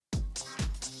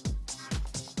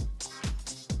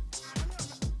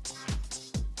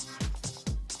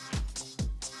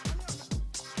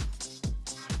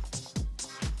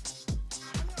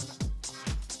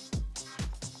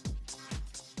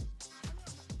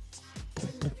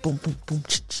boom, boom, boom.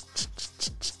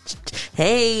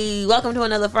 Hey, welcome to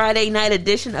another Friday night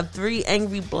edition of Three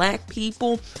Angry Black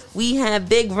People. We have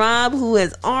Big Rob, who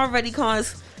has already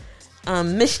caused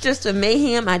mischief and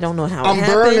mayhem. I don't know how it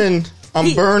happened.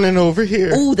 I'm burning over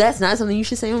here. Ooh, that's not something you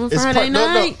should say on a Friday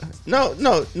night. No,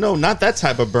 not that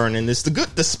type of burning. It's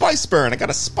the spice burn. I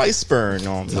got a spice burn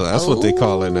on me. So that's what they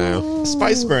call it now.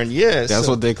 Spice burn, yes. That's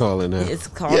what they call it now. It's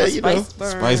called a spice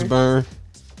burn. Spice burn.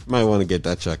 Might want to get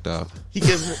that checked out.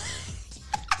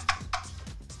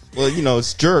 Well,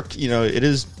 it's jerk. It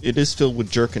is filled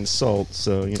with jerk and salt.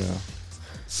 So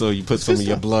So you put some of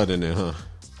your blood in it, huh?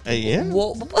 Yeah.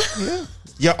 Whoa. Yeah.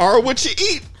 You are what you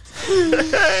eat.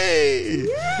 Hey.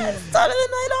 Yeah, started the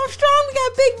night off strong. We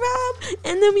got Big Rob,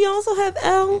 and then we also have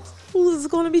L, who is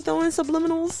going to be throwing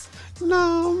subliminals.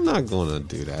 No, I'm not going to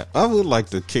do that. I would like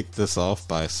to kick this off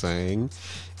by saying,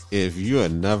 if you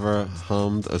had never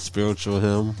hummed a spiritual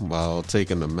hymn while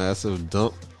taking a massive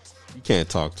dump, you can't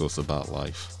talk to us about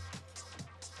life.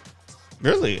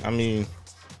 Really? I mean,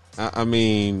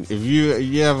 if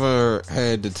you ever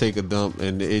had to take a dump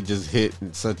and it just hit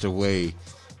in such a way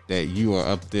that you are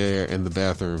up there in the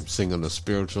bathroom singing a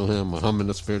spiritual hymn or humming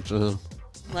a spiritual hymn,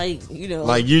 like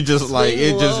you just like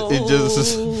it just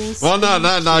well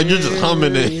no you're just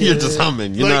humming it. You're just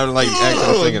humming. You're not like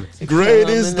actually singing. Great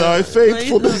is thy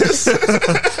faithfulness.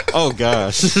 Oh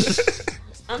gosh.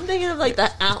 I'm thinking of like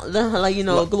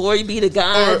the glory be to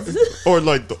God, or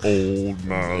like the old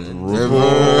man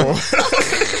river.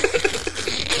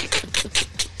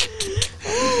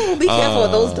 Be careful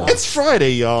of those dogs. It's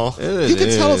Friday, y'all. You can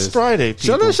tell it's Friday.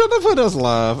 People. Should I put us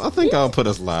live? I think I'll put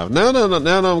us live. Now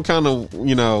I'm kind of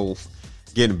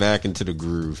getting back into the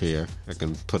groove here. I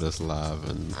can put us live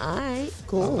and all right,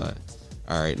 cool.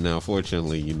 All right, now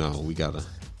fortunately, we gotta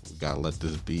let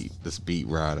this beat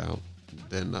ride out.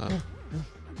 Then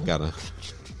gotta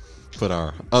put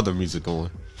our other music on.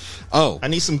 Oh, I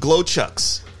need some glow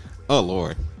chucks. Oh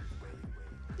Lord.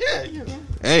 Yeah.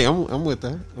 Hey, I'm with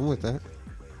that. I'm with that.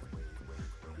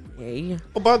 Yeah.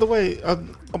 Oh, by the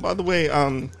way,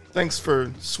 thanks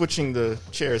for switching the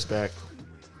chairs back.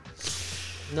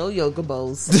 No yoga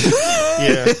bowls.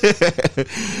 Yeah.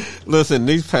 Listen,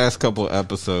 these past couple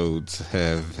episodes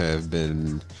have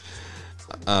been.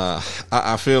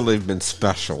 I feel they've been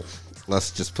special.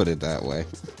 Let's just put it that way.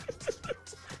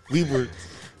 We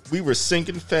were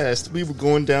sinking fast. We were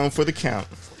going down for the count.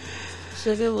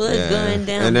 Sugar was going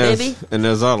down, baby. And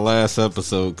there's our last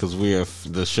episode because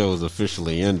the show is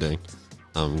officially ending.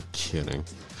 I'm kidding.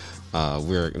 I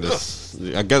guess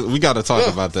we got to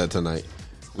talk about that tonight.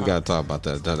 We got to talk about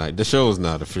that tonight. The show is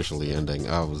not officially ending.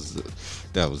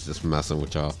 That was just messing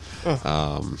with y'all.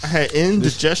 I had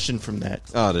indigestion from that.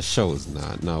 Oh, the show is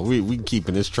not. No, we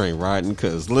keeping this train riding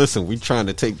because listen, we trying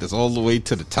to take this all the way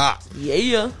to the top.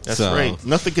 Yeah, that's right.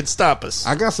 Nothing can stop us.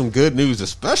 I got some good news,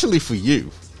 especially for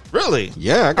you. Really?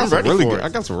 Yeah, I got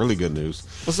some really good news.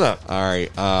 What's up? All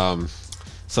right.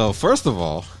 So first of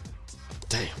all,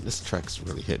 damn, this track's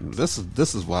really hitting. This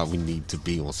is why we need to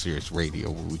be on Sirius Radio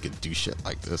where we can do shit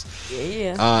like this.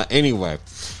 Yeah. Anyway,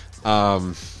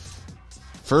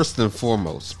 first and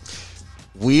foremost,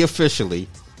 we officially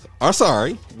are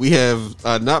sorry. We have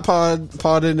not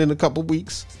podded in a couple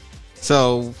weeks.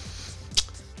 So,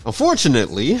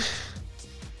 unfortunately,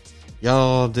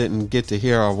 y'all didn't get to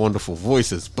hear our wonderful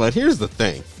voices. But here's the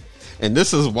thing, and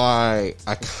this is why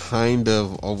I kind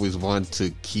of always want to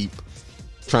keep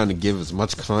trying to give as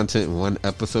much content in one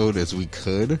episode as we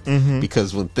could,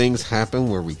 because when things happen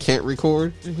where we can't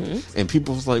record, and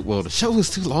people's like, well, the show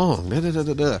is too long,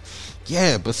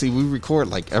 yeah, but see, we record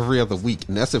like every other week,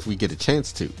 and that's if we get a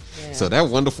chance to. So that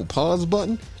wonderful pause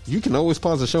button, you can always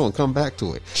pause the show and come back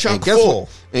to it.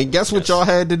 And guess what y'all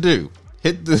had to do?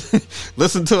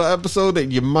 Listen to an episode that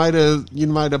you might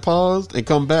have paused and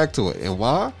come back to it. And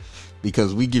why?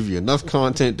 Because we give you enough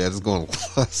content that's going to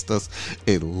last us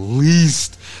at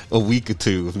least a week or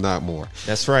two, if not more.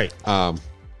 That's right.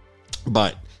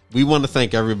 But we want to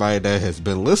thank everybody that has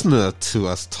been listening to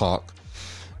us talk,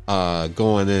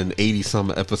 going in 80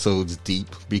 some episodes deep,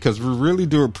 because we really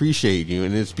do appreciate you.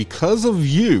 And it's because of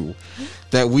you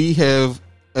that we have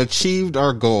achieved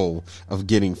our goal of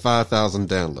getting 5,000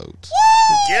 downloads.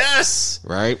 Yes.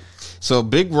 Right? So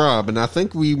Big Rob, and I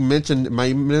think we might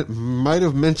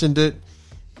have mentioned it.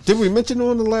 Did we mention it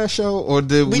on the last show, or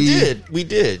did we? We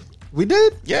did. We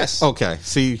did? Yes. Okay.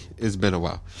 See, it's been a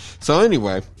while. So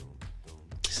anyway,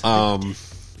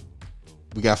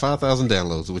 we got 5,000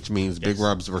 downloads, which means Big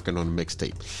Rob's working on a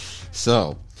mixtape.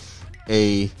 So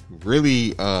a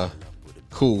really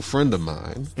cool friend of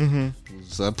mine,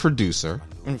 who's a producer,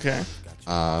 okay,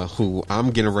 who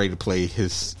I'm getting ready to play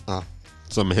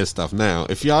some of his stuff. Now,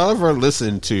 if y'all ever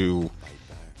listen to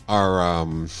our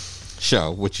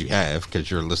show, which you have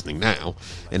because you're listening now,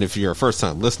 and if you're a first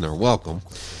time listener, welcome.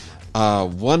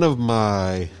 One of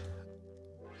my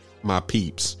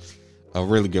peeps, a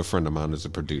really good friend of mine, is a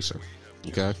producer.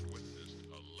 Okay,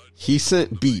 he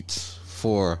sent beats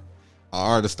for an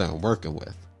artist that I'm working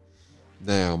with.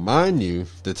 Now, mind you,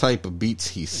 the type of beats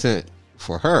he sent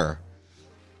for her,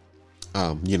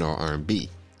 R&B,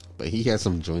 but he had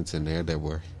some joints in there that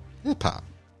were hip hop.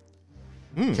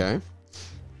 Okay,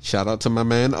 shout out to my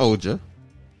man Oja,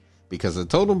 because I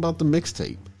told him about the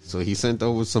mixtape, so he sent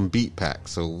over some beat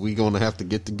packs. So we gonna have to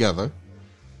get together.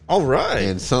 All right,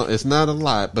 and so it's not a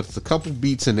lot, but it's a couple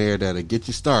beats in there that'll get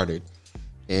you started.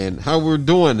 And how we're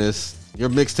doing this, your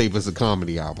mixtape is a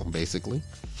comedy album, basically.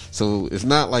 So it's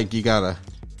not like you gotta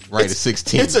write a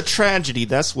 16. It's a tragedy.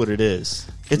 That's what it is.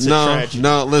 It's a tragedy.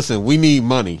 No, listen, we need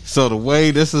money. So the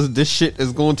way this shit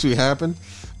is going to happen,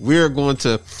 we're going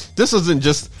to. This isn't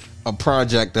just a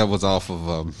project that was off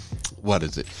of what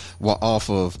is it? Well, off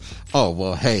of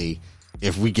hey,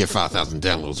 if we get 5,000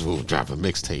 downloads, we'll drop a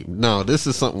mixtape. No, this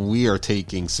is something we are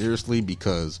taking seriously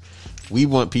because we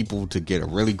want people to get a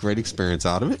really great experience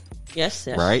out of it. Yes.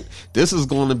 Right? This is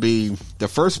going to be the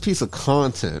first piece of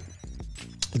content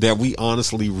that we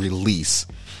honestly release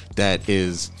that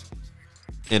is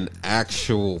an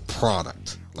actual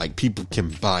product. Like, people can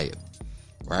buy it.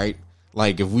 Right?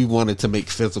 Like, if we wanted to make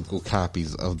physical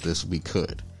copies of this, we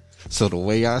could. So the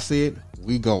way I see it,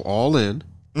 we go all in,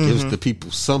 gives the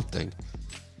people something,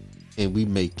 and we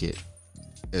make it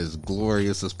as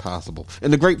glorious as possible.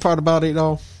 And the great part about it,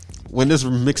 all, when this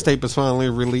mixtape is finally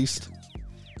released,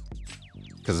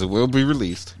 because it will be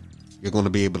released, you're going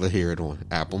to be able to hear it on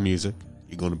Apple Music.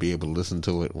 You're going to be able to listen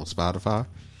to it on Spotify.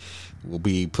 We'll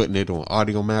be putting it on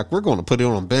Audio Mac. We're going to put it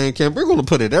on Bandcamp. We're going to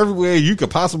put it everywhere you could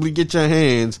possibly get your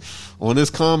hands on this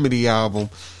comedy album.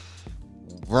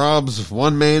 Rob's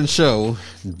one-man show,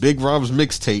 Big Rob's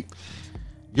mixtape.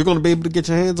 You're going to be able to get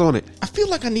your hands on it. I feel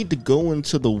like I need to go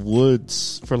into the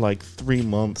woods for like 3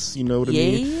 months. You know what I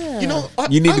mean? You know,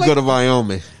 you need to go to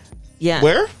Wyoming. Yeah.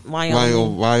 Where?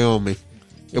 Wyoming.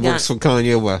 It works for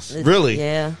Kanye West. Really?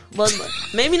 Yeah. Well,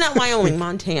 maybe not Wyoming,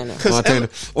 Montana. Montana.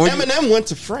 Eminem went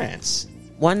to France.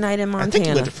 One night in Montana. I think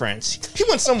he went to France. He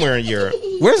went somewhere in Europe.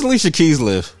 Where's Alicia Keys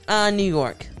live? New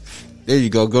York. There you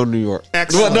go. Go to New York.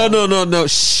 Excellent. No.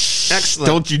 Shh. Excellent.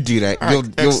 Don't you do that. Right,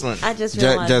 excellent. I just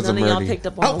realized none of y'all picked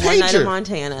up on One Night in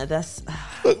Montana. That's.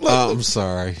 Look. I'm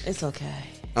sorry. It's okay.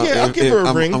 Yeah, I'll give her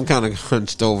a ring. I'm kind of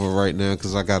hunched over right now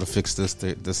because I got to fix this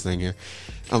thing here.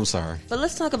 I'm sorry. But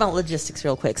let's talk about logistics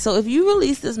real quick. So if you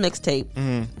release this mixtape,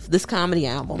 this comedy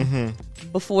album,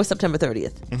 before September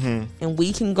 30th, and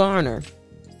we can garner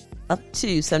up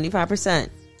to 75%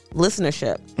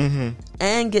 listenership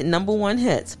and get #1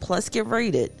 hits, plus get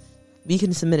rated, we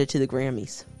can submit it to the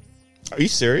Grammys. Are you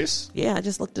serious? Yeah, I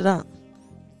just looked it up.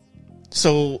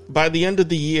 So by the end of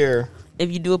the year,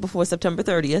 if you do it before September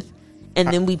 30th, and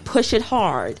then we push it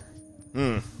hard,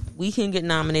 we can get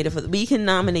nominated for. We can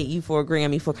nominate you for a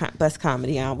Grammy for Best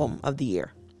Comedy Album of the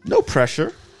Year. No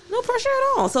pressure. No pressure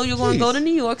at all. So you're going to go to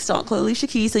New York, stalk Alicia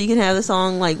Keys, so you can have the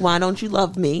song like "Why Don't You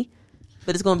Love Me,"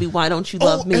 but it's going to be "Why Don't You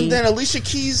Love Me." And then Alicia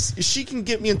Keys, she can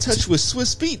get me in touch with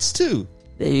Swiss Beats too.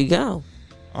 There you go.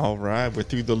 All right, we're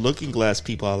through the looking glass,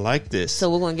 people. I like this. So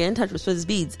we're going to get in touch with Swiss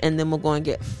Beats, and then we're going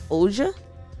to get Oja.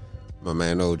 My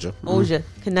man Oja. Oja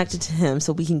connected to him,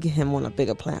 so we can get him on a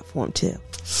bigger platform too.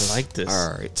 I like this.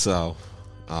 All right, so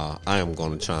I am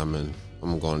going to chime in.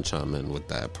 I'm going to chime in with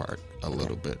that part a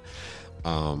little bit.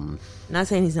 Not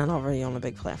saying he's not already on a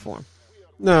big platform.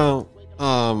 No,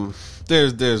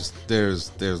 there's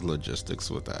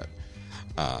logistics with that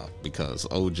because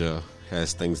Oja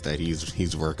has things that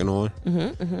he's working on,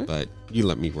 but you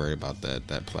let me worry about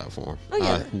that platform. Oh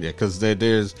yeah, because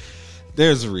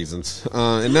there's reasons,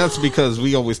 and that's because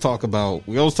we always talk about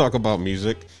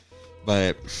music,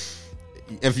 but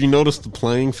if you notice the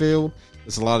playing field,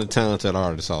 there's a lot of talented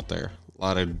artists out there, a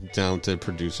lot of talented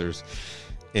producers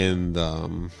and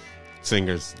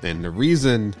singers, and the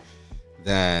reason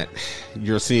that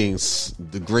you're seeing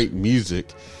the great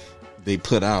music they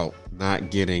put out not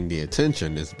getting the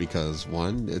attention is because,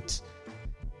 one, it's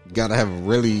got to have a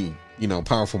really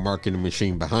powerful marketing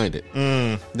machine behind it.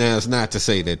 Now, it's not to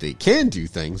say that they can do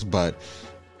things, but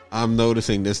I'm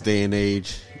noticing this day and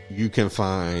age, you can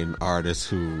find artists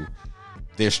who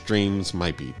their streams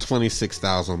might be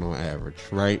 26,000 on average,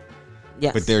 right?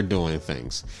 Yes. But they're doing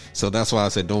things. So that's why I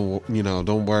said don't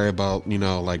worry about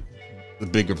like the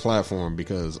bigger platform,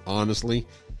 because honestly,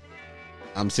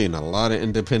 I'm seeing a lot of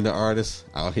independent artists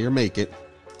out here make it,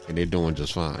 and they're doing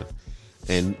just fine.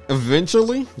 And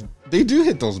eventually, they do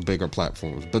hit those bigger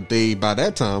platforms, but they, by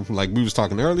that time, like we was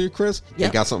talking earlier, Chris, they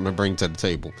Yep. got something to bring to the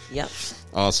table. Yep.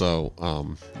 Also,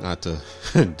 not to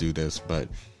do this, but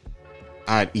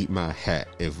I'd eat my hat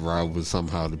if Rob was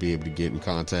somehow to be able to get in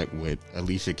contact with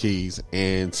Alicia Keys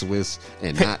and Swiss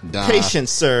and not die.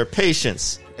 Patience, sir.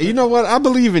 Patience. You know what? I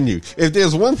believe in you. If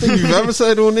there's one thing you've ever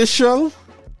said on this show,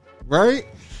 right,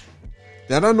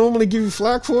 that I normally give you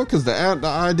flack for because the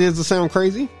ideas that sound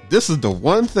crazy, this is the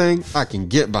one thing I can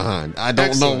get behind. I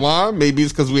don't know why. Maybe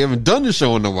it's because we haven't done the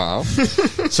show in a while.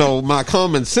 So my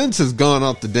common sense has gone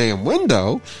out the damn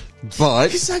window. But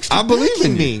He's actually I believe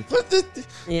in backing me. me. But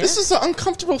Yeah. this is an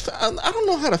uncomfortable. I don't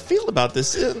know how to feel about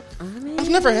this. I've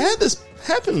never had this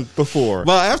happen before.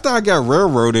 Well, after I got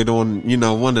railroaded on,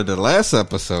 one of the last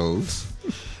episodes,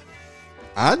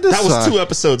 I decided. That was 2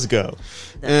 episodes ago.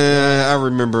 I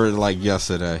remember it like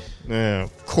yesterday. Yeah,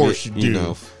 of course you do. You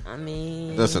know, I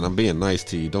mean, listen, I'm being nice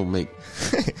to you. Don't make.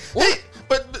 Hey,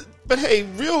 but hey,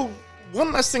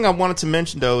 one last thing I wanted to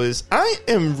mention though is I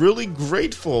am really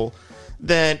grateful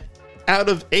that out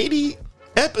of 80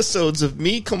 episodes of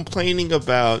me complaining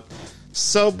about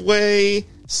Subway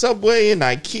and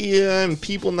IKEA and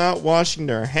people not washing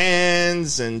their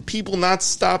hands and people not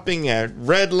stopping at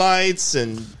red lights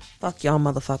and fuck y'all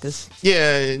motherfuckers.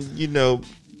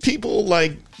 people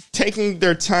like taking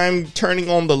their time turning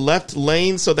on the left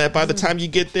lane so that by the time you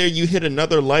get there you hit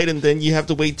another light and then you have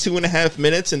to wait 2.5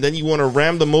 minutes and then you want to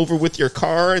ram them over with your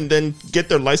car and then get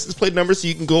their license plate number so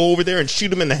you can go over there and shoot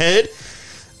them in the head.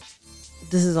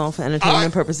 This is all for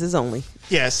entertainment purposes only.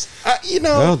 Yes.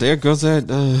 Well, there goes that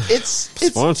it's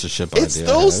sponsorship it's idea.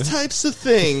 those types of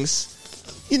things.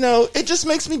 It just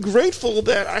makes me grateful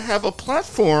that I have a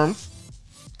platform.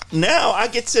 Now I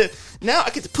get to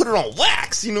put it on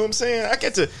wax. You know what I'm saying? I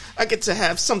get to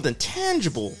have something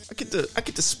tangible. I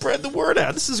get to spread the word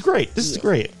out. This is great. This is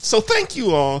great. So thank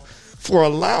you all for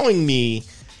allowing me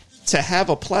to have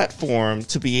a platform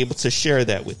to be able to share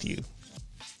that with you.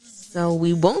 So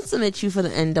we won't submit you for the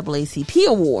NAACP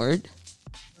award.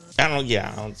 I don't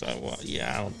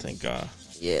think.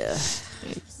 Yeah.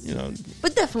 You know,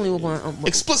 But definitely we're going.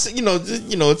 explicit.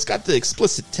 It's got the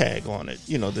explicit tag on it.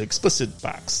 The explicit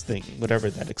box thing, whatever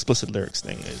that explicit lyrics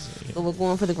thing is. But we're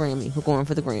going for the Grammy. We're going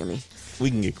for the Grammy. We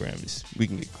can get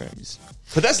Grammys.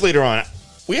 But that's later on.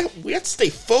 We have to stay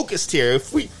focused here.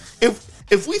 If we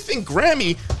think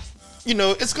Grammy,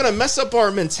 it's going to mess up our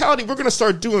mentality. We're going to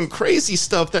start doing crazy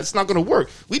stuff that's not going to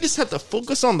work. We just have to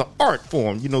focus on the art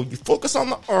form. You focus on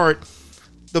the art.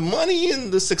 The money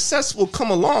and the success will come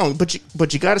along, but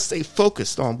you got to stay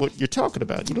focused on what you're talking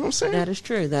about. You know what I'm saying? That is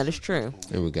true. That is true.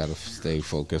 And we got to stay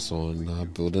focused on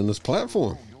building this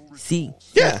platform. See.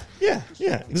 Yeah.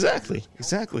 Exactly.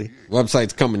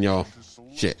 Website's coming, y'all.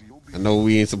 Shit. I know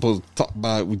we ain't supposed to talk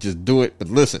about it. We just do it. But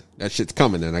listen, that shit's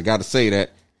coming. And I got to say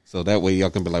that. So that way y'all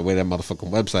can be like, where that motherfucking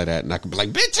website at? And I can be like,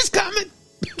 bitch, it's coming.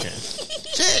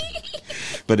 Shit.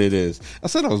 But it is. I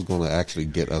said I was going to actually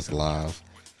get us live.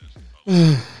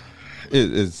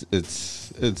 It's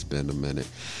been a minute.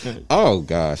 Oh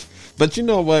gosh. But you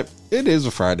know what? It is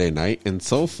a Friday night, and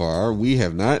so far we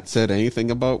have not said anything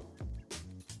about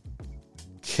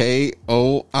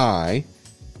KOI.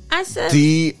 I said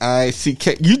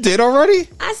DICK. You did already?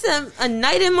 I said a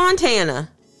night in Montana.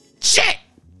 Shit!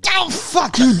 Oh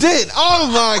fuck! You did! Oh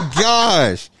my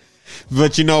gosh!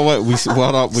 But you know what?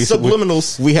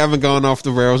 Subliminals. We haven't gone off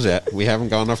the rails yet.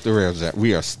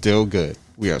 We are still good.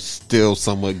 We are still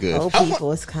somewhat good. Oh,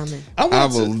 people, it's coming. I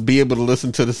will be able to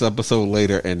listen to this episode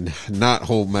later and not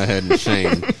hold my head in shame.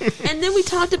 And then we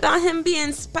talked about him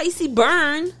being spicy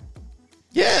burn.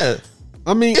 Yeah.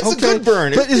 I mean, It's a good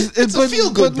burn. But It's a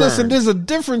feel-good But listen, burn. there's a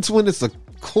difference when it's a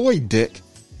coy dick.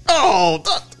 Oh,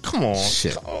 come on.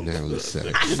 Shit. Now we said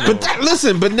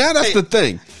it. But now that's the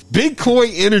thing. Big Koi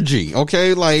energy,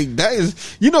 okay? Like, that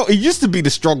is, it used to be the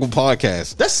Struggle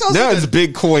Podcast. That sounds now like it's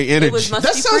Big Koi energy. It was Must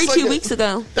That Be sounds Free like 2 a- weeks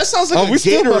ago. That sounds like we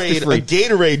still must be free. A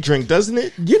Gatorade drink, doesn't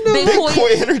it? Big Koi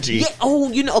energy.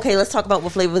 Yeah, okay, let's talk about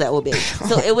what flavor that would be.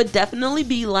 So it would definitely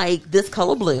be like this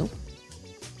color blue.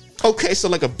 Okay, so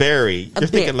like a berry. You're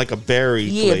thinking like a berry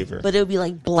flavor. But it would be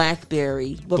like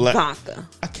blackberry with vodka.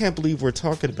 I can't believe we're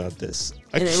talking about this.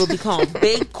 And it would be called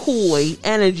Big Koi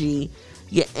Energy,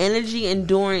 your energy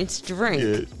endurance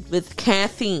drink with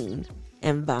caffeine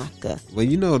and vodka. Well,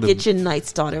 Get your night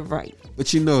started right. But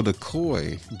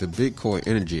the Big Koi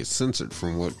energy is censored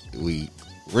from what we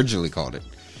originally called it.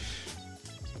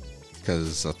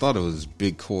 Because I thought it was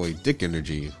Big Koi Dick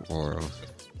Energy or...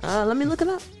 Let me look it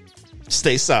up.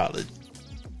 Stay solid.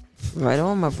 Right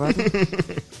on, my brother.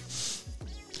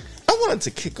 I wanted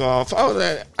to kick off.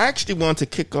 I actually wanted to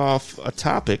kick off a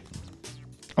topic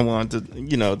I wanted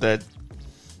to, that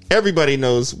everybody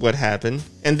knows what happened.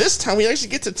 And this time we actually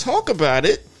get to talk about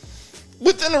it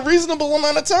within a reasonable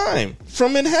amount of time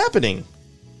from it happening.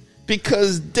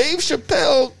 Because Dave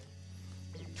Chappelle,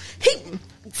 he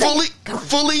fully,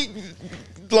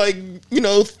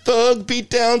 thug beat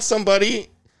down somebody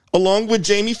along with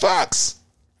Jamie Foxx.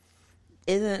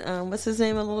 Isn't, what's his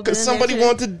name a little bit? Because somebody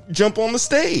wanted to jump on the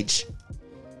stage.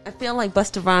 I feel like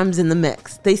Busta Rhymes in the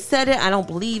mix. They said it. I don't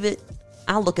believe it.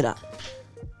 I'll look it up.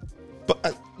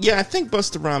 But yeah, I think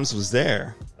Busta Rhymes was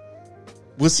there.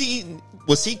 Was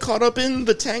he caught up in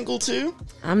the tangle too?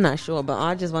 I'm not sure, but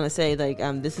I just want to say,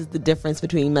 this is the difference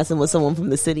between messing with someone from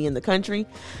the city and the country.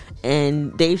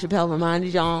 And Dave Chappelle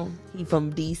reminded y'all, he from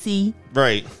D.C.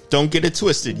 Right. Don't get it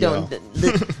twisted, y'all.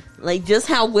 Just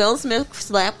how Will Smith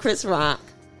slapped Chris Rock,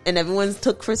 and everyone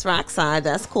took Chris Rock's side.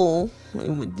 That's cool.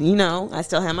 I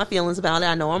still have my feelings about it.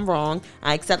 I know I'm wrong.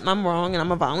 I accept I'm wrong, and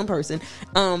I'm a violent person.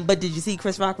 But did you see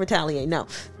Chris Rock retaliate? No.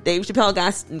 Dave Chappelle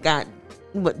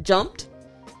got jumped.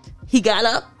 He got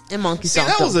up and monkey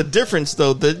stomped him. That was a difference,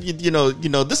 though. That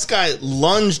this guy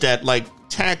lunged at,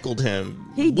 tackled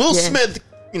him. Will Smith,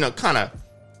 kind of.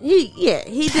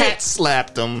 He cat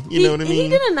slapped him. You know what I mean?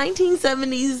 He did a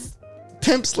 1970s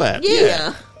pimp slap.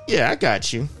 Yeah, I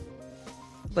got you.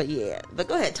 But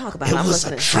go ahead, talk about it. It was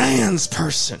a trans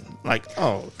person. Now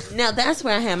that's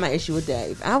where I had my issue with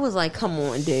Dave. I was like, come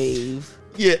on, Dave.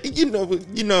 Yeah, he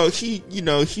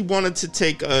wanted to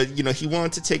take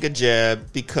a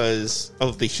jab because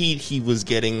of the heat he was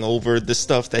getting over the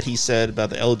stuff that he said about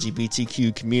the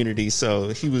LGBTQ community. So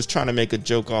he was trying to make a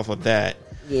joke off of that.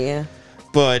 Yeah.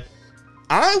 But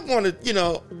I wanted,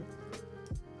 the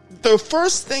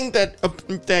first thing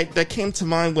that came to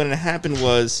mind when it happened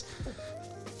was,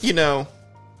 Will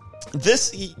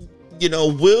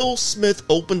Smith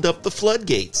opened up the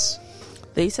floodgates.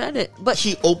 They said it, but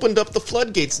he opened up the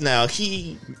floodgates. Now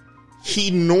he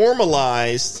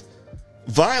normalized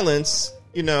violence.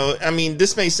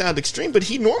 This may sound extreme, but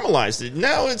he normalized it.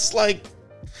 Now it's like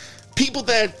people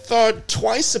that thought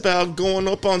twice about going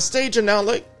up on stage are now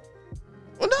like,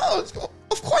 well, no,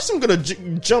 of course I'm gonna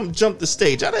jump the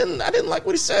stage. I didn't like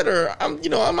what he said, or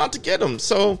I'm out to get him.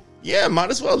 So yeah, might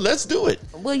as well. Let's do it.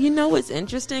 Well, what's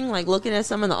interesting? Looking at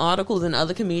some of the articles and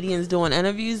other comedians doing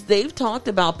interviews, they've talked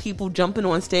about people jumping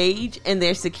on stage and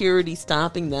their security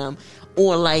stopping them,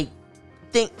 or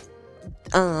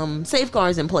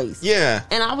safeguards in place. Yeah.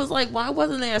 And I was like, why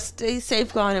wasn't there a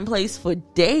safeguard in place for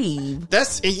Dave?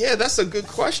 That's a good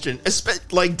question.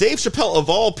 Like Dave Chappelle of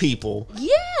all people.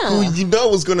 Yeah. Who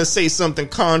was going to say something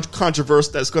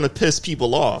controversial that's going to piss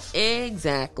people off.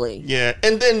 Exactly. Yeah.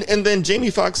 And then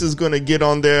Jamie Foxx is going to get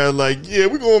on there like, yeah,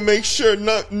 we're going to make sure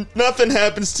nothing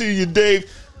happens to you,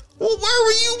 Dave. Well, where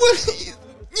were you when,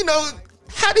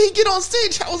 how did he get on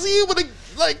stage? How was he able to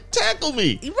tackle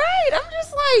me? Right. I'm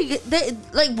just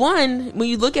one, when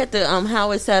you look at the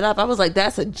how it's set up, I was like,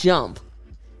 that's a jump.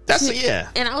 Yeah.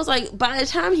 And I was like, by the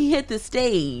time he hit the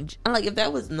stage, I'm like, if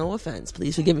that was, no offense,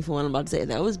 please forgive me for what I'm about to say, if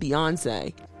that was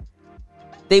Beyonce,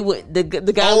 they would, the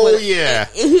guy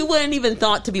he wouldn't even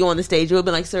thought to be on the stage. It would have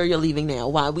been like, sir, you're leaving now.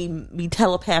 Why? We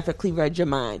telepathically read your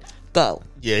mind. Go.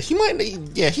 Yeah, he might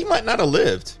not have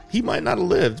lived. He might not have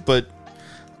lived, but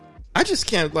I just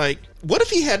can't, what if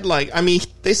he had,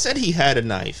 they said he had a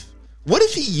knife. What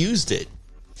if he used it?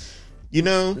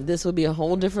 This would be a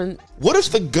whole different... What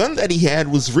if the gun that he had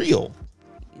was real?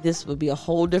 This would be a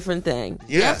whole different thing.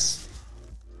 Yes.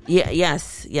 Yep. Yeah,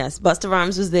 yes. Busta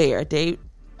Rhymes was there.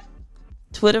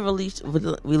 Twitter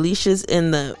relishes in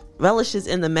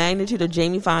the magnitude of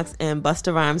Jamie Foxx and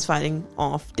Busta Rhymes fighting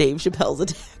off Dave Chappelle's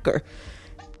attacker.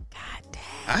 God damn.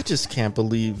 I just can't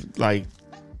believe,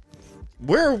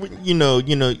 where,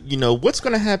 what's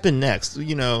going to happen next?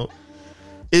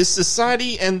 Is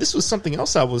society, and this was something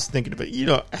else I was thinking about,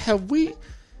 have we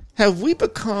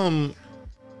become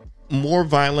more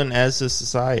violent as a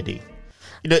society?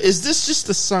 Is this just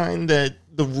a sign that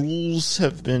the rules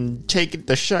have been taken,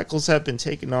 the shackles have been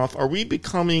taken off? Are we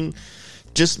becoming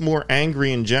just more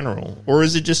angry in general, or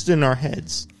is it just in our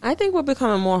heads? I think we're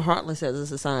becoming more heartless as a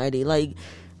society.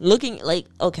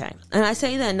 Okay, and I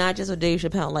say that not just with Dave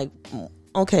Chappelle.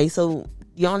 Okay, so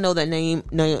y'all know that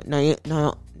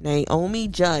Naomi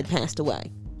Judd passed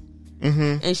away,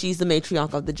 and she's the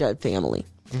matriarch of the Judd family.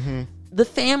 Mm-hmm. The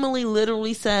family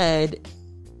literally said,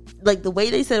 the way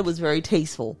they said it was very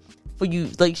tasteful for you.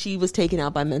 She was taken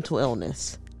out by mental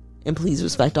illness, and please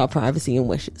respect our privacy and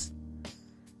wishes.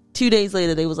 2 days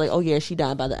later, they was like, oh yeah, she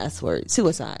died by the S word,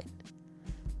 suicide.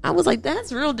 I was like,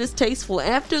 that's real distasteful.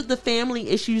 After the family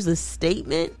issues a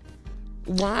statement,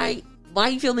 why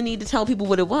you feel the need to tell people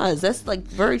what it was? That's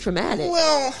very traumatic.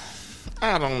 Well,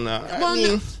 I don't know. Well, I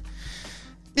mean,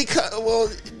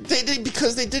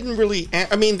 because they didn't really.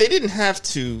 I mean, they didn't have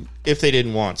to if they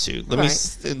didn't want to. Let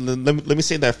me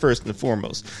say that first and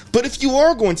foremost. But if you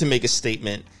are going to make a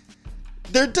statement,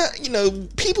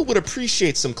 people would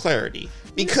appreciate some clarity,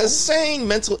 because saying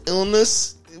mental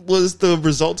illness was the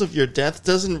result of your death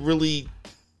doesn't really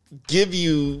give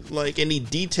you like any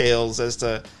details as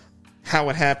to how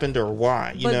it happened or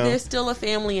why. But there's still a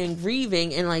family in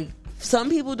grieving, and like some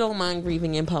people don't mind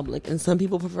grieving in public, and some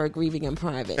people prefer grieving in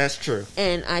private. That's true.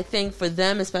 And I think for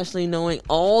them, especially knowing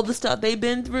all the stuff they've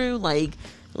been through, like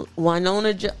Winona,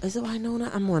 is it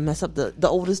Winona? I'm gonna mess up the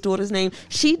oldest daughter's name.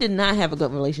 She did not have a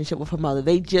good relationship with her mother.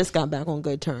 They just got back on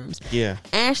good terms. Yeah.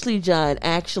 Ashley Judd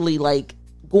actually like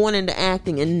going into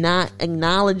acting and not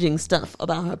acknowledging stuff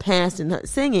about her past and her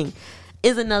singing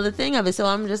is another thing of it. So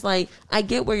I'm just like, I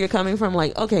get where you're coming from.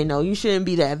 Like, okay, no, you shouldn't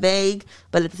be that vague.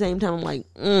 But at the same time, I'm like,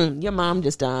 your mom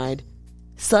just died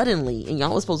suddenly, and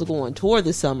y'all was supposed to go on tour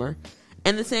this summer.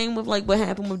 And the same with like what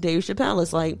happened with Dave Chappelle.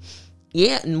 It's like,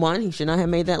 yeah, and one, he should not have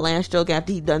made that last joke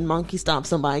after he done monkey stop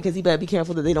somebody, because he better be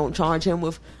careful that they don't charge him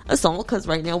with assault, because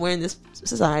right now we're in this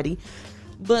society.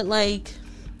 But like,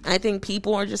 I think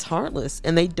people are just heartless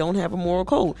and they don't have a moral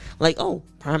code. Like,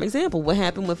 prime example, what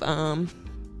happened with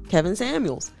Kevin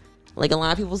Samuels. Like a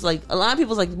lot of people's like,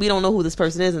 we don't know who this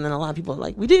person is, and then a lot of people are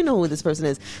like, we do know who this person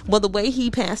is. Well, the way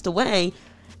he passed away,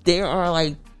 there are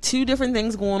like 2 different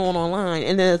things going on online,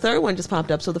 and then the third one just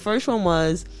popped up. So the first one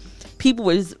was people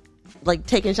was like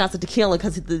taking shots at tequila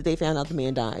because they found out the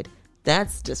man died.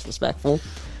 That's disrespectful.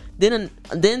 Then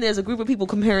there's a group of people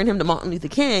comparing him to Martin Luther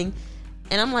King.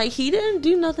 And I'm like, he didn't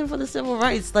do nothing for the civil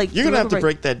rights. Like, you're gonna have to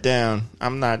break that down.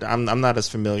 I'm not as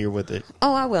familiar with it.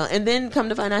 Oh, I will. And then come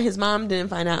to find out, his mom didn't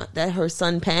find out that her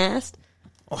son passed.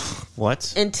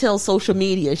 What? Until social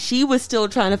media. She was still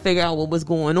trying to figure out what was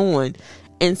going on,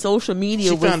 and social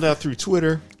media. She found out through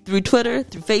Twitter, through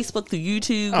Facebook, through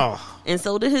YouTube. And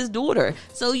so did his daughter.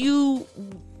 So you,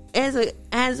 as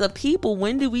a people,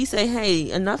 when do we say, hey,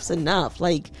 enough's enough?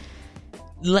 Like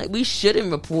we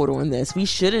shouldn't report on this. We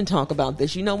shouldn't talk about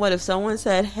this. You know what? If someone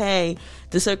said, hey,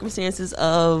 the circumstances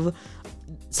of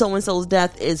so-and-so's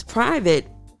death is private,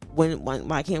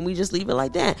 why can't we just leave it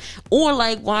like that? Or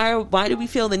like, why do we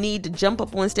feel the need to jump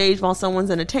up on stage while someone's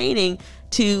entertaining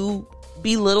to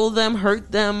belittle them,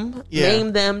 hurt them,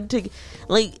 name them? To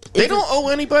like, they don't owe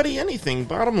anybody anything,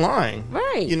 bottom line.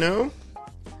 Right. You know?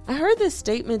 I heard this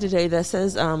statement today that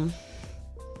says,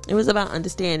 it was about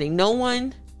understanding. No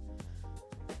one...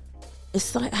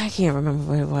 It's like, I can't remember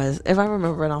what it was. If I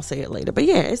remember it, I'll say it later. But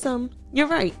yeah, it's you're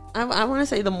right. I want to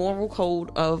say the moral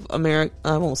code of America.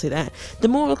 I won't say that. The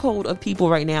moral code of people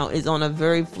right now is on a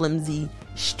very flimsy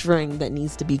string that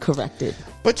needs to be corrected.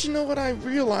 But you know what I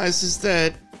realize is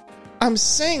that I'm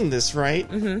saying this right,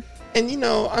 and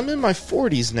I'm in my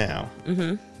 40s now.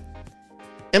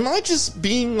 Am I just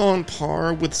being on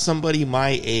par with somebody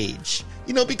my age?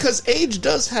 Because age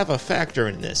does have a factor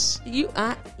in this.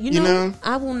 I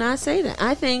will not say that.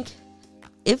 I think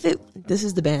this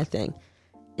is the bad thing.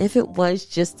 If it was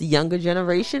just the younger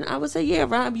generation, I would say, yeah,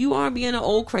 Rob, you are being an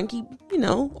old, cranky,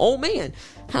 old man.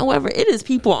 However, it is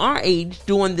people our age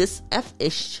doing this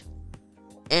F-ish.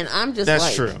 And I'm just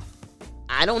That's true.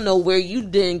 I don't know where you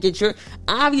didn't get your...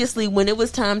 Obviously, when it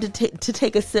was time to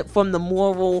take a sip from the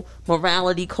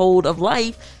morality code of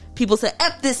life, people said,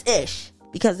 F this ish.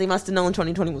 Because they must have known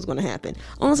 2020 was going to happen.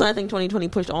 Also, I think 2020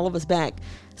 pushed all of us back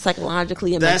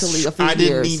psychologically and mentally a few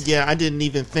years. I didn't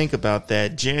even think about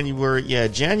that. January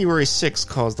 6th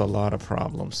caused a lot of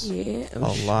problems. Yeah.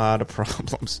 A lot of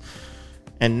problems.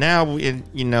 And now,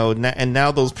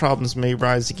 now those problems may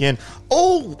rise again.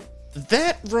 Oh,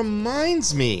 that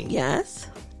reminds me. Yes.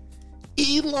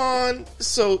 Elon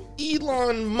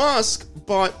Musk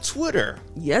bought Twitter.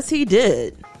 Yes, he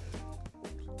did.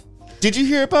 Did you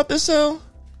hear about this, though?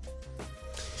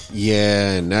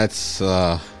 Yeah, and that's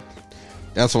why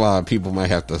people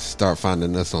might have to start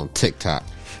finding this on TikTok.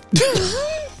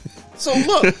 So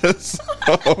look,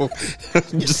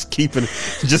 I'm just keeping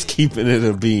it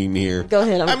a bean here. Go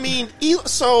ahead. I mean,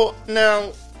 so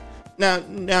now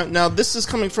this is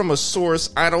coming from a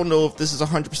source. I don't know if this is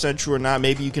 100% true or not.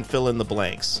 Maybe you can fill in the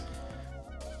blanks.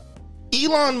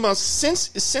 Elon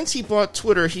Musk, since he bought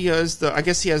Twitter, he has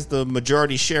the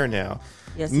majority share now.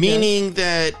 Yes, meaning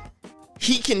that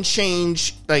he can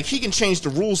change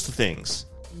the rules to things.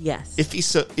 Yes. If he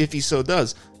so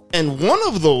does. And one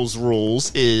of those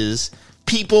rules is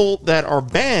people that are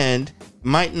banned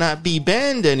might not be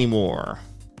banned anymore.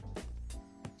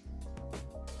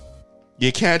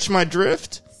 You catch my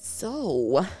drift?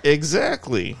 So.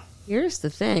 Exactly. Here's the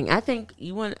thing. I think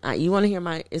you want to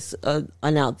hear it's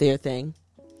an out there thing.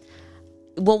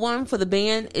 Well, one for the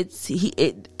ban,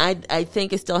 I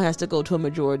think it still has to go to a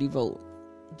majority vote.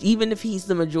 Even if he's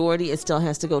the majority, it still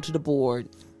has to go to the board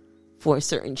for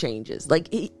certain changes. Like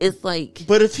it's like.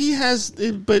 But if he has,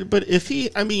 but if he,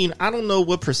 I mean, I don't know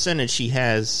what percentage he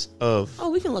has of.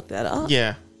 Oh, we can look that up.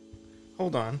 Yeah.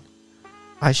 Hold on.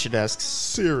 I should ask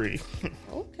Siri.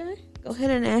 Okay, go ahead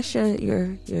and ask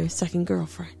your second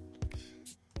girlfriend.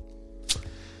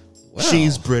 Well.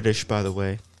 She's British, by the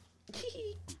way.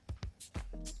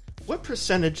 What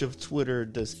percentage of Twitter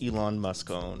does Elon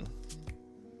Musk own?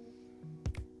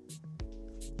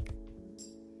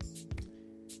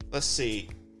 Let's see.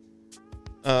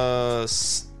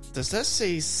 Does that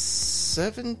say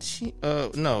 17?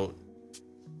 No.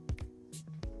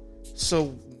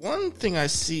 So one thing I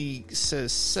see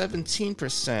says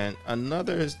 17%.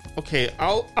 Another is okay.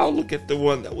 I'll look at the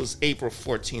one that was April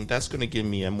 14th. That's going to give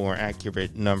me a more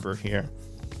accurate number here.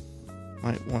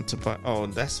 Might want to buy. Oh,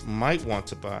 that's might want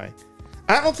to buy.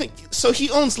 I don't think so.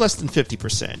 He owns less than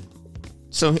 50%.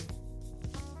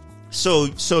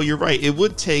 So you're right. It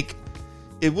would take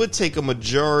a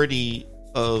majority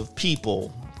of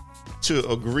people to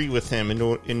agree with him in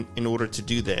order to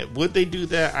do that. Would they do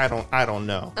that? I don't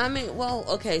know. I mean, well,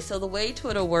 okay. So the way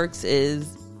Twitter works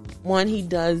is one, he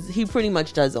pretty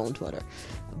much does own Twitter,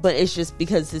 but it's just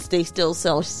because they still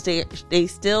sell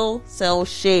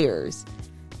shares.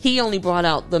 He only brought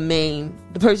out the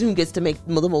person who gets to make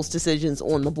the most decisions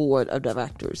on the board of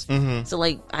directors. Mm-hmm. So,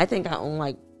 like, I think I own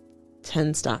like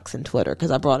 10 stocks in Twitter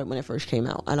because I brought it when it first came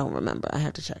out. I don't remember. I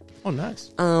have to check. Oh,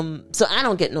 nice. So I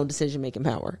don't get no decision making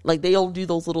power. Like, they all do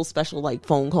those little special like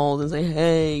phone calls and say,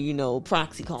 hey,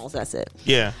 proxy calls. That's it.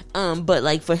 Yeah. But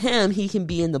like for him, he can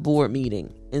be in the board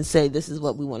meeting and say, this is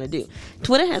what we want to do.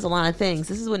 Twitter has a lot of things.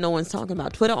 This is what no one's talking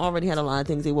about. Twitter already had a lot of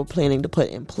things they were planning to put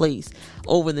in place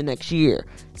over the next year.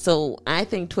 So I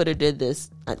think Twitter did this.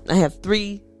 I have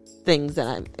three things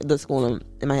that's going on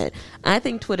in my head. I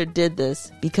think Twitter did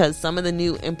this because some of the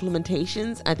new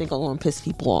implementations I think are going to piss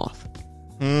people off.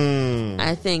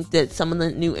 I think that some of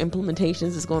the new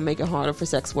implementations is going to make it harder for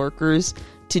sex workers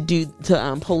to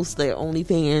post their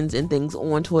OnlyFans and things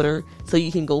on Twitter, so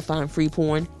you can go find free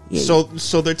porn. Yeah,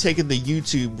 so they're taking the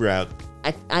YouTube route.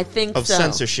 I think of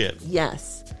censorship.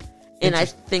 Yes, and I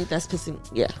think that's pissing.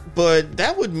 Yeah, but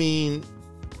that would mean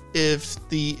if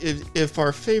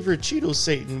our favorite Cheeto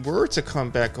Satan were to come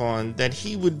back on, that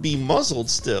he would be muzzled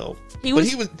still. He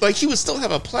would still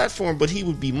have a platform, but he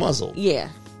would be muzzled. Yeah.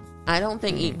 I don't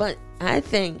think, but I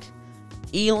think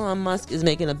Elon Musk is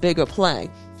making a bigger play,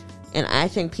 and I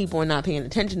think people are not paying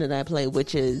attention to that play,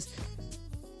 which is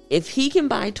if he can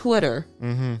buy Twitter,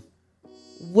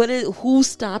 who's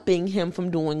stopping him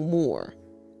from doing more?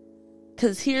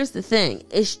 Because here's the thing: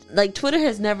 it's like Twitter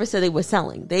has never said they were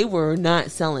selling. They were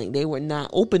not selling. They were not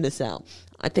open to sell.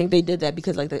 I think they did that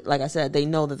because, like I said, they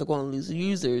know that they're going to lose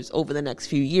users over the next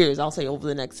few years. I'll say over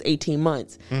the next 18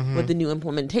 months with the new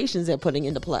implementations they're putting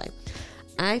into play.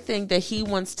 I think that he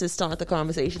wants to start the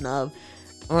conversation of,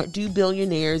 do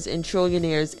billionaires and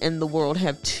trillionaires in the world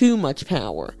have too much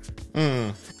power?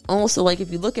 Also, like,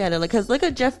 if you look at it, because look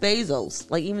at Jeff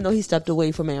Bezos. Like, even though he stepped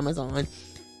away from Amazon,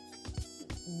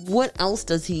 what else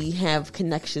does he have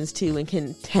connections to and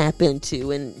can tap into?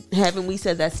 And haven't we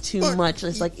said that's too much?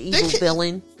 It's like evil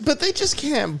villain. But they just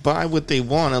can't buy what they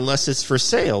want unless it's for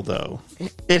sale, though.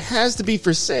 It has to be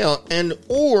for sale,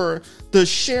 or the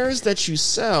shares that you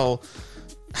sell.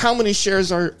 How many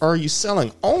shares are you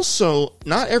selling? Also,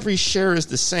 not every share is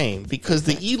the same, because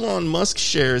the Elon Musk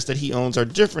shares that he owns are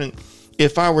different.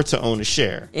 If I were to own a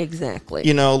share,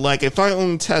 exactly. Like if I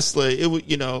own Tesla, it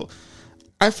would.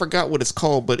 I forgot what it's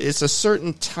called, but it's a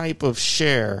certain type of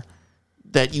share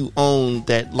that you own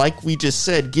that, like we just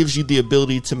said, gives you the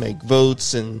ability to make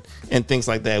votes and things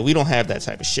like that. We don't have that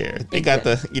type of share. They got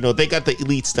they got the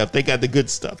elite stuff. They got the good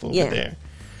stuff over there.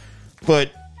 But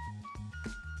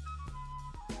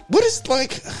what is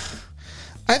like?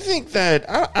 I think that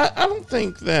I don't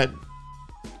think that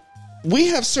we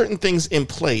have certain things in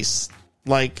place,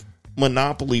 like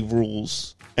monopoly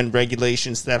rules and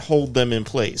regulations that hold them in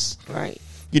place. Right.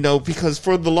 Because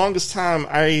for the longest time,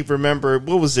 I remember,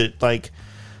 what was it, like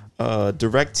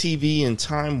DirecTV and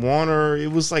Time Warner?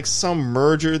 It was like some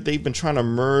merger. They've been trying to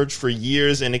merge for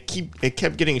years, and it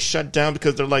kept getting shut down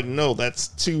because they're like, no, that's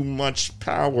too much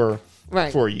power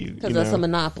for you. Because that's a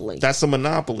monopoly. That's a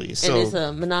monopoly. So, and it's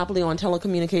a monopoly on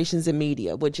telecommunications and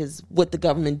media, which is what the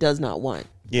government does not want.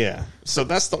 Yeah. So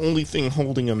that's the only thing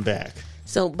holding them back.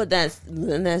 So, but then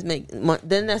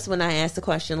that's when I asked the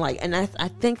question, like, and I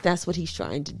think that's what he's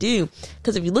trying to do.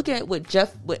 Because if you look at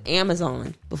what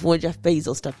Amazon before Jeff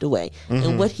Bezos stepped away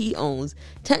and what he owns,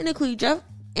 technically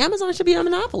Amazon should be a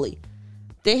monopoly.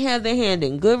 They have their hand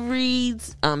in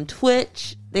Goodreads,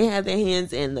 Twitch. They have their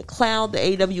hands in the cloud, the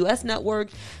AWS network.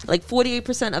 Like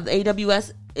 48% of the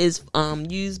AWS is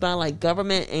used by like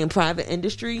government and private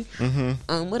industry.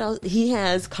 What else? He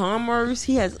has commerce.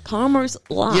 He has commerce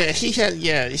locked. Yeah,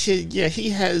 he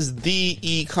has the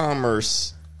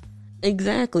e-commerce.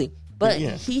 Exactly, but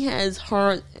Yeah. he has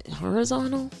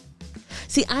horizontal.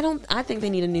 See, I think they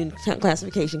need a new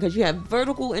classification because you have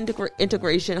vertical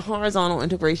integration, horizontal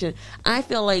integration. I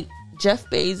feel like Jeff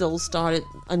Bezos started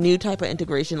a new type of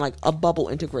integration, like a bubble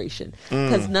integration,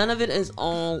 because none of it is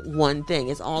all one thing.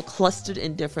 It's all clustered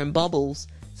in different bubbles.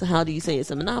 So how do you say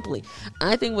it's a monopoly?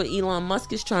 I think what Elon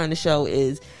Musk is trying to show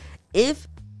is if,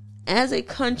 as a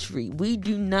country, we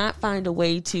do not find a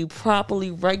way to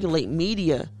properly regulate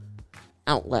media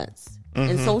outlets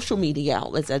and social media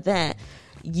outlets at that,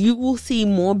 you will see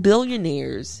more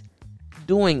billionaires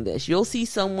doing this. You'll see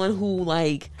someone who,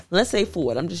 like, let's say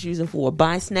Ford, I'm just using Ford,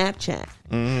 buy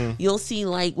Snapchat. You'll see,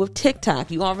 like, with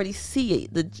TikTok, you already see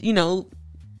it.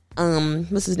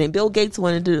 What's his name? Bill Gates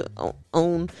wanted to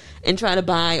own and try to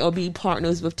buy or be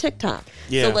partners with TikTok.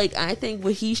 Yeah. So, like, I think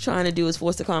what he's trying to do is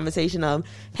force the conversation of,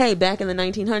 hey, back in the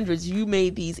 1900s, you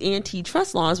made these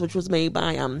antitrust laws, which was made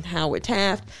by Howard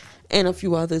Taft and a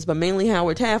few others, but mainly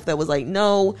Howard Taft, that was like,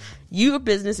 no, your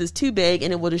business is too big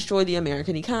and it will destroy the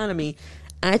American economy.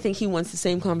 I think he wants the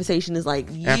same conversation as like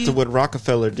After what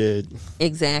Rockefeller did.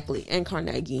 Exactly. And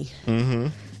Carnegie.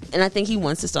 And I think he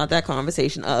wants to start that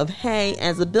conversation of, hey,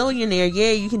 as a billionaire,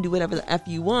 yeah, you can do whatever the F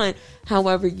you want.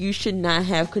 However, you should not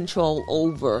have control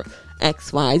over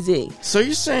XYZ. So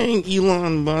you're saying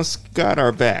Elon Musk got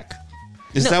our back?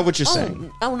 Is that what you're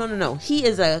saying? Oh, no. He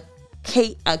is a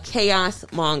chaos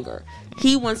monger.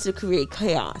 He wants to create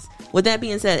chaos. With that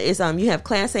being said, it's you have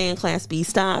Class A and Class B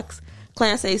stocks.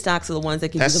 Class A stocks are the ones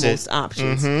that give you the most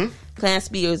options. Class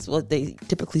B is what they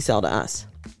typically sell to us.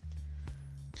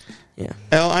 Yeah.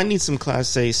 I need some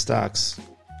Class A stocks.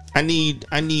 I need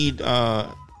like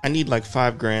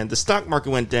 $5,000. The stock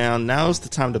market went down. Now's the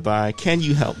time to buy. Can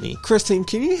you help me? Christine,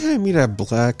 can you hand me that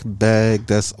black bag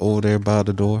that's over there by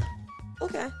the door?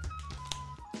 Okay.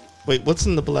 Wait, what's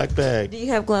in the black bag? Do you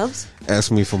have gloves? Ask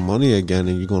me for money again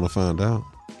and you're going to find out.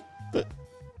 But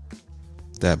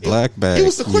that black bag. it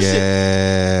was the question.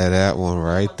 Yeah, that one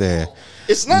right there.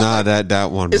 It's not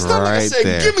that one it's right not like I said,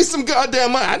 there. give me some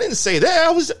goddamn money. I didn't say that.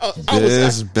 I was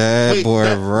this bad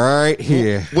boy right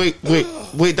here. Wait,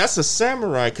 that's a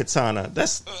samurai katana.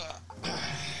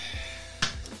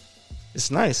 It's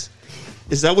nice.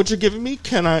 Is that what you're giving me?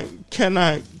 Can I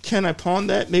pawn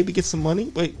that? Maybe get some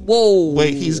money? Wait,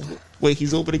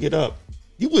 he's opening it up.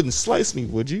 You wouldn't slice me,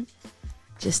 would you?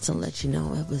 Just to let you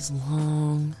know, it was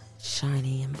long,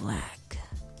 shiny, and black.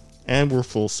 And we're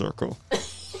full circle.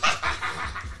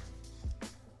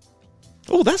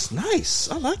 Oh, that's nice.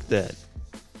 I like that.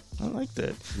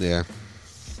 Yeah.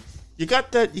 You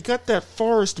got that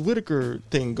Forrest Whitaker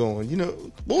thing going. You know,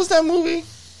 what was that movie?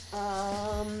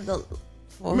 The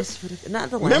Forrest Whitaker, not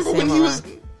the last. Remember when Samurai. he was?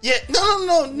 Yeah,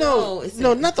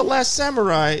 no, not the Last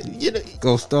Samurai. You know,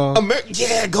 Ghost Dog.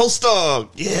 Yeah, Ghost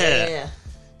Dog. Yeah,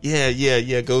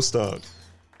 Ghost Dog.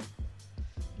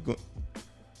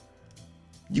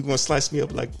 You gonna slice me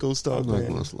up like Ghost Dog? I'm not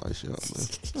man? going to slice you up, man.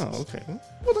 Oh, okay.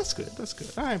 Well, that's good.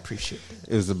 I appreciate it.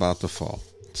 It was about to fall.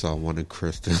 So I wanted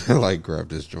Chris to like grab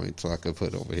this joint so I could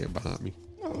put it over here behind me.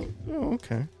 Oh,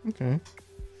 okay.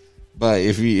 But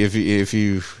if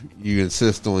you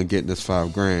insist on getting this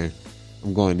 $5,000,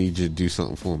 I'm going to need you to do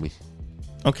something for me.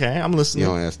 Okay, I'm listening. You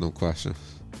don't ask no questions.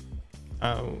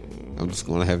 Oh, I'm just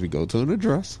going to have you go to an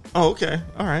address. oh, okay.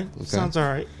 All right. Okay. Sounds all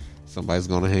right. Somebody's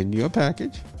going to hand you a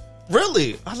package,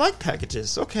 Really? I like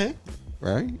packages. Okay.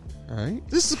 right? All right.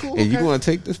 This is cool. And okay. you're going to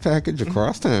take this package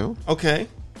across town. Okay.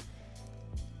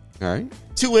 All right.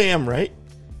 2 a.m., right?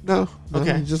 No.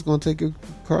 Okay. You're just going to take it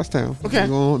across town. Okay.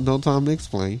 No time to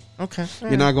explain. Okay.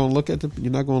 You're not going to look at you're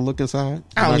not going to look inside.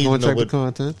 I don't You're even not going to know check what- the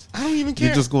contents. I don't even care.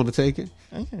 You're just going to take it.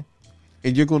 Okay.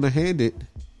 And you're going to hand it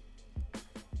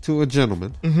to a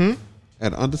gentleman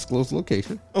at an undisclosed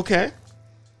location. Okay.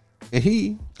 And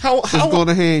he How is going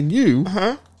to hand you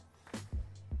Huh?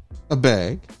 a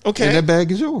bag. Okay. And that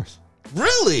bag is yours.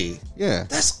 Really? Yeah.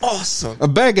 That's awesome. A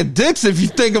bag of dicks if you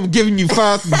think I'm giving you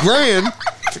 $5,000.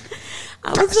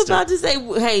 I was about to say,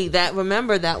 hey, that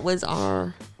was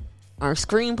our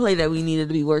screenplay that we needed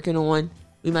to be working on.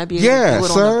 We might be able to Yeah, do it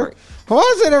sir. on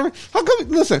Why is it how come,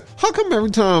 listen, how come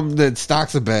every time that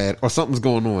stocks are bad or something's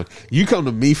going on, you come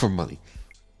to me for money?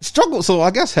 Struggle, so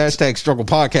I guess hashtag struggle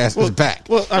podcast is back.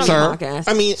 Well, sir.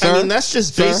 I mean, that's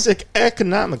just basic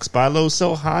economics. Buy low,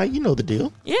 sell high. You know the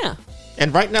deal. Yeah.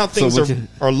 And right now things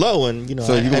are low, and you know.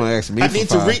 So you're gonna ask me for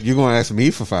 $5? You're gonna ask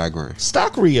me for $5,000?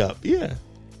 Stock re-up, yeah.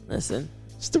 Listen,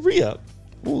 it's the re-up.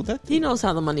 Ooh, he knows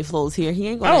how the money flows here. He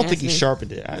ain't going. I don't think he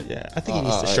sharpened it. I think he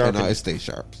needs to sharpen. No, it stays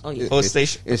sharp. Oh yeah. It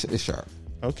stays. It's sharp.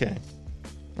 Okay.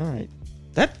 All right.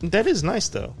 That is nice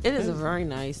though. It is very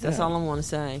nice. That's all I want to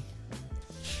say.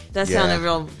 That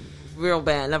sounded real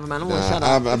bad. Never mind. I want to shut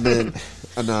up. I've been.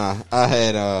 I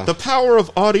had the power of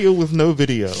audio with no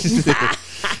video.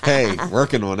 Hey,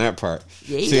 working on that part.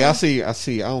 Yeah.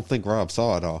 See. I don't think Rob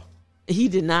saw it all. He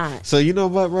did not. So you know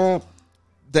what, Rob?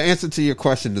 The answer to your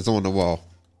question is on the wall.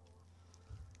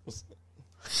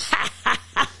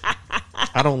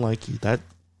 I don't like you. That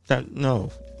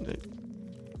no.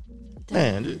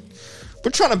 Man,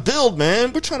 we're trying to build,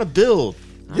 man. We're trying to build.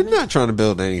 You're not trying to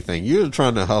build anything. You're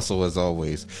trying to hustle as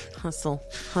always. Hustle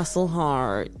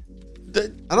hard.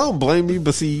 I don't blame you,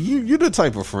 but see, you're the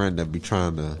type of friend that be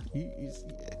trying to.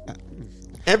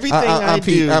 Everything I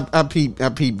do, I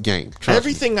peep game.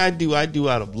 Everything I do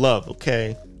out of love.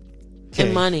 Okay.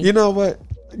 And money. You know what?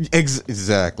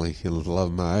 Exactly. He'll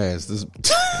love my ass.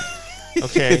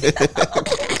 Okay.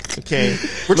 Okay.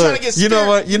 We're trying to get. You know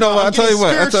what? I tell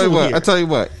you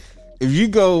what. If you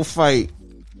go fight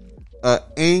an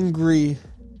angry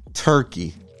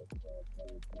turkey.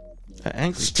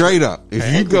 Straight up,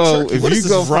 if you go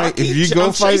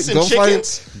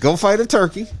fight a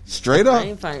turkey. Straight up.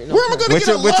 Where am I going to get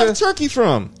a live turkey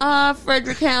from?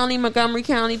 Frederick County, Montgomery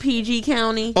County, PG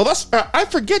County. Oh, that's I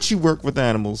forget you work with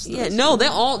animals. Yeah, no,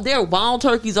 they're wild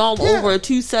turkeys all over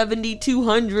 270,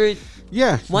 200.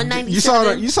 Yeah,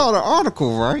 197. You saw the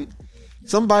article, right?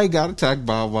 Somebody got attacked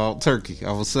by a wild turkey.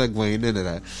 I was segueing into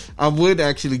that. I would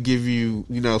actually give you,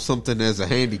 something as a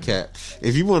handicap.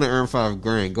 If you want to earn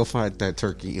 $5,000, go fight that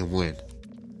turkey and win.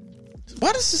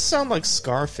 Why does this sound like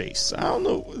Scarface? I don't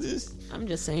know. I'm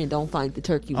just saying, don't fight the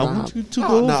turkey. I want you to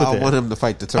go I want him to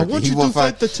fight the turkey. I want you to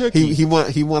fight the turkey. He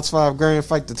wants $5,000.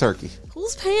 Fight the turkey.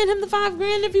 Who's paying him the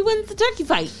 $5,000 if he wins the turkey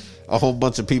fight? A whole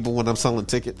bunch of people when I'm selling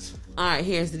tickets. All right,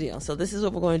 here's the deal. So this is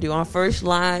what we're going to do. Our first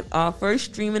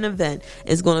streaming event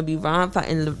is going to be Rob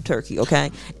fighting the turkey.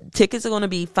 Okay, tickets are going to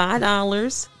be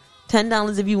 $5,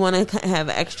 $10 if you want to have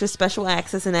extra special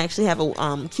access and actually have a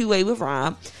QA with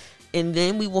Rob. And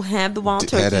then we will have the wild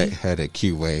turkey. Had a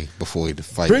QA before the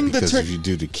fight because if you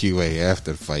do the QA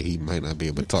after the fight, he might not be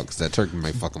able to talk because that turkey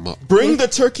might fuck him up. Bring the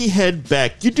turkey head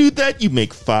back. You do that, you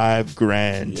make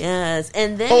 $5,000. Yes,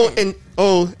 and then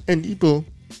and Ibo,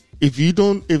 if you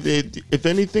don't, if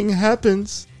anything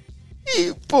happens,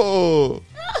 Ibo.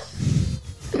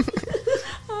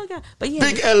 Oh God! But yeah,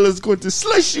 Big L is going to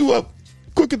slice you up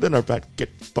quicker than our back get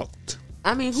fucked.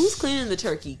 I mean, who's cleaning the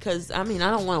turkey? Because I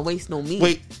don't want to waste no meat.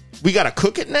 Wait, we gotta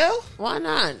cook it now? Why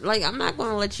not? Like, I'm not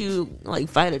going to let you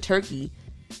fight a turkey.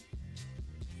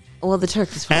 Well, the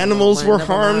turkey's animals were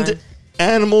harmed. Mind.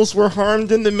 Animals were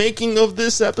harmed in the making of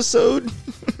this episode.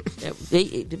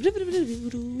 We do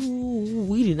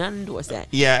not endorse that.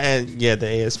 Yeah, and the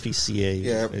ASPCA.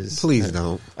 Yeah, please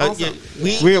don't. Also,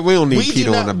 we don't need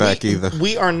PETA on the back either.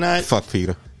 We are not. Fuck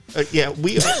PETA.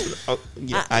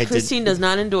 Christine does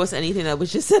not endorse anything that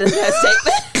was just said in that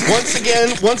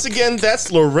statement. Once again,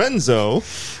 that's Lorenzo.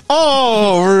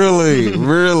 Oh, really?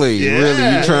 Really?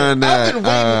 You trying that?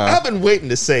 I've been waiting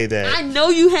to say that. I know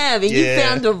you have, and you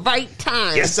found the right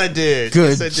time. Yes, I did.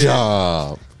 Good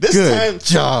job.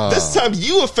 This time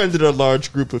you offended a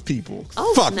large group of people.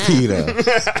 Oh, fuck snap.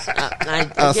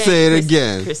 PETA. I'll say it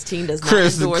again. Christine does not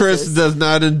endorse Chris does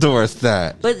not endorse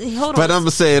that. But hold on. But I'm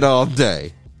gonna say it all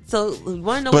day. So you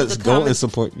want to know? But go and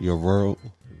support your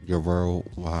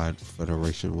worldwide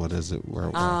federation. What is it?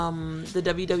 Worldwide? The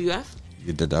WWF.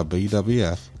 The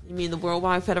WWF. You mean the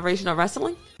Worldwide Federation of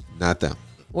Wrestling? Not them.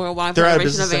 Worldwide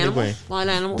Federation of Animals. Anyway. Wild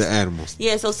animals. The animals.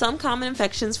 Yeah, so some common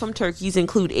infections from turkeys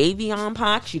include avian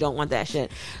pox. You don't want that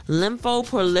shit.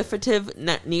 Lymphoproliferative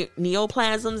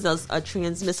neoplasms. Those are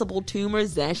transmissible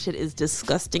tumors. That shit is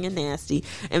disgusting and nasty.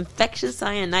 Infectious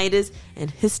cyanitis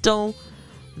and histomonosis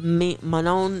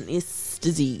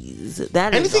disease.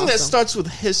 Anything that starts with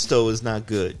histo is not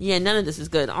good. Yeah, none of this is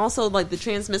good. Also, the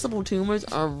transmissible tumors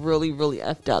are really, really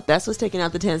effed up. That's what's taking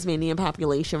out the Tasmanian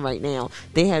population right now.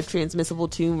 They have transmissible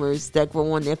tumors that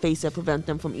grow on their face that prevent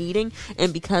them from eating,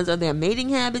 and because of their mating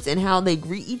habits and how they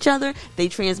greet each other, they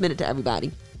transmit it to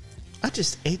everybody. I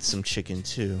just ate some chicken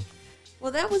too.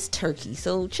 Well, that was turkey.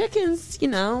 So chickens, you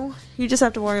just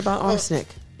have to worry about arsenic.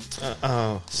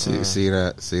 See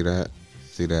that?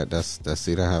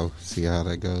 See how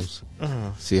that goes.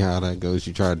 See how that goes.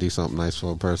 You try to do something nice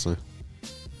for a person.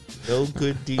 No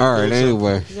good deed. All right.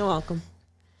 Anyway, You're welcome.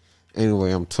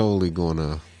 I'm totally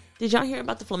gonna. Did y'all hear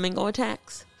about the flamingo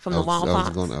attacks from the wild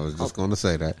fox? I was just going to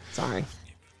say that. Sorry.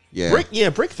 Yeah.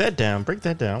 Break that down. Break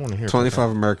that down. I want to hear.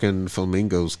 25 American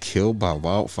flamingos killed by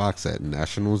wild fox at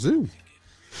National Zoo.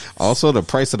 Also, the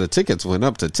price of the tickets went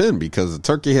up to 10 because the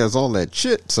turkey has all that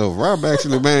shit. So if Rob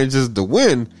actually manages to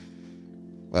win,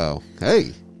 well,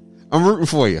 hey, I'm rooting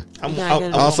for you.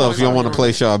 Also, if y'all want to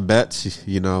place y'all bets,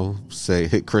 say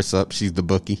hit Chris up. She's the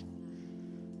bookie.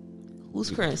 Who's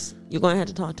Chris? You're going to have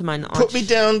to talk to my Put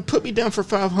me down for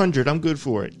 500. I'm good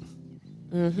for it.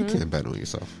 You can't bet on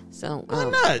yourself. So why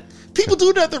not? People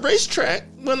do it at the racetrack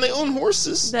when they own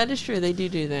horses. That is true. They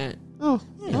do that. Oh,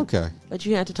 okay. But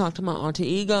you have to talk to my alter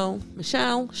ego,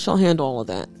 Michelle. She'll handle all of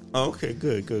that. Oh, okay,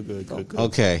 good.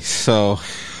 Okay, so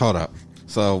hold up.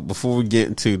 So before we get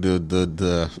into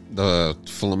the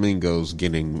flamingos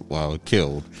getting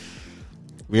killed,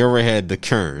 we already had the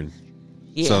Kern.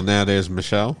 Yeah. So now there's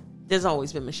Michelle. There's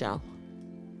always been Michelle.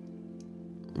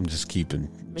 I'm just keeping.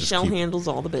 Michelle handles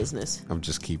all the business. I'm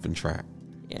just keeping track.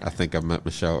 Yeah. I think I met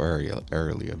Michelle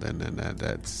earlier than that.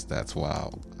 That's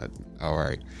wild. All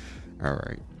right.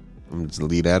 I'm just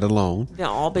leave that alone. They're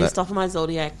all based off of my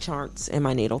zodiac charts and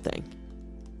my natal thing.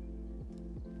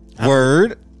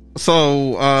 Word.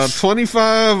 So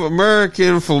 25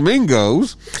 American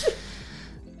flamingos.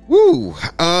 Woo.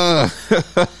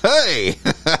 Hey.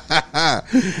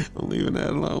 I'm leaving that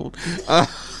alone.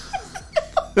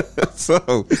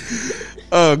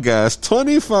 Guys,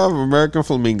 25 American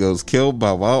flamingos killed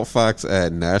by wild fox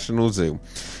at National Zoo.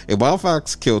 A wild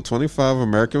fox killed 25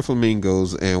 American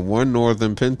flamingos and one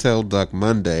northern pintail duck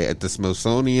Monday at the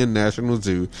Smithsonian National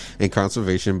Zoo and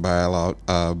Conservation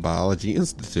Biology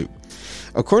Institute.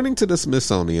 According to the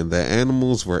Smithsonian, the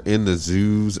animals were in the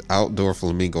zoo's outdoor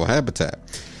flamingo habitat.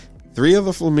 3 of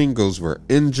the flamingos were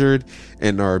injured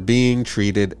and are being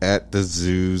treated at the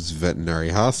zoo's veterinary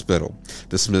hospital.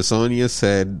 The Smithsonian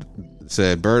said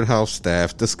birdhouse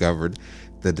staff discovered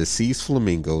the deceased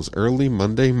flamingos early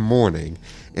Monday morning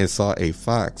and saw a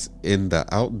fox in the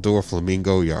outdoor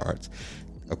flamingo yards.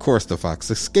 Of course, the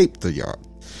fox escaped the yard.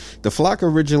 The flock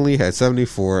originally had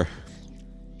 74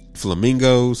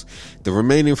 flamingos. The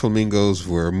remaining flamingos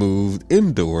were moved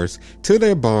indoors to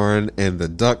their barn and the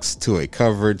ducks to a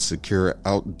covered, secure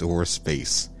outdoor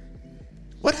space.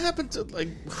 What happened to,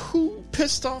 who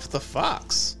pissed off the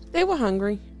fox? They were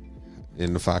hungry.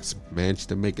 And the fox managed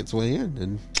to make its way in.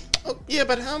 And oh, yeah,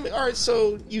 but how many? All right,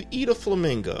 so you eat a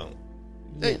flamingo.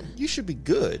 Yeah. You should be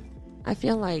good. I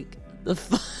feel like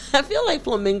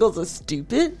flamingos are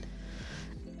stupid.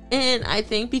 And I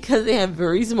think because they have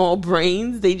very small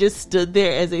brains, they just stood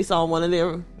there as they saw one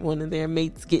of their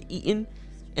mates get eaten.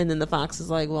 And then the fox is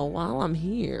like, well, while I'm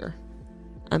here,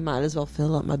 I might as well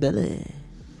fill up my belly.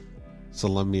 So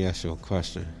let me ask you a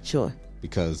question. Sure.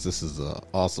 Because this is an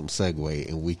awesome segue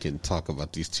and we can talk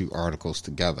about these 2 articles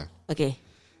together. Okay.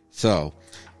 So,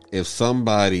 if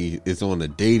somebody is on a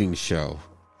dating show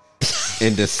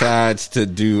and decides to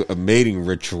do a mating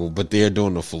ritual, but they're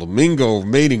doing a flamingo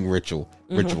mating ritual,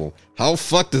 how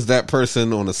fucked is that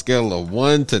person on a scale of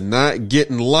 1 to not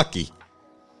getting lucky?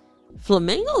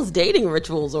 Flamingos' dating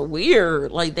rituals are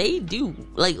weird. They do.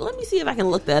 Let me see if I can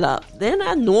look that up. They're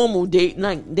not normal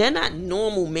they're not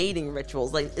normal mating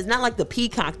rituals. It's not like the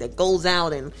peacock that goes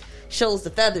out and shows the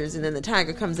feathers and then the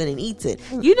tiger comes in and eats it.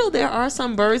 There are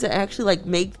some birds that actually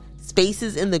make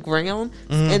spaces in the ground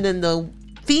and then the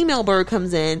female bird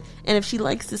comes in and if she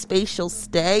likes the space she'll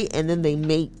stay and then they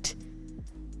mate.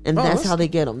 And that's how they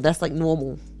get them. That's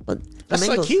normal. But that's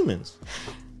like humans.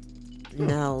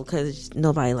 No, because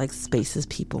nobody likes spaces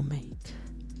people make.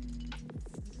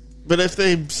 But if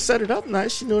they set it up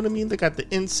nice, you know what I mean? They got the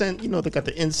incense, they got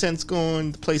the incense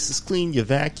going, the place is clean, you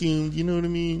vacuumed, you know what I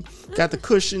mean? Got the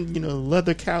cushion,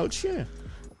 leather couch, yeah.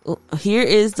 Here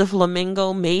is the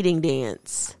flamingo mating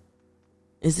dance.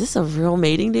 Is this a real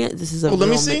mating dance? This is a real let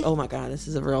me see. Oh my god, this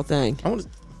is a real thing. I want to.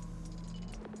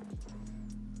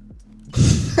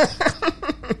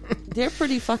 They're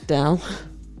pretty fucked down.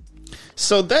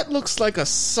 So that looks like a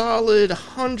solid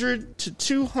 100 to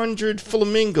 200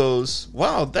 flamingos.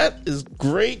 Wow, that is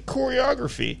great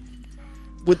choreography.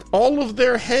 With all of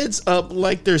their heads up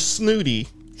like they're snooty,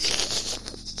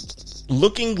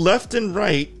 looking left and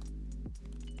right,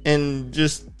 and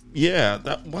just,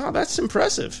 that's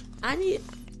impressive.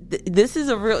 This is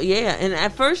a real, and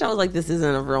at first I was like, this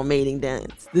isn't a real mating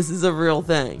dance. This is a real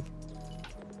thing.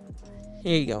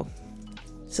 Here you go.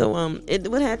 So, it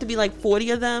would have to be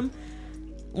 40 of them.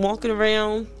 walking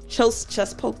around,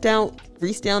 chest poked out,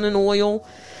 greased down in oil.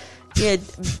 Yeah,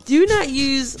 do not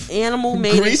use animal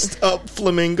made Greased up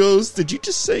flamingos. Did you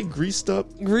just say greased up?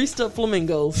 Greased up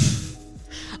flamingos.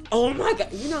 Oh my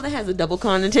god! You know that has a double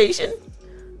connotation.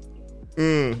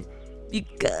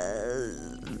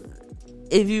 Because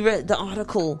if you read the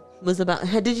article was about,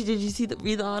 did you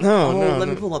read the article? No, let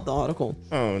me pull up the article.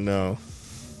 Oh no.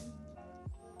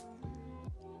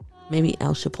 Maybe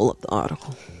Al should pull up the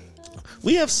article.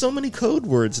 We have so many code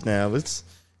words now.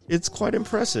 It's quite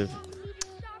impressive.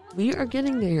 We are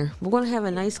getting there. We're going to have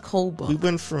a nice cold book. We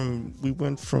went from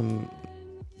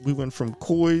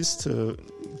koi's to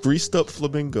greased up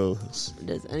flamingos.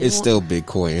 It's still big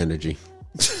koi energy.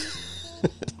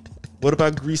 What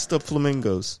about greased up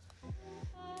flamingos?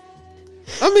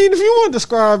 I mean, if you want to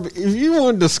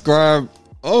describe,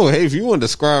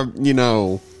 you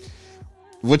know,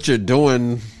 what you're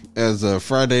doing as a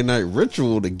Friday night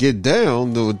ritual to get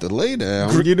down with the lay down,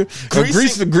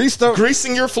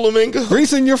 greasing your flamingo.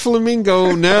 Greasing your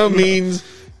flamingo now means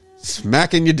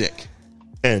smacking your dick.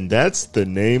 And that's the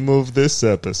name of this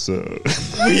episode.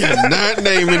 We are not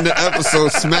naming the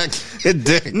episode "Smack Your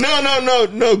Dick."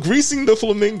 No. Greasing the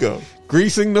flamingo.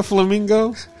 Greasing the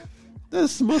flamingo. The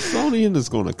Smithsonian is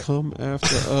going to come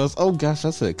after us. Oh gosh,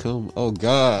 I said come. Oh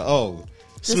god. Oh.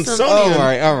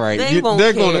 Smithsonian. All right. They won't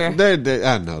care.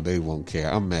 I know they won't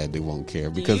care. I'm mad they won't care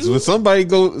because when somebody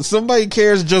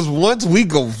cares just once, we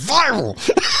go viral.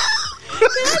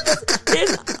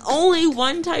 There's only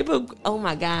one type of. Oh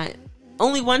my god.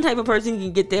 Only one type of person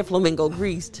can get their flamingo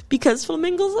greased because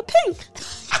flamingos are pink.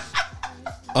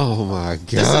 Oh my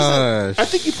gosh! I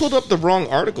think you pulled up the wrong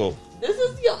article. This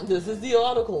is the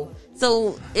article.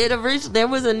 So there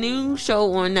was a new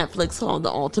show on Netflix called The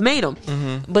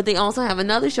Ultimatum, but they also have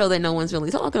another show that no one's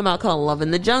really talking about called Love in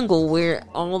the Jungle, where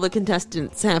all the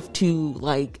contestants have to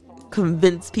like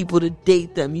convince people to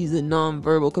date them using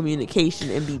nonverbal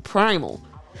communication and be primal.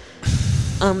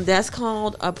 That's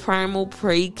called a primal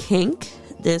prey kink.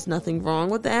 There's nothing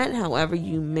wrong with that. However,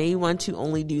 you may want to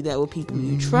only do that with people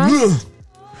you trust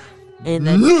and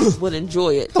that would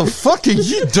enjoy it. What the fuck are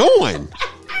you doing?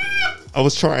 I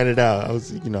was trying it out. I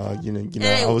was, I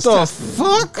was the testing.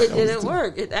 fuck. It didn't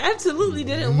work. It absolutely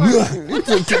didn't work.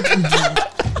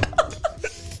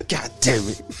 God damn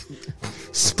it!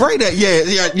 Spray that.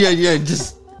 Yeah.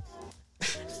 Just.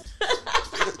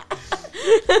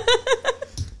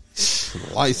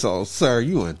 Lysol, sir,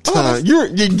 you in time? You are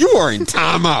in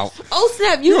timeout. Oh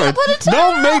snap! You gotta put a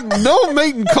time. No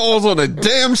mating calls on a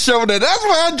damn show. That's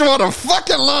where I draw the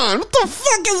fucking line. What the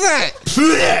fuck is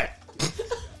that?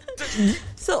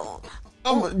 So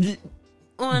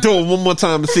do it one more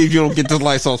time and see if you don't get this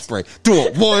Lysol spray. Do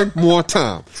it one more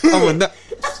time.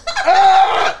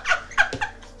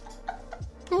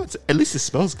 At least it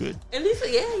smells good. At least,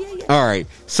 yeah. All right.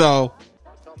 So,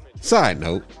 side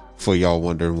note. For y'all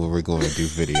wondering when we're going to do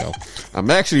video, I'm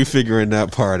actually figuring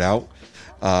that part out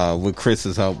with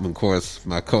Chris's help, and of course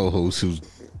my co-host who's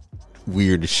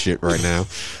weird as shit right now.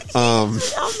 I'm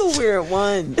the weird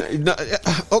one. No,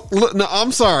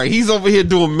 I'm sorry. He's over here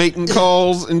doing mating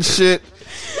calls and shit.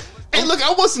 Hey, look,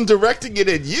 I wasn't directing it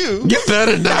at you. You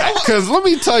better not, because let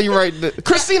me tell you right now,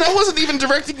 Christine, I wasn't even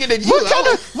directing it at you. What kind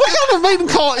of mating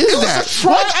call is that?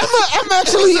 I'm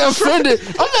actually offended.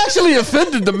 I'm actually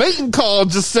offended. The mating call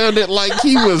just sounded like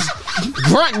he was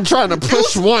grunting, trying to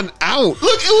push one out.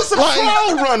 Look, it was a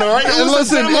trial runner. Right? It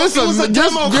was a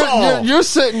demo call. You're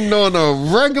sitting on a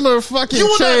regular fucking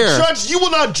chair. You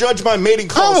will not judge my mating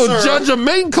call, I will judge a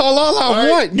mating call all I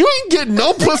want. You ain't getting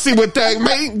no pussy with that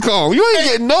mating call. You ain't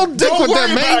getting no dick with that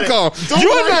mating call.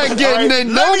 You're not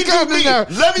getting no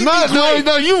goddamn.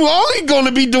 No. You only going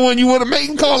to be doing you with a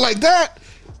mating call like that.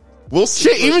 We'll see.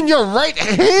 Shit, even your right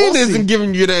hand isn't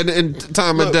giving you that in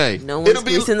time of day. No one's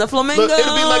greasing the flamingo. Look,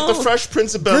 it'll be like the Fresh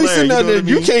Prince of Bel-Air.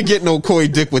 You can't get no koi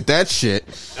dick with that shit.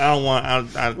 I don't want.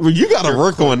 Well, you got to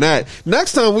work on that.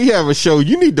 Next time we have a show,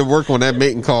 you need to work on that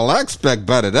mating call. I expect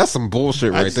better. That's some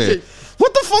bullshit right there.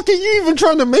 What the fuck are you even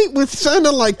trying to mate with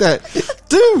sounding like that?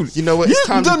 Dude. You know what? It's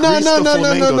time to grease the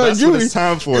flamingo. That's what it's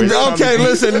time for. Okay,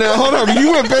 listen now. Hold on.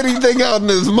 You whip anything out on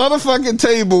this motherfucking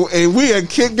table and we are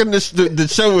kicking the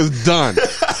show is done.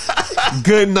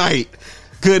 Good night.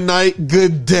 Good night.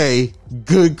 Good day.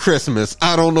 Good Christmas.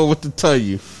 I don't know what to tell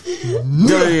you.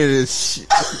 Go ahead and shit.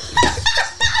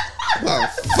 Oh,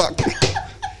 fuck.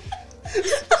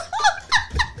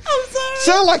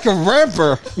 Sound like a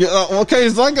rapper. Okay,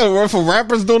 it's like if a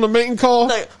rapper's doing a mating call.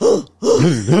 Like, oh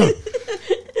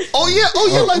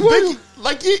yeah, like Biggie,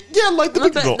 like the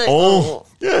Biggie go.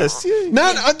 Yes. Yeah.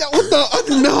 No,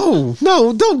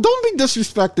 don't be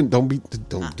disrespecting. Don't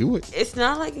do it. It's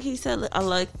not like he said. I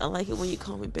like it when you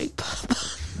call me Big Papa.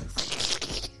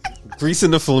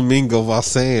 Greasing the flamingo while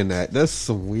saying that. That's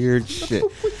some weird shit.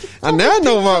 Now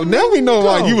we know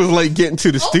why you was late getting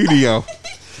to the studio.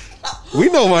 We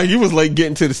know why you was late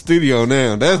getting to the studio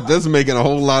now. That's making a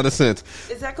whole lot of sense.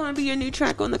 Is that going to be your new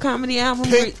track on the comedy album?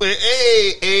 Hey,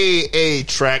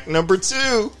 track number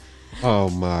 2. Oh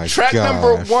my god. Track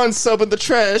number 1, Sub in the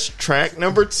Trash. Track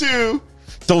number 2.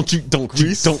 Don't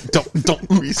Chris,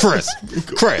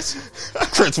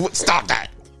 stop that.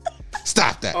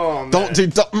 Stop that. Oh, man.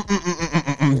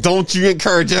 Don't you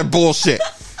encourage that bullshit.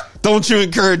 Don't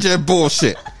encourage that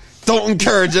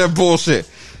bullshit.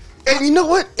 And you know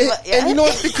what? And you know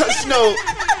what? Because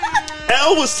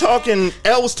Elle was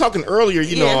talking earlier,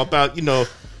 about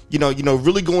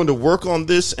really going to work on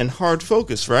this and hard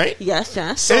focus, right? Yes. So,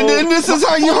 and then this is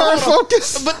how you hard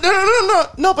focus. But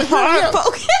no, but hard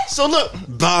focus. So look,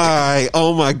 bye.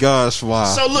 Oh my gosh, wow.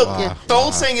 So look, the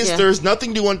whole saying is there's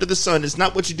nothing new under the sun. It's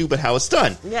not what you do, but how it's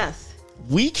done. Yes.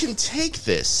 We can take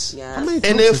this, yes.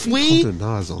 and if we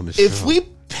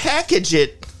package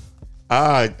it.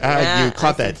 You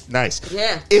caught that. Nice.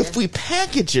 Yeah. If we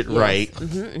package it right,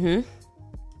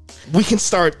 we can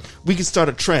start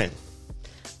a trend.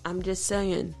 I'm just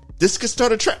saying. This could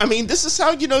start a trend. I mean, this is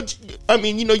how, you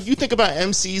think about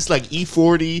MCs like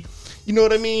E40, you know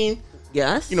what I mean?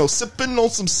 Yes. Sipping on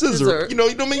some scissor. You know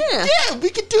what I mean? Yeah, we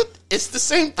could do it's the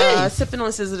same thing. Sipping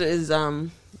on scissor is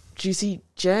Juicy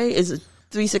J. Is it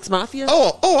 3-6 Mafia?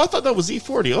 Oh, I thought that was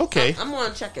E40. Okay. I'm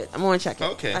gonna check it.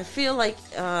 Okay. I feel like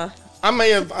I may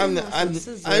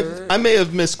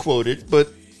have misquoted, but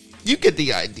you get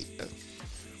the idea.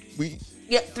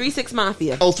 3-6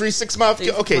 Mafia. Oh, 3-6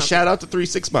 Mafia. Okay, shout out to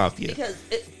 3-6 Mafia. Because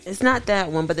it's not that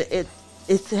one, but it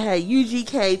had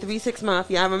UGK 3-6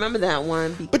 Mafia. I remember that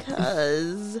one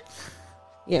because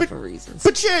for reasons.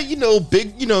 But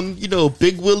big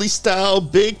Willie style,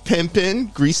 big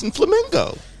pimpin', greasing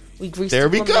flamingo. We grease there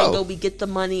the we flamingo, go. We get the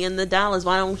money and the dollars.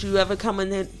 Why don't you ever come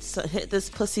in and hit this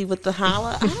pussy with the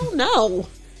holla? I don't know.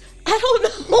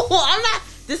 I'm not.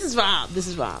 This is Rob.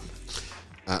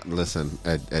 Listen,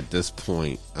 at this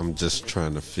point, I'm just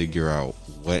trying to figure out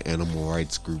what animal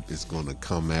rights group is going to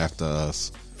come after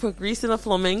us for greasing a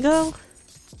flamingo.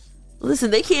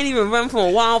 Listen, they can't even run from a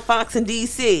wild fox in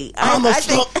D.C.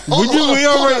 Listen. Like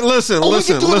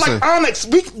Onyx.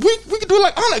 We can do it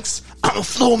like Onyx. I'm a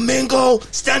flamingo,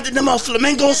 standing in my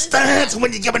flamingo stance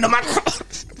when you give into my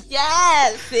cross.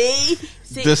 Yes, see?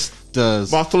 This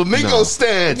does my flamingo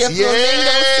stance. Your flamingo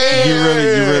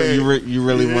stance. You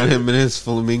really want him in his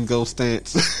flamingo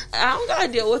stance? I don't gotta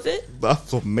deal with it. My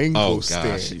flamingo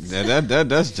stance.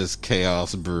 That's just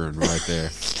chaos brewing right there.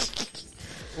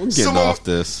 We're getting off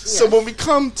this. So when we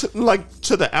come to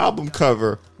the album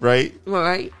cover, right?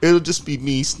 Right. It'll just be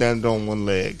me standing on one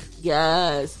leg.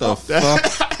 Yes. The fuck?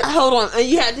 Hold on. And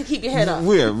you had to keep your head up.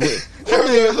 How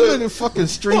many fucking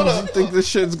streams you think this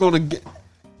shit's gonna get?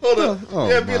 Hold on.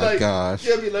 Oh my gosh.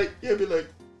 Yeah, be like.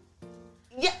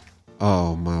 Yeah.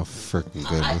 Oh my freaking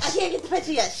goodness. I can't get the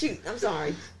picture yet. Shoot. I'm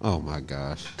sorry. Oh my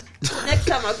gosh. Next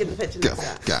time I'll get the picture.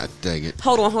 God dang it.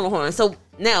 Hold on. So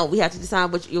now we have to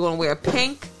decide what you're going to wear.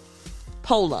 Pink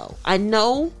polo. I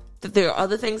know that there are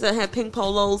other things that have pink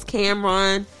polos.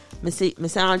 Cameron,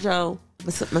 Massago.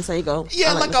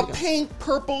 Yeah, like a pink,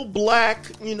 purple, black,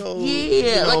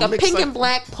 Yeah, like a pink and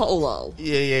black polo.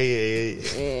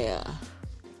 Yeah.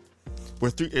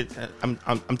 We're through. I'm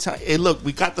telling you. Hey, look,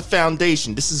 we got the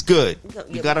foundation. This is good.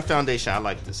 We got a foundation. I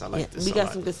like this. This. We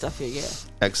got some good stuff here. Yeah.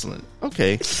 Excellent.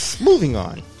 Okay, moving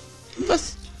on.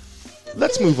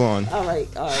 Let's move on. All right.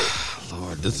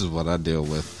 Lord, this is what I deal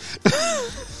with.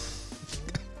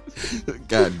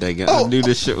 God dang it! I knew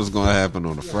this shit was going to happen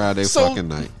on a Friday fucking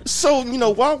night. So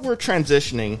while we're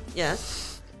transitioning,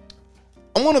 yes,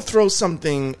 I want to throw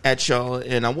something at y'all,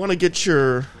 and I want to get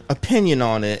your opinion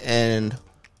on it and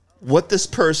what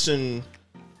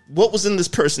was in this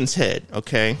person's head.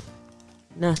 Okay,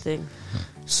 nothing.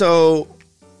 So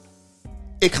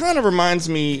it kind of reminds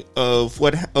me of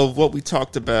what we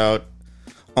talked about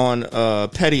on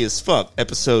Petty as Fuck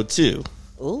episode 2.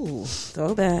 Ooh,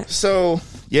 throwback. So,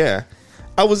 yeah.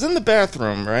 I was in the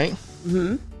bathroom, right?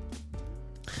 Mm-hmm.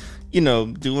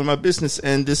 Doing my business,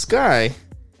 and this guy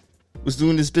was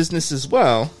doing his business as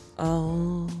well.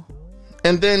 Oh.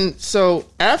 And then, so,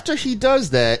 after he does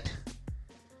that,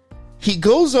 he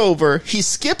goes over, he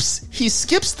skips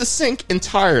the sink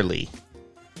entirely,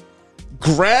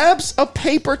 grabs a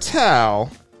paper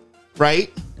towel,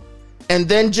 right? And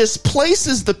then just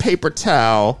places the paper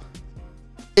towel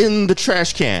in the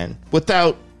trash can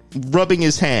without rubbing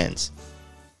his hands.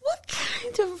 What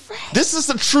kind of rat? This is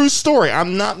a true story.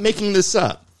 I'm not making this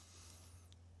up.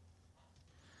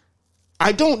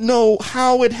 I don't know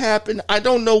how it happened. I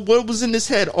don't know what was in his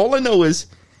head. All I know is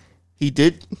he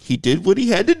did what he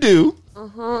had to do.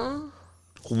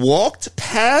 Walked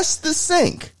past the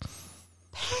sink.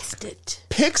 Past it.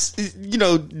 Picks,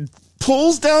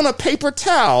 pulls down a paper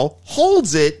towel,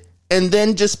 holds it, and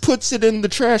then just puts it in the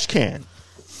trash can.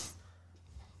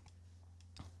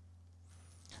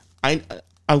 I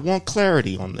want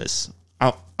clarity on this.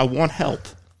 I want help,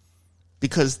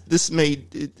 because this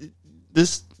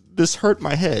hurt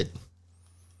my head.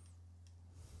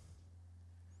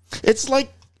 It's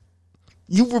like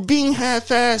you were being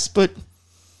half-assed, but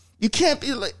you can't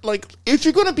be like if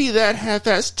you're going to be that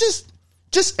half-assed,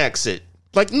 just exit.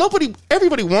 Like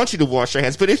everybody wants you to wash your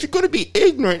hands, but if you're going to be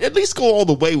ignorant, at least go all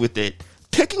the way with it.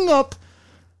 Picking up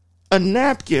a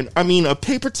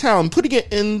paper towel and putting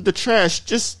it in the trash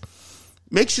just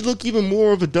makes you look even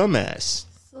more of a dumbass.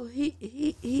 So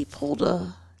he pulled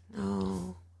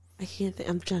no, I can't think.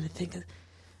 I'm trying to think of.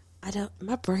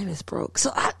 My brain is broke.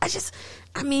 So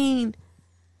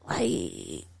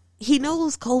he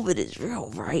knows COVID is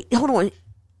real, right? Hold on.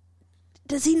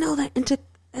 Does he know that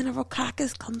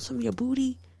enterococcus comes from your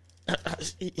booty?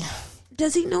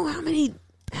 Does he know how many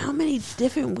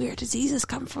different weird diseases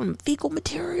come from fecal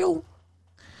material?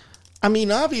 I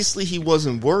mean, obviously he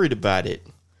wasn't worried about it.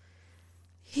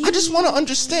 I just want to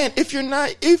understand, if you're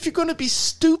going to be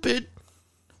stupid,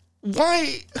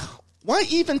 why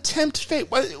even tempt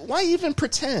fate? Why even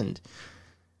pretend?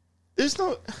 There's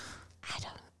no. I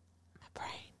don't. My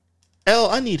brain. Elle,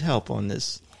 I need help on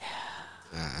this.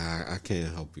 I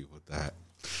can't help you with that.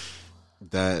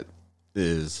 That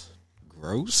is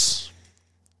gross.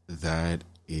 That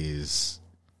is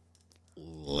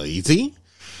lazy.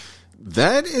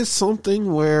 That is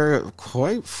something where,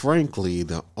 quite frankly,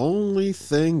 the only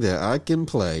thing that I can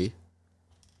play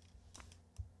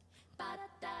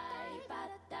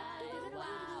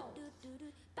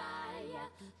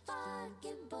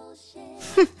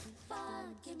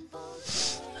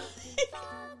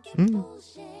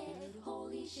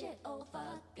Holy shit, oh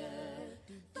fucker.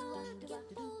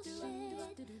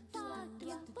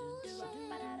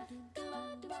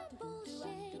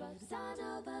 Son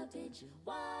of a bitch,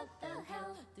 what the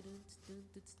hell?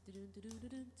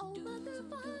 Oh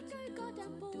motherfucker,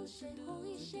 goddamn bullshit.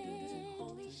 Holy shit, oh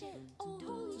holy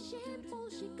shit,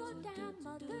 bullshit, goddamn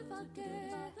motherfucker.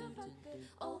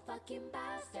 Oh fucking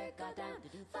bastard, goddamn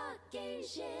fucking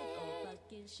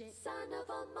shit. Son of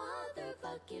a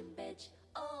motherfucking bitch.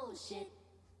 Oh shit.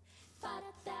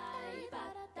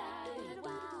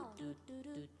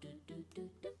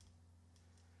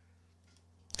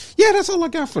 Yeah, that's all I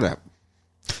got for that.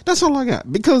 That's all I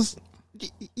got. Because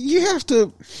you have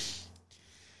to.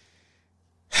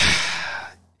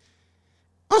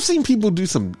 I've seen people do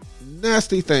some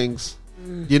nasty things,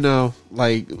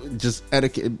 like just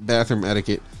etiquette, bathroom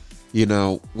etiquette,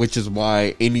 which is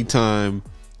why anytime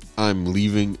I'm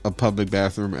leaving a public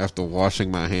bathroom after washing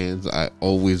my hands, I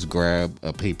always grab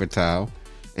a paper towel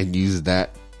and use that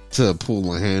to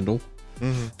pull a handle,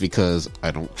 because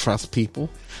I don't trust people.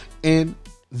 And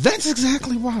that's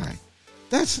exactly why.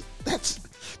 That's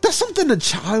something a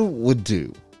child would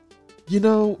do,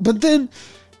 but then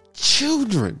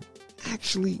children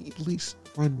actually at least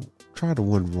try to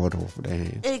run water over their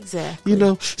hands. Exactly.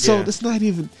 So it's not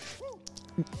even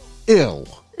ill.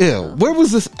 Where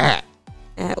was this at?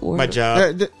 At work. My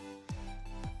job.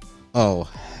 Oh,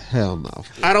 hell no.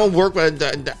 I don't work,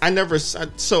 but I never.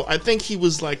 So I think he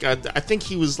was like a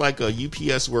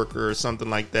UPS worker or something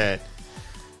like that.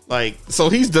 So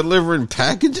he's delivering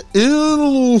package.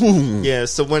 Ew. Yeah.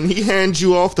 So when he hands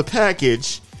you off the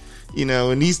package,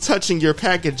 and he's touching your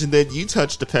package, and then you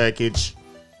touch the package,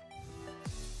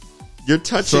 you're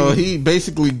touching. So he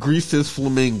basically greased his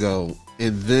flamingo,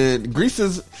 and then greased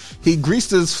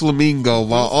his flamingo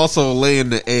while also laying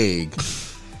the egg.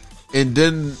 And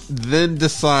then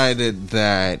decided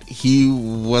that he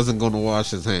wasn't going to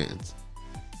wash his hands.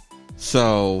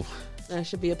 So that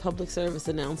should be a public service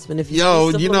announcement. If you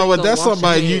know what? That's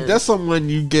someone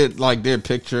you get like their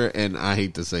picture, and I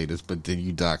hate to say this, but then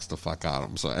you dox the fuck out of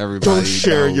them. So everybody don't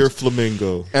share knows, your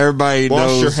flamingo. Everybody wash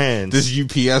knows your hands. This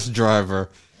UPS driver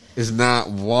is not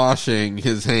washing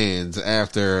his hands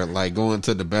after going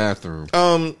to the bathroom.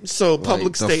 So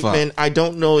public statement. I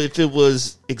don't know if it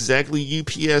was exactly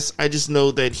UPS. I just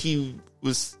know that he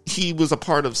was a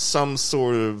part of some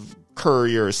sort of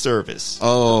courier service.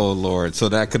 Oh Lord! So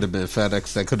that could have been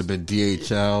FedEx. That could have been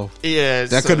DHL. Yeah,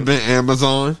 that could have been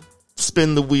Amazon.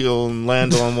 Spin the wheel and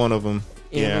land on one of them.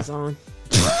 Amazon.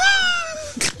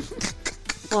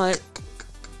 What?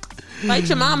 Fight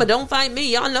your mama, don't fight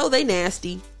me. Y'all know they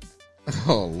nasty.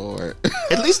 Oh Lord.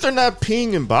 At least they're not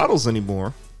peeing in bottles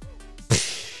anymore.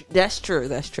 That's true.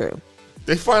 That's true.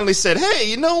 They finally said, "Hey,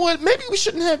 you know what? Maybe we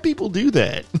shouldn't have people do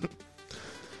that."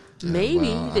 Maybe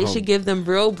well, they should give them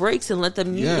real breaks and let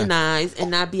them Yeah. unionize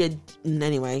and not be a.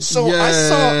 Anyway. So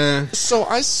Yeah.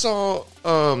 I saw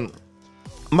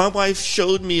my wife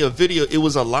showed me a video. It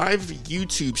was a live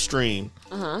YouTube stream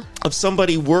of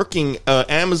somebody working,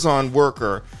 Amazon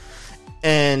worker,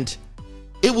 and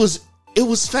it was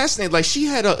fascinating. Like, she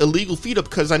had an illegal feed up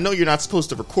because I know you're not supposed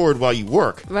to record while you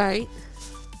work. Right.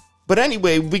 But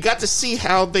anyway, we got to see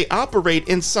how they operate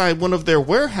inside one of their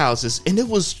warehouses, and it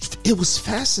was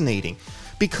fascinating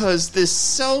because this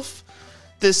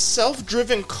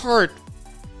self-driven cart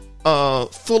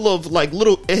full of like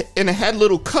little, and it had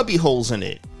little cubby holes in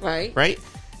it. Right.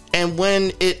 And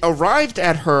when it arrived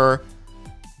at her,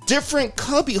 different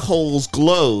cubby holes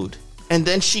glowed, and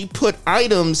then she put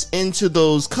items into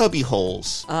those cubby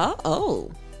holes.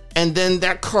 Oh. And then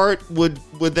that cart would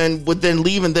then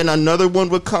leave, and then another one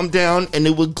would come down, and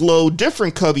it would glow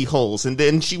different cubby holes, and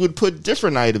then she would put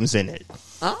different items in it.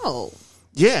 Oh.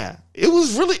 Yeah, it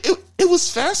was really it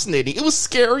was fascinating. It was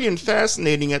scary and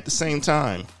fascinating at the same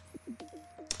time.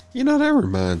 You know, that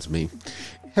reminds me.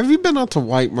 Have you been out to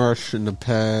White Marsh in the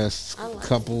past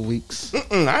couple weeks?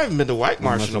 I haven't been to White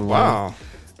Marsh in a while.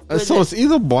 So it's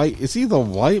either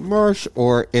White Marsh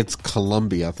or it's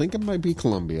Columbia. I think it might be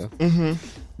Columbia. Mm-hmm.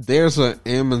 There's an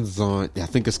Amazon. I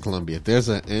think it's Columbia. There's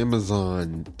an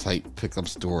Amazon type pickup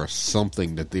store or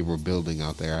something that they were building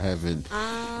out there. I haven't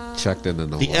checked it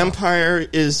in a The while. empire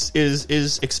is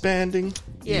expanding.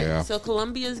 Yeah. So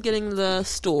Columbia's getting the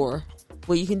store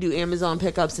where you can do Amazon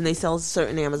pickups, and they sell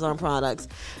certain Amazon products.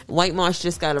 White Marsh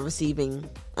just got a receiving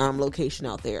location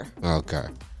out there. Okay.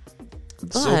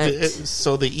 But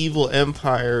So the evil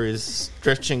empire is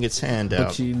stretching its hand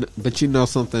out. But you know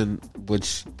something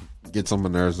which gets on my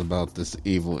nerves about this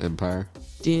evil empire?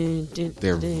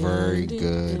 They're very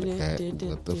good at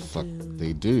what the fuck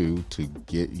they do to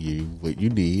get you what you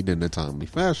need in a timely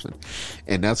fashion.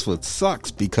 And that's what sucks,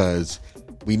 because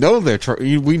we know they're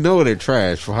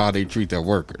trash for how they treat their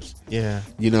workers. Yeah.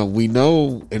 You know, we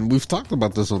know, and we've talked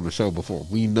about this on the show before.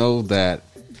 We know that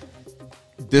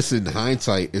this, in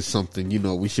hindsight, is something, you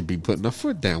know, we should be putting our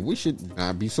foot down. We should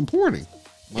not be supporting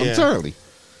momentarily.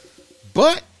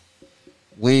 But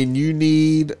when you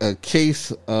need a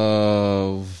case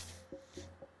of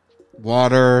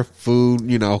water, food,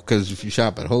 you know, because if you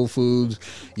shop at Whole Foods,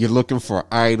 you're looking for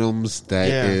items that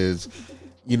is,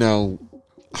 you know,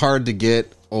 hard to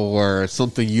get, or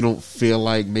something you don't feel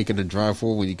like making a drive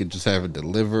for when you can just have it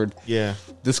delivered. Yeah.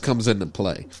 This comes into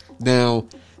play. Now,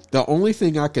 the only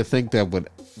thing I could think that would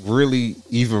really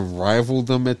even rival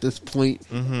them at this point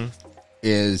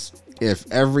is if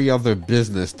every other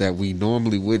business that we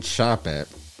normally would shop at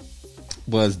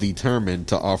was determined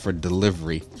to offer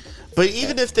delivery. But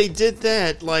even if they did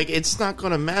that, like, it's not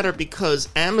going to matter because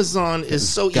Amazon is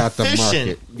so Got the efficient.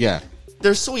 market. Yeah.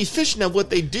 They're so efficient at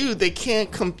what they do. They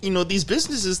can't these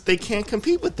businesses, they can't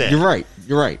compete with that. You're right.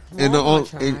 And Walmart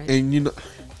tried. and you know,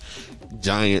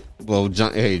 giant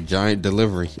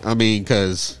delivery. I mean,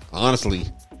 because honestly,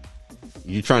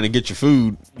 you trying to get your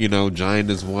food, you know,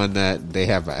 Giant is one that they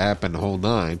have an app and the whole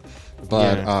nine.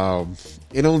 But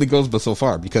it only goes but so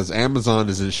far, because Amazon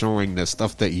is ensuring that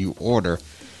stuff that you order,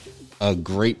 a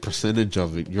great percentage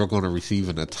of it you're going to receive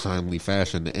in a timely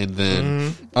fashion. And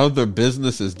then other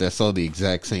businesses that sell the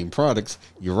exact same products,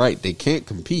 you're right, they can't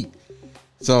compete.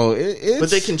 So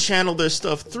but they can channel their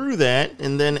stuff through that,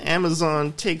 and then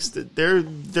Amazon takes their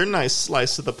nice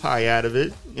slice of the pie out of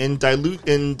it and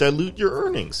dilute your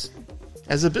earnings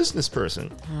as a business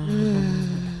person.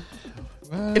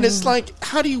 And it's like,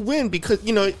 how do you win? Because,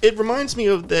 you know, it reminds me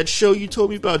of that show you told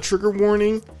me about, Trigger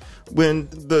Warning, when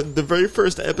the very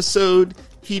first episode,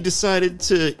 he decided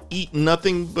to eat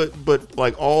nothing but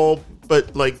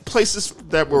places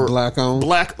that were Black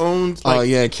owned.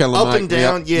 like, Killer up Mike. and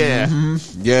down, Yep.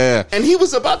 Yeah. and he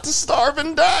was about to starve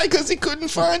and die because he couldn't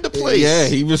find a place. Yeah,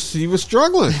 he was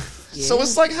struggling. So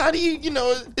it's like, how do you,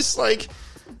 it's like,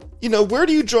 where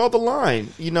do you draw the line?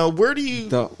 Where do you,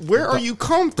 are you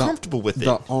comfortable with it?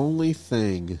 The only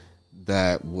thing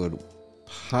that would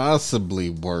possibly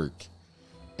work,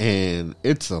 and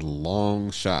it's a long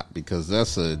shot because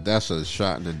that's a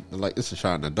shot it's a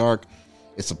shot in the dark.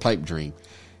 It's a pipe dream,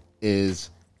 is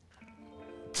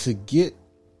to get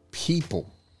people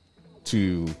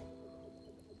to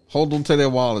hold on to their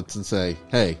wallets and say,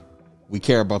 hey, we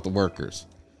care about the workers,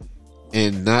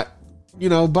 and not,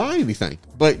 buy anything.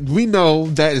 But we know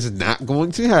that is not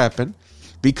going to happen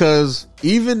Because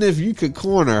even if you could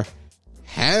corner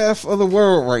half of the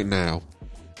world right now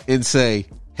and say,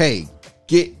 hey,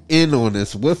 get in on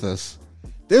this with us,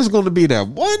 there's going to be that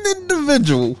one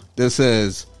individual that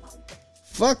says,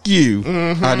 fuck you,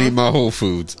 I need my Whole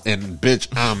Foods, and bitch,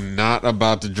 I'm not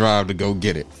about to drive to go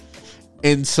get it.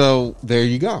 And so there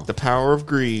you go. The power of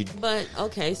greed. But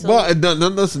okay, so Well,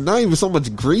 that's not even so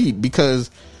much greed, because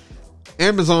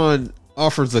Amazon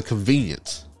offers a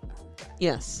convenience,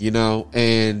 yes, you know,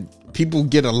 and people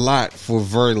get a lot for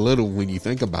very little when you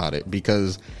think about it.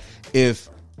 Because if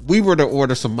we were to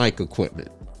order some mic equipment,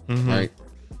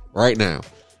 right now,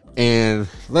 and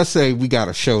let's say we got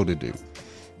a show to do,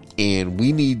 and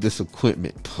we need this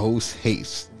equipment post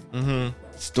haste,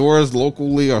 stores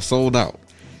locally are sold out.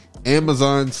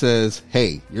 Amazon says,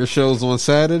 hey, your show's on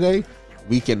Saturday.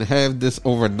 We can have this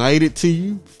overnighted to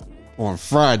you on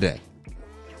Friday.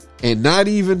 And not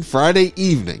even Friday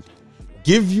evening.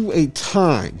 Give you a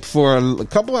time for a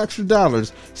couple extra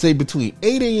dollars, say between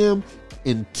 8 a.m.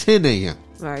 and 10 a.m.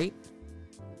 right.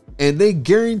 And they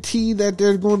guarantee that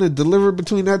they're going to deliver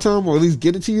between that time, or at least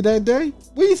get it to you that day.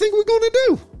 What do you think we're going to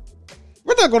do?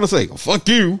 We're not going to say, oh, fuck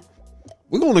you.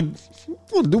 We're going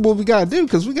to do what we got to do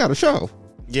because we got a show.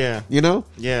 Yeah. You know?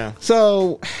 Yeah.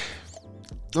 So,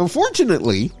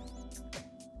 unfortunately,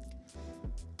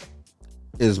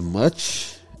 as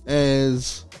much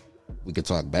as we could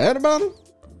talk bad about them,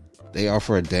 they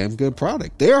offer a damn good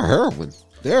product. They are heroin.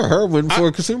 They are heroin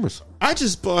for consumers. I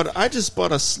just bought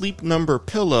a Sleep Number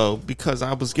pillow because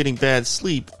I was getting bad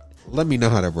sleep. Let me know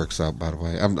how that works out, by the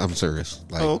way. I'm serious.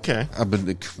 Like, Oh, okay. I've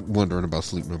been wondering about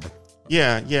Sleep Number.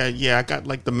 Yeah. I got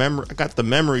like the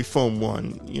memory foam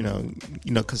one, you know,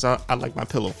 because I like my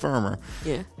pillow firmer.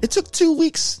 Yeah. It took 2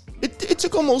 weeks. It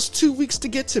took almost 2 weeks to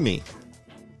get to me.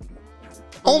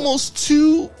 Almost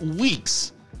 2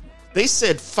 weeks. They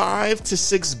said 5 to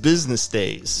 6 business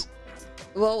days.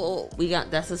 Well,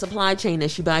 that's a supply chain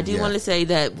issue, but I do Yeah. want to say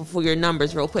that for your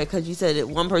numbers real quick, because you said that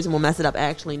one person will mess it up.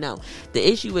 Actually, no. The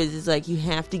issue is like you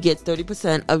have to get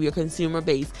 30% of your consumer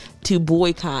base to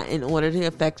boycott in order to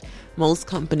affect most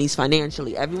companies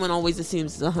financially. Everyone always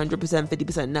assumes it's 100%,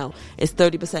 50%. No, it's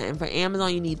 30%. And for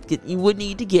Amazon, you would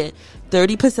need to get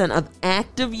 30% of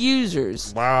active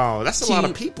users. Wow, that's a lot To-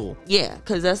 of people. Yeah,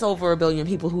 because that's over 1 billion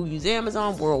people who use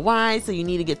Amazon worldwide. So you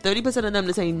need to get 30% of them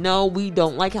to say, no, we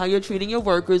don't like how you're treating your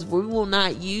workers. We will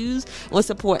not use or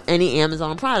support any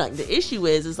Amazon product. The issue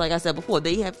is like I said before,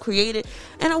 they have created,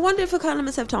 and I wonder if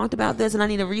economists have talked about this, and I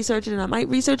need to research it, and I might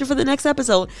research it for the next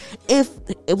episode. If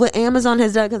what Amazon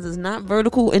has done, because it's not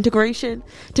vertical integration.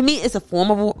 To me, it's a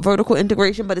form of vertical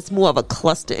integration, but it's more of a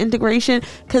cluster integration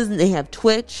because they have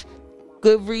Twitch,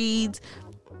 Goodreads,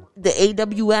 the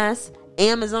AWS,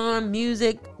 Amazon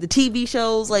Music, the TV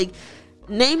shows. Like,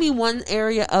 name me one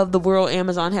area of the world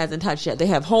Amazon hasn't touched yet. They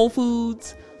have Whole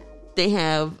Foods. They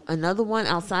have another one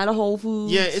outside of Whole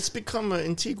Foods. Yeah, it's become an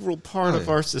integral part of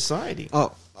our society.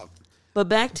 Oh, But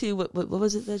back to what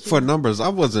was it that you... for numbers, I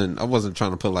wasn't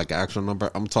trying to put like an actual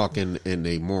number. I'm talking in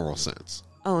a moral sense.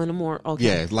 Oh, in a more... Okay.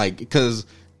 Yeah, like, because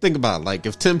think about it, like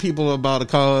if 10 people are about a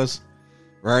cause,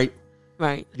 right?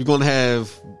 Right. You're going to have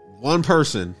one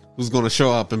person who's going to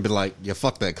show up and be like, yeah,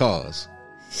 fuck that cause.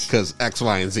 Because X,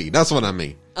 Y, and Z. That's what I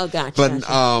mean. Oh, gotcha. But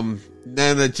gotcha.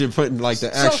 now that you're putting like the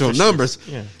actual Selfishness. numbers,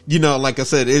 Yeah. you know, like I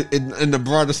said, in the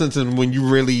broader sense, and when you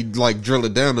really like drill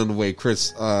it down in the way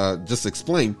Chris just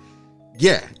explained,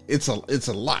 yeah, it's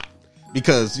a lot.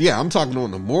 Because yeah, I'm talking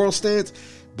on the moral stance,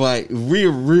 but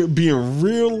we're being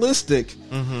realistic.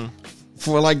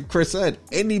 For like Chris said,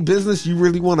 any business you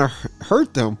really want to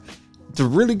hurt them to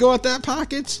really go at that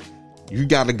pockets, you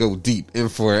got to go deep.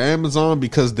 And for Amazon,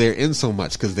 because they're in so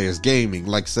much, because there's gaming.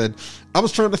 Like I said, I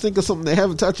was trying to think of something they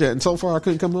haven't touched yet, and so far I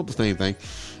couldn't come up with anything.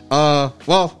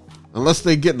 Well, unless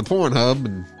they get in the Pornhub,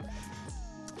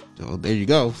 and there you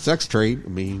go, sex trade. I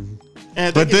mean,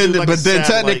 And they but can then do, like, a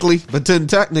satellite-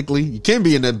 technically, you can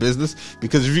be in that business,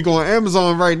 because if you go on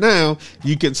Amazon right now,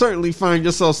 you can certainly find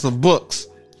yourself some books.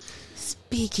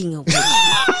 Speaking of which...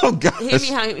 Oh gosh.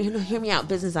 Hear me out,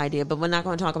 business idea, but we're not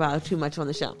going to talk about it too much on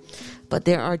the show. But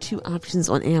there are 2 options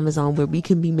on Amazon where we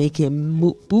can be making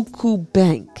buku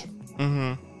bank.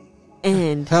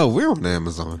 And Hell, we're on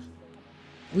Amazon.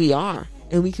 we are.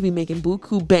 And we can be making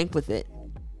buku bank with it.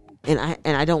 And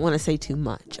I don't want to say too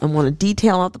much. I want to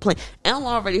detail out the plan. Elle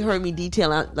already heard me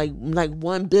detail out like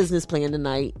one business plan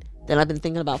tonight that I've been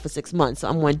thinking about for 6 months. So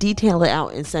I'm going to detail it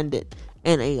out and send it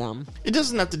in a It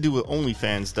doesn't have to do with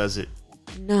OnlyFans, does it?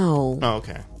 no. Oh,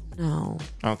 okay. No.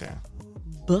 Okay.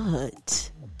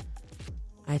 But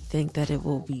I think that it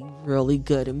will be really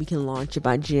good, and we can launch it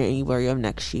by January of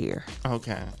next year.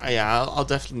 Okay. Yeah, I'll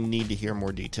definitely need to hear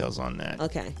more details on that.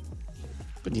 Okay.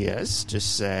 But yeah, it's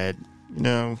just sad. You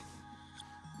know,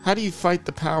 how do you fight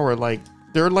the power? Like,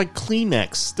 they're like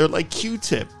Kleenex. They're like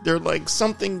Q-tip. They're like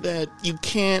something that you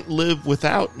can't live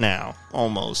without now,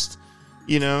 almost.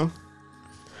 You know?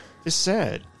 It's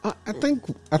sad. I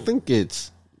think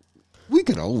it's we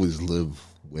could always live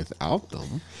without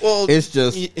them. Well, it's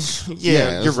just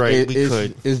yeah, you're right. We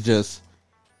could. It's just,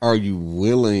 are you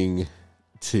willing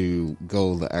to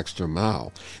go the extra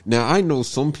mile? Now, I know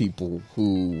some people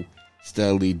who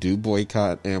steadily do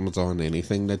boycott Amazon.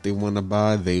 Anything that they want to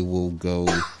buy, they will go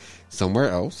somewhere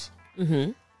else.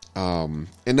 Mm-hmm.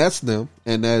 And that's them,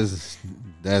 and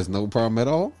that's no problem at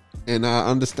all. And I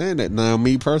understand that. Now,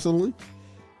 me personally,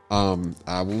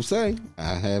 I will say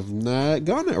I have not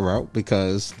gone that route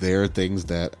because there are things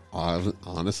that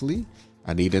honestly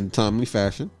I need in timely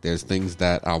fashion. There's things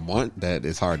that I want that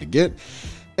is hard to get.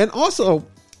 And also,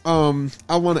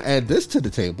 I want to add this to the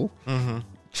table. Mm-hmm.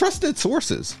 Trusted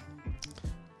sources.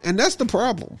 And that's the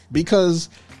problem because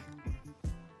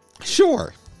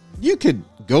sure, you could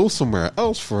go somewhere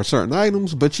else for certain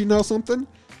items, but you know something?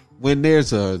 When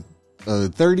there's a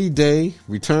 30-day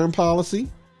return policy,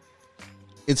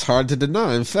 it's hard to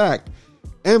deny. In fact,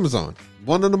 Amazon,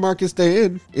 one of the markets they're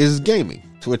in is gaming.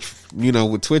 Twitch, you know,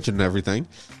 with Twitch and everything.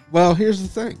 Well, here's the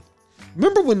thing.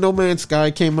 Remember when No Man's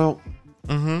Sky came out?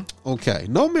 Mm-hmm. Okay,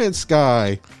 No Man's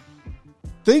Sky,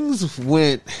 things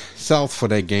went south for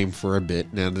that game for a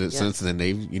bit. Now, since then,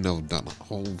 they've, you know, done a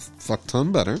whole fuck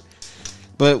ton better.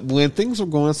 But when things were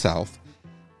going south,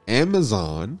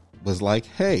 Amazon was like,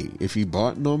 hey, if you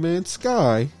bought No Man's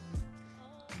Sky,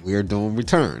 we're doing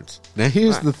returns. Now,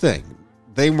 here's the thing.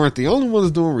 They weren't the only ones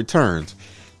doing returns.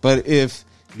 But if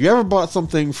you ever bought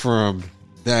something from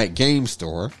that game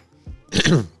store,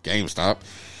 GameStop,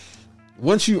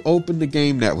 once you opened the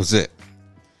game, that was it.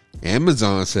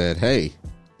 Amazon said, hey,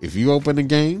 if you open the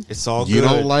game, it's all you good.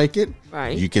 Don't like it,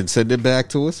 right? You can send it back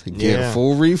to us and get a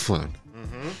full refund.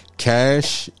 Mm-hmm.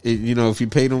 Cash, you know, if you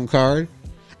paid on card.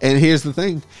 And here's the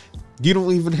thing. You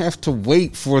don't even have to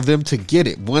wait for them to get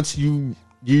it. Once you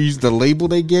use the label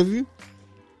they give you,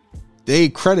 they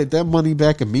credit that money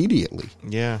back immediately.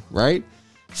 Yeah. Right?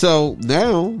 So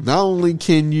now, not only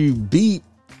can you beat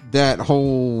that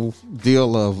whole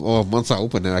deal of, oh, once I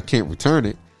open it, I can't return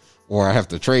it, or I have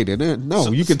to trade it in.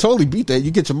 No, you can totally beat that.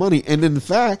 You get your money. And in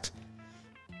fact,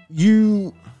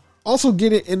 you also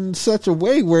get it in such a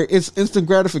way where it's instant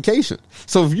gratification.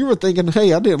 So if you were thinking,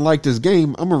 hey, I didn't like this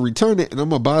game, I'm going to return it and I'm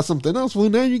going to buy something else. Well,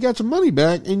 now you got your money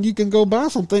back and you can go buy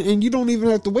something and you don't even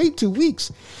have to wait 2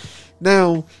 weeks.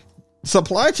 Now,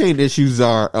 supply chain issues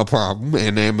are a problem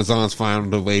and Amazon's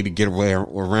found a way to get away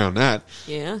around that.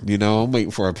 Yeah. You know, I'm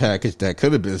waiting for a package that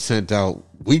could have been sent out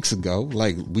weeks ago,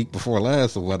 like week before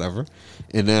last or whatever.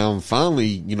 And now I'm finally,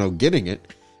 you know, getting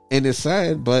it. And it's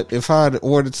sad, but if I had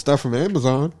ordered stuff from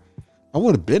Amazon, I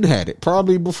would have been had it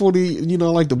probably before the, you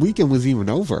know, like the weekend was even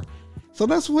over. So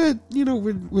that's what, you know,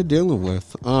 we're dealing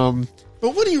with. But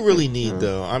what do you really need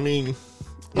though? I mean, you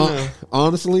know.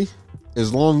 Honestly,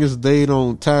 as long as they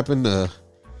don't tap in the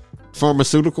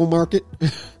pharmaceutical market,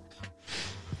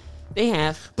 they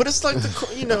have. But it's like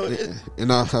you know,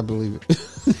 and I believe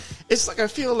it. It's like I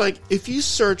feel like if you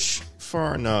search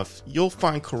far enough, you'll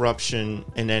find corruption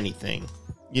in anything.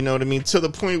 You know what I mean? To the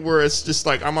point where it's just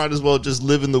like, I might as well just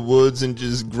live in the woods and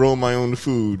just grow my own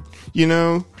food. You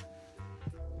know?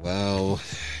 Well,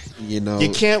 you know. You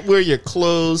can't wear your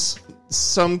clothes.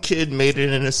 Some kid made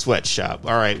it in a sweatshop.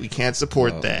 All right, we can't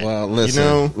support that. Well, listen, you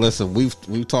know? listen.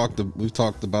 We've talked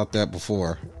about that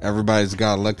before. Everybody's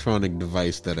got an electronic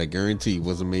device that I guarantee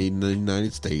wasn't made in the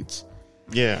United States.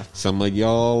 Yeah. Some of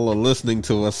y'all are listening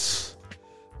to us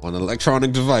on an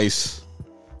electronic device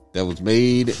that was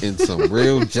made in some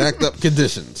real jacked up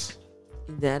conditions.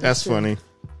 That's funny.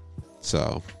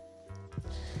 So,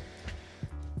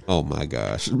 oh my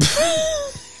gosh.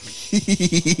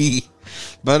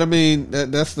 But I mean,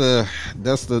 that's the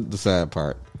sad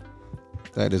part.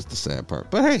 That is the sad part.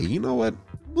 But hey, you know what?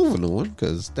 Moving on,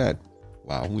 because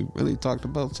wow, we really talked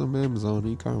about some Amazon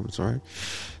e-commerce, right?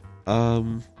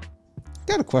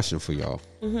 Got a question for y'all.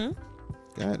 Mm-hmm.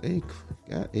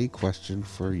 Got a question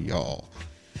for y'all.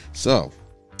 So,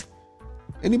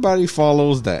 anybody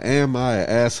follows the "Am I an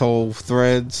Asshole"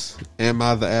 threads? Am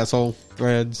I the asshole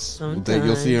threads Sometimes. that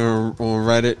you'll see on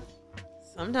Reddit?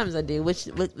 Sometimes I do. What's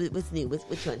new?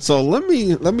 Which one? So let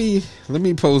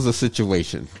me pose a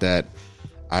situation that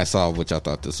I saw, which I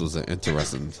thought this was an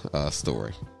interesting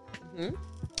story. Mm-hmm.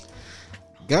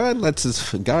 Guy lets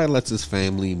his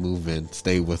family move in,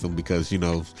 stay with him because, you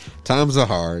know, times are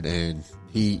hard and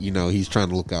he's trying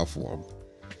to look out for him.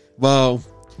 Well,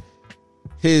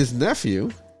 his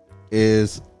nephew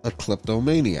is a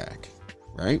kleptomaniac,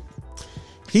 right?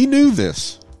 He knew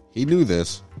this,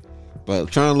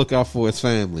 but trying to look out for his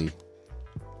family,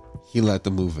 he let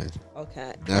them move in.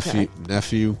 Okay.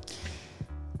 Nephew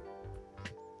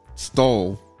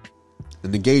stole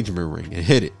an engagement ring and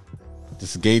hid it.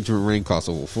 This engagement ring cost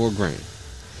over $4,000.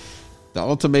 The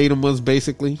ultimatum was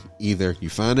basically either you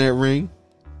find that ring,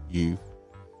 you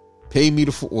pay me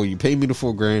the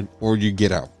 $4,000, or you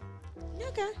get out.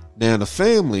 Okay. Now the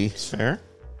family, It's fair.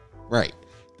 right?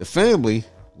 The family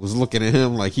was looking at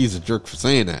him like he's a jerk for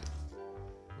saying that.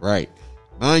 Right.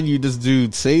 Mind you, this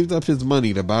dude saved up his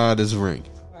money to buy this ring.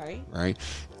 Right. Right.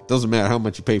 Doesn't matter how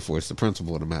much you pay for it. It's the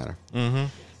principle of the matter. Mm-hmm.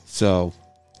 So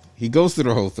he goes through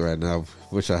the whole thread, and I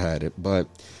wish I had it. But,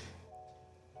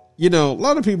 you know, a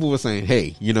lot of people were saying,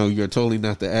 hey, you know, you're totally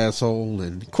not the asshole.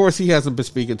 And, of course, he hasn't been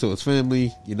speaking to his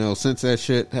family, you know, since that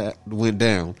shit went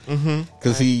down.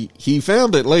 Because he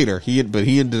found it later, but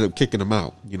he ended up kicking him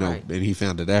out, you know, and he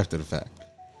found it after the fact.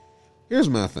 Here's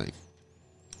my thing,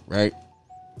 right?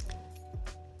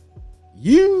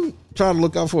 You try to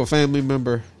look out for a family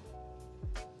member,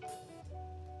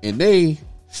 and they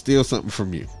steal something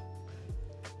from you.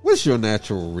 What's your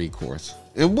natural recourse?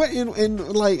 And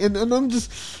I'm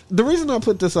just, the reason I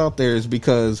put this out there is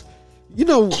because, you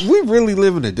know, we really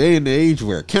live in a day and age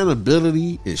where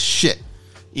accountability is shit.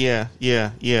 Yeah.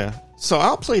 So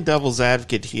I'll play devil's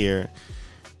advocate here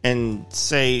and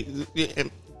say,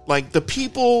 like, the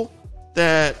people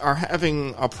that are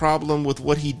having a problem with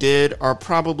what he did are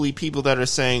probably people that are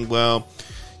saying, well,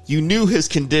 you knew his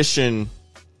condition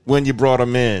when you brought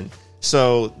him in.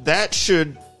 So that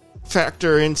should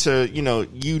factor into, you know,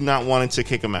 you not wanting to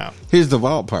kick him out. Here's the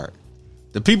wild part.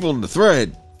 The people in the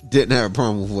thread didn't have a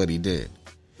problem with what he did.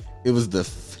 It was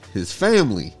his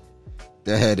family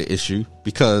that had an issue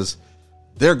because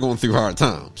they're going through hard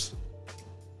times.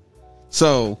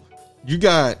 So you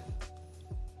got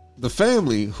the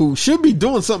family who should be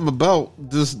doing something about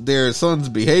their son's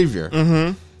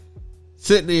behavior,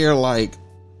 sitting there like,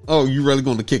 oh, you really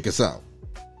going to kick us out?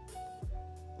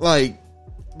 Like,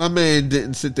 my man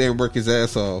didn't sit there and work his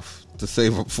ass off to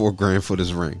save up $4,000 for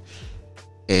this ring,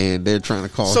 and they're trying to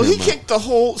call. So him he kicked the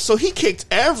whole. So he kicked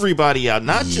everybody out,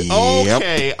 not just. Yep.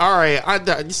 Okay, all right. I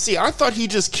thought he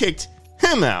just kicked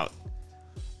him out.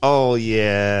 Oh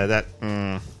yeah, that.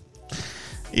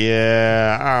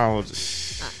 Yeah.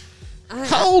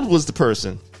 How old was the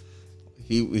person?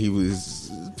 He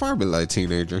was probably like a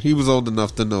teenager. He was old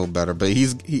enough to know better, but he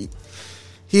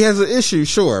has an issue,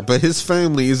 sure, but his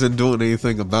family isn't doing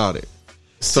anything about it.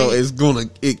 So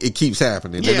it keeps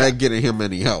happening. They're not getting him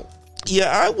any help.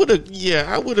 Yeah, I would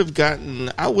have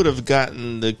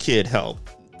gotten the kid help.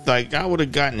 Like, I would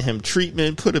have gotten him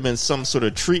treatment, put him in some sort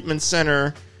of treatment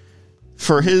center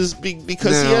for his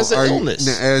because he has an illness.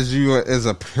 Now, as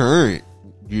a parent,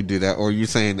 you do that, or are you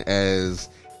saying as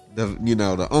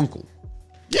the uncle?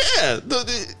 Yeah,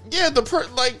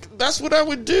 like that's what I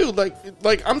would do. Like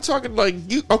I'm talking like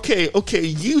you. Okay,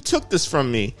 you took this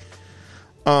from me.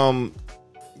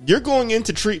 You're going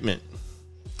into treatment.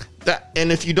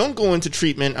 And if you don't go into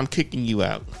treatment, I'm kicking you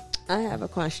out. I have a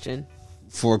question.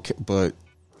 But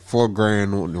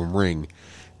 $4,000 on the ring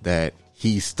that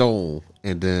he stole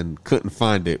and then couldn't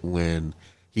find it when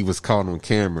he was caught on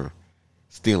camera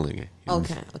stealing it.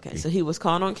 Okay. So he was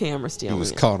caught on camera stealing. He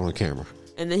was it. caught on camera.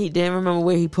 And then he didn't remember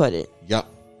where he put it. Yep.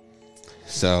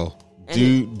 So,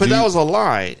 but that was a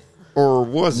lie, or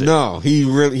was it? No,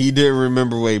 he didn't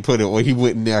remember where he put it, or he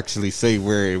wouldn't actually say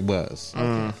where it was.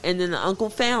 Okay. And then the uncle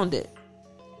found it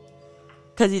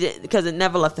because it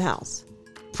never left the house.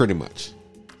 Pretty much.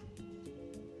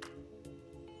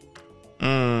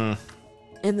 And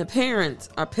the parents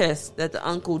are pissed that the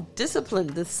uncle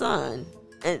disciplined the son,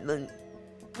 and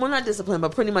well, not disciplined,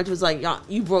 but pretty much was like, "Y'all,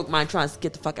 you broke my trust.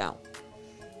 Get the fuck out."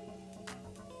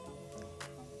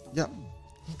 Yep.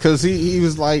 Because he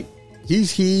was like, he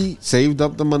saved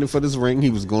up the money for this ring. He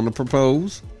was going to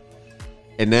propose,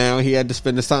 and now he had to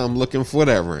spend his time looking for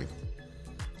that ring.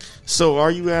 So, are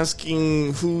you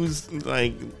asking who's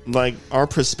like our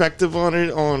perspective on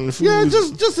it? On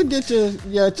who's, just to get your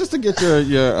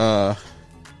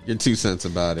 2 cents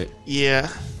about it. Yeah.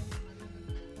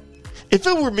 If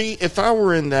it were me, if I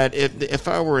were in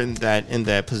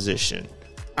that position,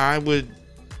 I would.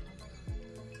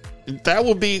 That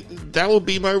would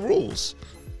be my rules.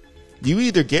 You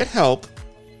either get help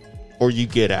or you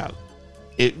get out.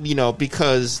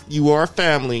 Because you are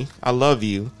family. I love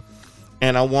you,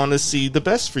 and I want to see the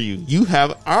best for you. You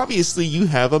have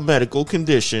a medical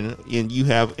condition, and you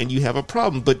have a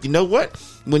problem. But you know what?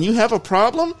 When you have a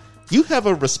problem, you have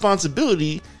a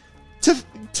responsibility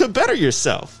to better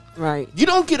yourself. Right. You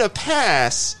don't get a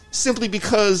pass simply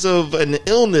because of an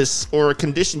illness or a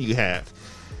condition you have.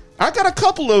 I got a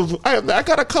couple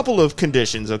of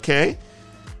conditions, okay?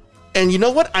 And you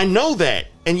know what? I know that.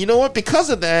 And you know what? Because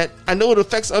of that, I know it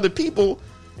affects other people,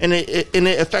 and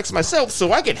it affects myself,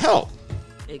 so I get help.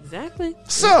 Exactly.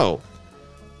 So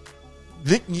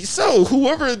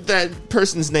whoever that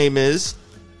person's name is,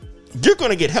 you're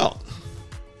going to get help.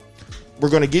 We're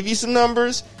going to give you some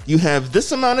numbers. You have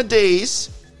this amount of days.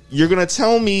 You're going to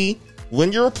tell me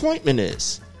when your appointment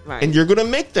is. Right. And you're going to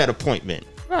make that appointment.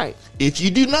 Right. If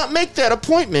you do not make that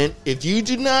appointment, if you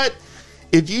do not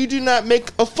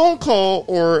make a phone call,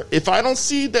 or if I don't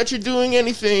see that you're doing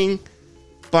anything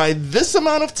by this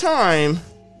amount of time,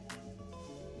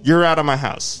 you're out of my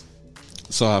house.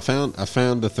 So I found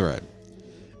the thread.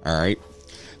 All right.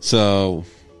 So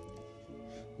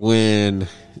when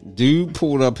dude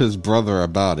pulled up his brother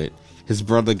about it, his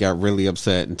brother got really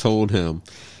upset and told him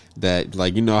that,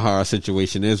 like, you know how our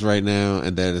situation is right now,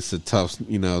 and that it's a tough,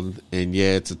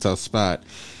 it's a tough spot,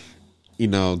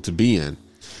 to be in.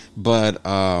 But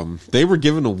they were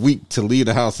given a week to leave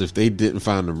the house if they didn't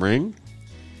find the ring.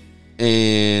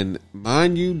 And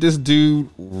mind you, this dude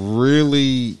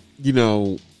really,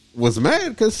 was mad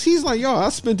because he's like, yo, I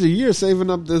spent a year saving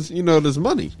up this, this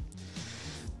money.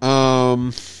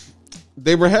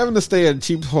 They were having to stay at a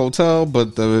cheap hotel,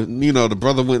 but the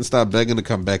brother wouldn't stop begging to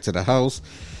come back to the house.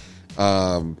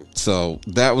 So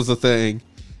that was the thing.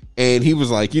 And he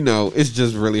was like, it's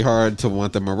just really hard to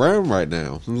want them around right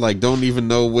now. I'm like, don't even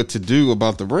know what to do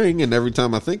about the ring. And every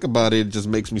time I think about it, it just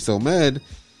makes me so mad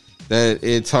that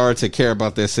it's hard to care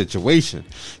about their situation.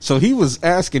 So he was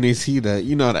asking, is he the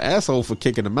asshole for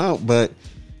kicking him out? But,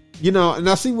 and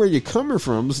I see where you're coming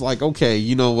from. It's like, okay,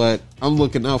 you know what? I'm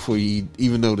looking out for you,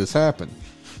 even though this happened.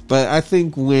 But I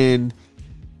think when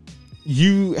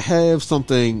you have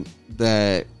something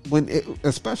that,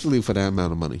 especially for that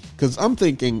amount of money, because I'm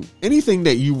thinking anything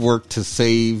that you work to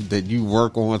save, that you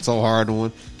work on so hard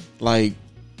on, like,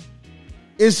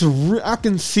 I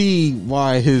can see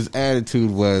why his attitude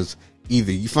was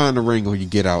either you find a ring or you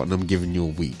get out, and I'm giving you a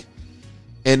week.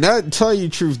 And that, tell you the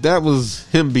truth, that was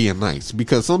him being nice,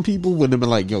 because some people would have been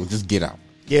like, yo, just get out.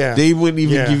 Yeah. They wouldn't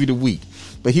even give you the week.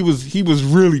 But he was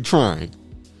really trying,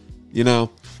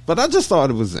 But I just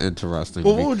thought it was interesting.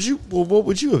 Well, what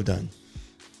would you have done?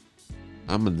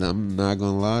 I'm not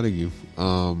gonna lie to you.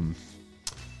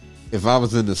 If I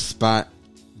was in a spot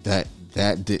that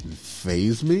didn't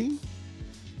faze me,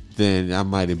 then I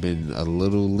might have been a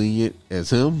little lenient as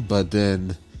him. But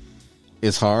then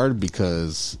it's hard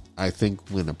because I think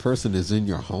when a person is in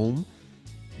your home,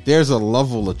 there's a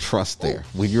level of trust there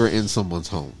when you're in someone's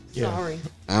home. Yeah. Sorry.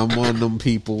 I'm one of them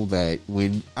people that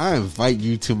when I invite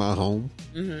you to my home,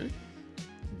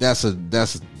 that's a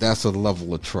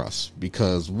level of trust,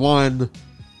 because one,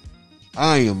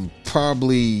 I am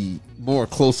probably more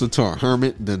closer to a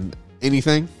hermit than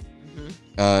anything.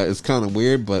 It's kind of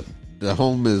weird, but the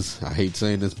home is, I hate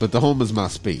saying this, but the home is my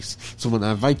space. So when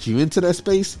I invite you into that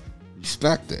space,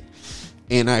 respect it.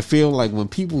 And I feel like when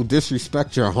people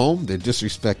disrespect your home, they're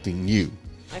disrespecting you.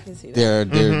 I can see that.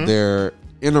 They're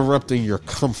interrupting your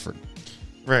comfort.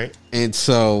 Right. And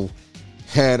so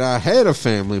had I had a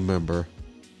family member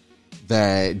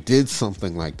that did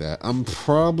something like that, I'm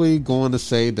probably going to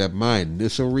say that my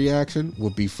initial reaction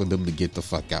would be for them to get the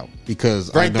fuck out,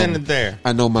 because then and there,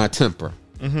 I know my temper.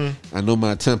 I know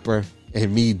my temper,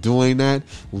 and me doing that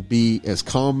would be as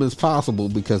calm as possible,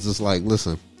 because it's like,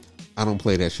 listen, I don't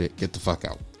play that shit. Get the fuck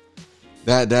out.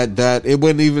 That it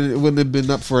wouldn't have been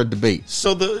up for a debate.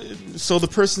 So the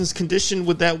person's condition,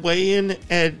 would that weigh in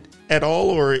at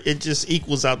all, or it just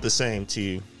equals out the same to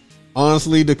you?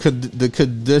 Honestly, the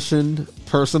condition,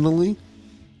 personally,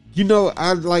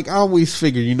 I always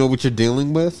figure you know what you're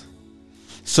dealing with.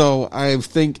 So I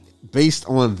think based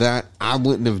on that, I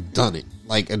wouldn't have done it.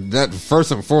 Like, that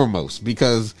first and foremost,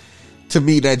 because to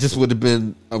me, that just would have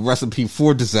been a recipe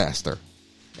for disaster.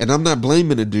 And I'm not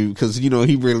blaming the dude, because,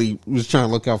 he really was trying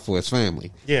to look out for his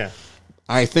family. Yeah.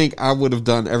 I think I would have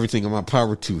done everything in my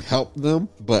power to help them,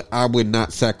 but I would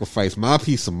not sacrifice my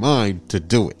peace of mind to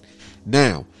do it.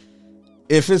 Now,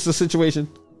 if it's a situation,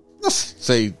 let's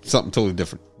say something totally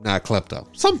different, not klepto,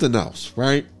 something else,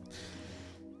 right?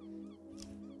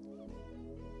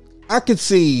 I could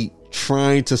see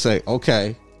trying to say,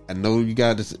 okay, I know you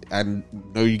got this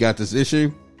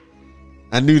issue.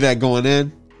 I knew that going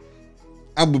in.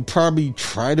 I would probably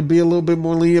try to be a little bit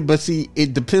more lenient, but see,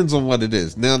 it depends on what it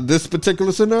is. Now, this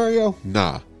particular scenario,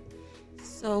 nah.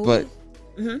 So, But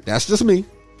that's just me.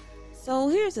 so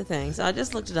here's the thing. So I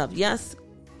just looked it up. Yes,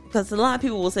 because a lot of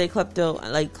people will say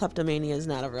kleptomania is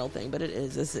not a real thing, but it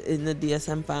is. It's in the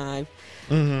DSM-5.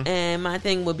 And my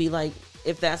thing would be like,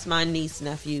 if that's my niece,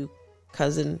 nephew,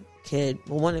 cousin, kid.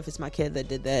 Well, one, if it's my kid that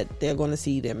did that, they're going to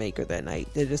see their maker that night.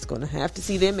 They're just going to have to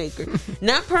see their maker.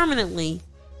 Not permanently.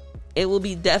 It will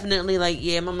be definitely like,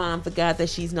 yeah, my mom forgot that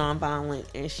she's nonviolent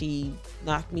and she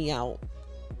knocked me out,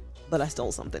 but I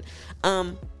stole something.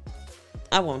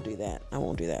 I won't do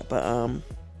that. But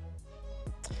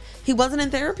he wasn't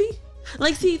in therapy.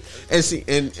 Like, see,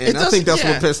 And I think that's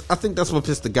what pissed. I think that's what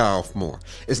pissed the guy off more.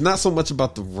 It's not so much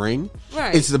about the ring.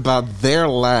 Right. It's about their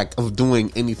lack of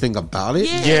doing anything about it.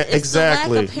 Yeah, it's the lack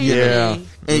of exactly. Yeah. parenting.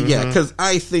 And because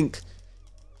I think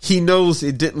he knows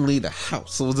it didn't leave the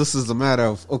house. So this is a matter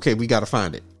of, okay, we got to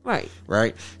find it.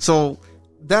 Right. So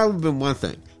that would have been one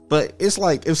thing. But it's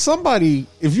like, if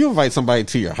you invite somebody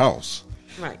to your house,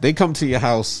 Right. they come to your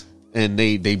house and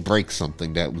they break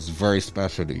something that was very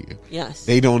special to you. Yes.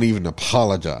 They don't even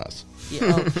apologize.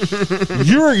 Yeah,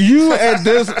 You at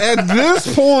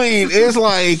this point, it's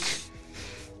like,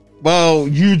 well,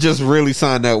 you just really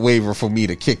signed that waiver for me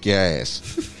to kick your ass,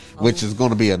 which is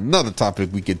going to be another topic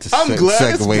we get to I'm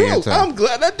glad it's segue broke. into. I'm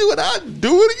glad I do it. I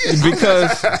do it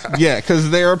again. Because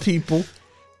there are people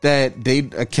that they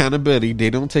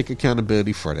don't take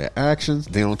accountability for their actions.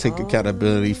 They don't take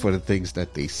accountability for the things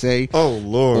that they say Oh,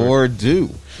 Lord. or do.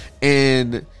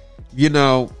 And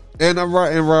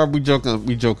Rob, we joke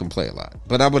and play a lot.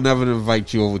 But I would never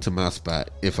invite you over to my spot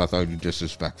if I thought you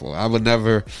disrespectful. I would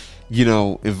never,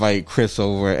 invite Chris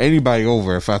over, anybody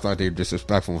over if I thought they were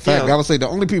disrespectful. In fact, I would say the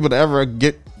only people that ever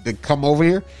get to come over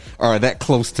here are that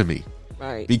close to me.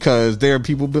 right. Because there are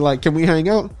people who be like, can we hang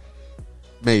out?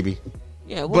 Maybe.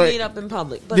 Yeah, we'll but- meet up in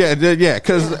public. But Yeah.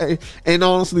 And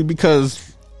honestly,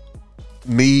 because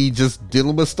me just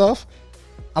dealing with stuff,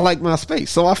 I like my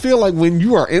space. So I feel like when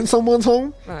you are in someone's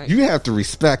home, Right. you have to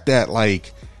respect that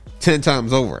like 10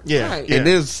 times over. Yeah. Right. Yeah. And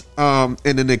there's and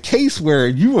in the case where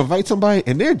you invite somebody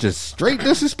and they're just straight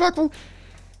disrespectful,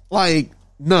 like,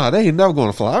 nah, they ain't never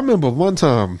gonna fly. I remember one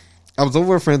time I was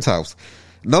over at a friend's house.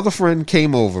 Another friend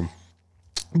came over,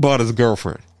 brought his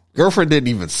girlfriend. Girlfriend didn't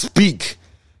even speak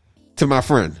to my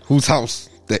friend whose house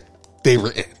that they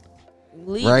were in.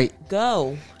 leave, Right.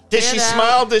 go. Did Get she out.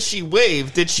 smile? Did she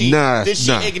wave? Did she Nah.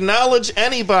 acknowledge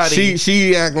anybody?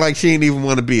 She act like she didn't even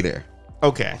want to be there.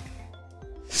 Okay.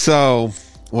 So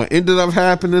what ended up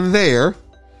happening there,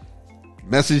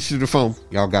 message to the phone,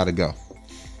 y'all gotta go.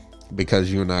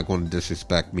 Because you're not going to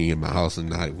disrespect me in my house and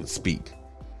not even speak.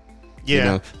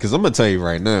 Yeah. Because I'm going to tell you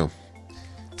right now,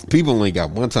 people only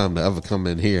got one time to ever come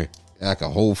in here, act a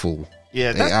whole fool.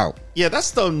 Yeah. They out. Yeah,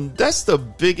 that's the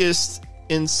biggest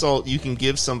insult you can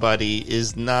give somebody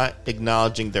is not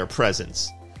acknowledging their presence.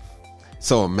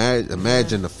 So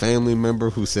imagine a family member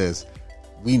who says,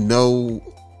 we know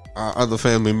our other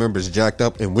family members jacked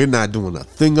up and we're not doing a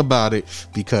thing about it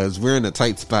because we're in a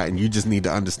tight spot and you just need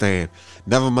to understand.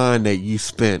 Never mind that you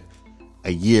spent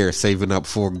a year saving up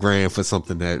 $4,000 for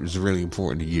something that was really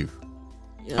important to you.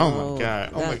 Oh my God.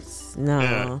 Oh my- That's,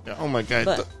 no. Yeah. Oh my God.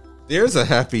 But- There's a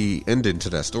happy ending to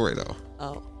that story though.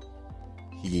 Oh.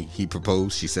 He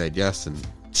proposed, she said yes, and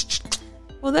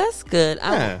Well, that's good.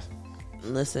 Yeah.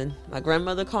 Listen, my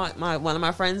grandmother caught one of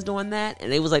my friends doing that,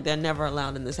 and they was like, they're never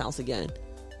allowed in this house again.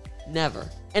 Never.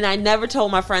 And I never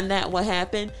told my friend that what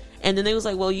happened. And then they was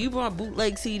like, well, you brought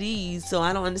bootleg CDs, so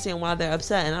I don't understand why they're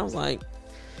upset. And I was like,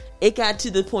 it got to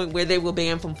the point where they were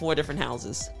banned from 4 different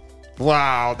houses.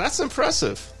 Wow, that's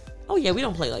impressive. Oh yeah, we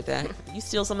don't play like that. You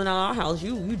steal something out of our house,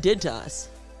 you did to us.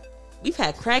 We've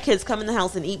had crackheads come in the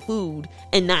house and eat food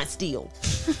and not steal.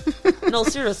 No,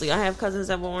 seriously, I have cousins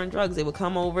that were on drugs. They would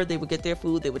come over, they would get their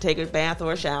food, they would take a bath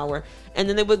or a shower, and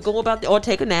then they would go about or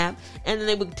take a nap, and then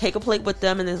they would take a plate with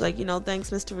them, and it's like,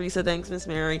 thanks Miss Teresa, thanks Miss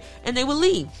Mary, and they would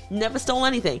leave. Never stole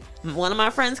anything. One of my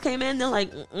friends came in, they're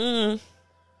like,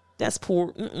 that's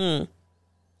poor.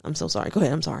 I'm so sorry. Go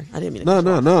ahead. I'm sorry. I didn't mean to.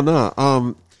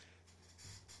 No.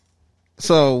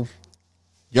 So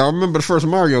y'all remember the first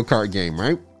Mario Kart game,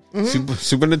 right?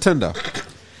 Super Nintendo.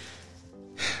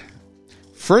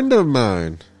 Friend of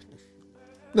mine,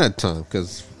 not Tom,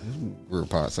 because we're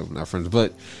parts of not friends,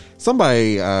 but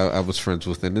somebody I was friends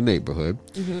with in the neighborhood.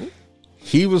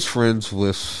 He was friends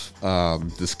with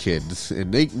this kid,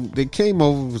 and they came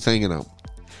over, was hanging out.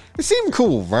 It seemed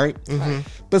cool, right?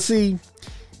 But see,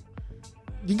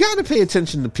 you got to pay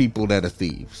attention to people that are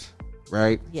thieves,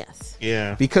 right? Yes.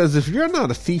 Yeah. Because if you're not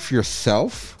a thief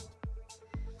yourself,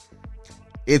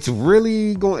 it's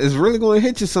really going to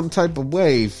hit you some type of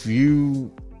way if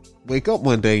you wake up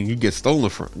one day and you get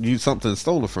something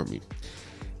stolen from you.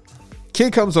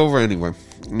 Kid comes over anyway,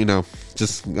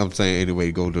 just I'm saying anyway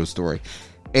to go to the story.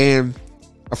 And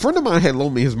a friend of mine had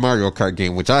loaned me his Mario Kart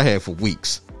game, which I had for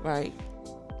weeks. Right.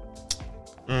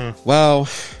 Well,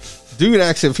 dude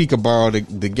asked if he could borrow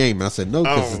the game. I said no,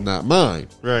 because it's not mine.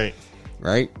 Right.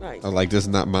 Right? Right. I'm like, this is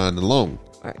not mine alone.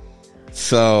 Right.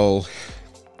 So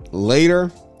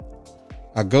later,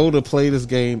 I go to play this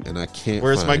game and I can't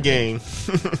Where's find my it. game?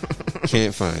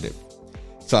 Can't find it.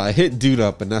 So I hit dude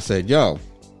up and I said, yo,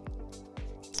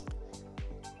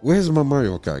 where's my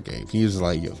Mario Kart game? He was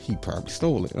like, yo, he probably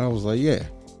stole it. And I was like, yeah.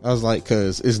 I was like,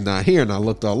 because it's not here. And I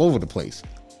looked all over the place.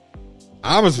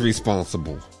 I was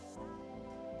responsible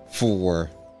for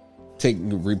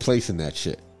replacing that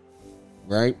shit.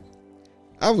 Right?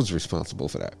 I was responsible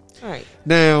for that. Right.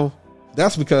 Now,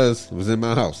 that's because it was in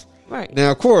my house. Right.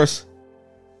 Now, of course,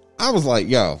 I was like,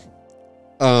 yo,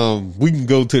 we can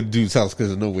go to the dude's house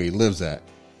because I know where he lives at.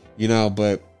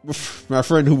 But my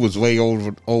friend who was way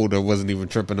older wasn't even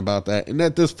tripping about that. And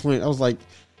at this point, I was like,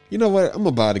 you know what? I'm going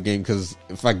to buy the game because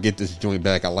if I get this joint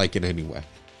back, I like it anyway.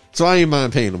 So I ain't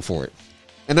mind paying him for it.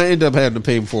 And I ended up having to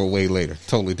pay him for it way later.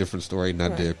 Totally different story, and I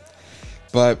did.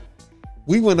 But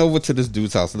we went over to this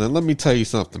dude's house. And then let me tell you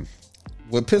something.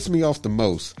 What pissed me off the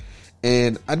most,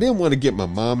 and I didn't want to get my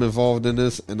mom involved in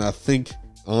this, and I think,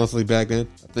 honestly, back then,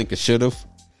 I think I should have.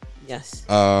 Yes.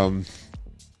 But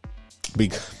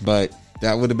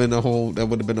that would have been the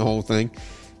whole thing.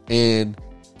 And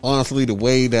honestly, the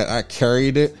way that I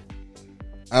carried it,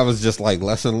 I was just like,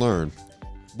 lesson learned.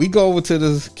 We go over to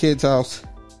this kid's house.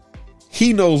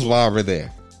 He knows why we're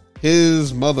there.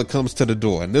 His mother comes to the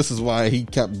door, and this is why he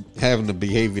kept having the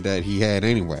behavior that he had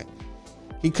anyway.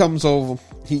 He comes over,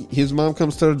 his mom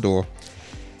comes to the door,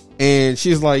 and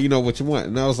she's like, what you want?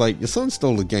 And I was like, your son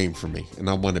stole a game from me, and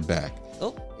I want it back.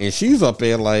 Oh. And she's up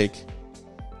there like,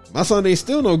 my son ain't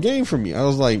steal no game from me. I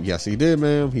was like, yes, he did,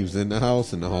 ma'am. He was in the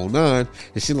house and the whole nine.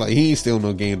 And she's like, he ain't steal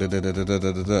no game,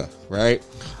 right?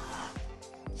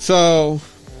 So,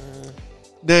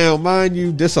 now, mind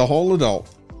you, this a whole adult.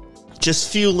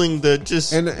 Just fueling the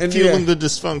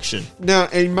dysfunction. Now,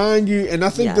 and mind you, and I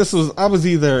think I was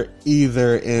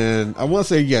either in, I want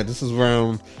to say, this is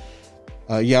around,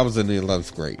 I was in the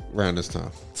 11th grade around this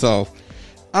time. So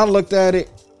I looked at it.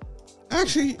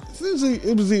 Actually,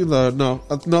 it was either,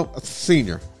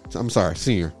 senior. I'm sorry,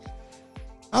 senior.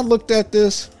 I looked at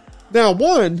this. Now,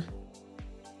 one,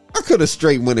 I could have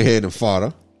straight went ahead and fought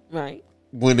her. Right.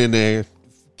 Went in there,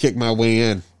 kicked my way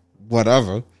in,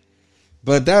 whatever.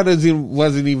 But that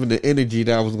wasn't even the energy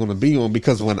that I was going to be on,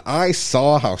 because when I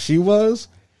saw how she was,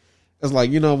 it's like,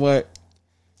 you know what?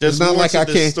 There's not like I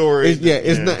can't. Story.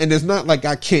 It's not, and it's not like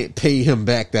I can't pay him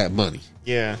back that money.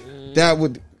 Yeah, that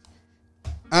would.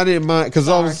 I didn't mind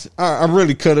because I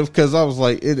really could have, because I was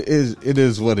like, it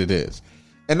is what it is,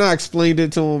 and I explained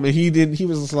it to him, and he didn't. He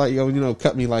was just like, yo,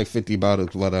 cut me like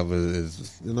 $50, whatever it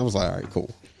is, and I was like, all right,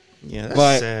 cool. Yeah,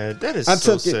 that's sad. That is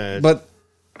so sad. But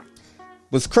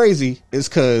what's crazy is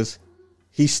because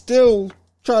he still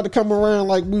tried to come around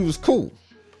like we was cool.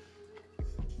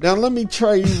 Now let me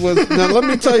tell you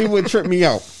what tripped me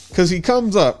out. Because he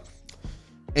comes up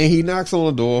and he knocks on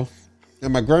the door,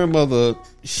 and my grandmother,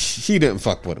 she didn't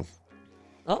fuck with him.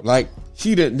 Oh. Like,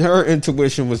 she didn't. Her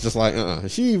intuition was just like,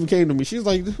 She even came to me. She's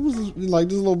like, who's this, like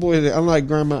this little boy? I'm like,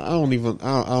 Grandma, I don't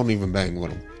even bang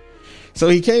with him. So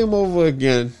he came over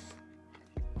again,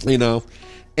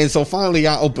 and so finally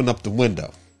I opened up the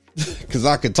window because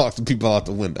I could talk to people out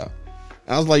the window.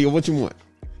 I was like, yo, what you want?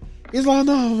 He's like,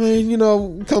 no,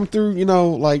 man, come through,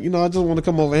 I just want to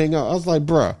come over and hang out. I was like,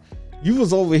 bruh, you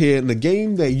was over here and the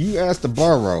game that you asked to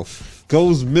borrow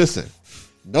goes missing.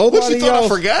 Nobody what, you thought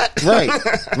else. I forgot?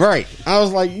 Right. I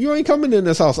was like, you ain't coming in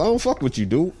this house. I don't fuck with you,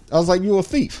 dude. I was like, you a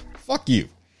thief. Fuck you.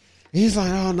 He's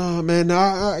like, oh no, man.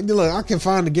 Look, I can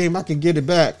find the game. I can get it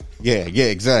back. Yeah,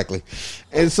 exactly.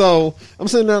 And so I'm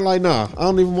sitting there like, nah, I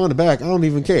don't even want it back. I don't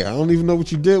even care. I don't even know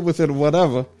what you did with it or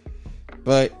whatever.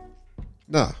 But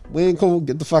nah, we ain't cool.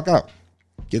 Get the fuck out.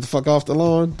 Get the fuck off the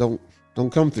lawn.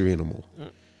 Don't come through anymore.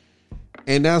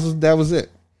 And that was it.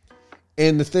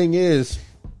 And the thing is,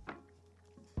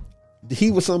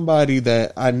 he was somebody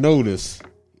that I noticed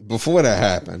before that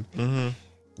happened,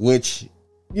 which,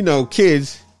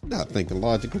 kids not thinking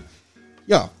logically.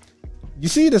 Yo, you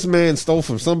see this man stole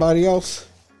from somebody else,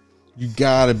 you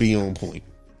gotta be on point.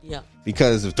 Yeah.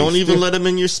 Because if don't even let them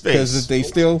in your space. Because if they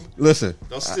still listen,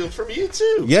 they'll steal from you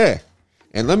too. Yeah.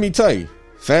 And let me tell you,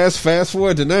 fast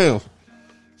forward to now,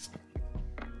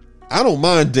 I don't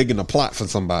mind digging a plot for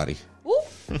somebody.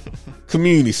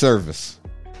 Community service.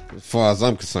 as far as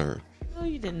I'm concerned. No,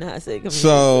 you did not say community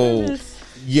So service.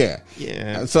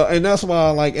 Yeah. So, and that's why I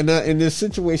like, and in there's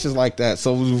situations like that.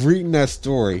 So reading that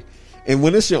story, and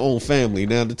when it's your own family,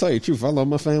 now to tell you the truth, I love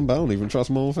my family, but I don't even trust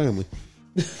my own family.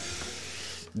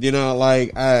 You know,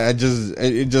 like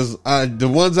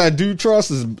the ones I do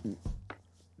trust is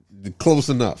close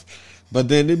enough. But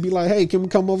then they'd be like, hey, can we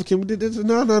come over? Can we do this?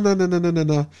 No.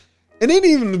 And it ain't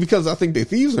even because I think they're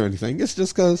thieves or anything. It's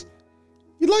just because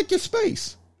you like your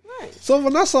space. Right. So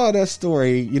when I saw that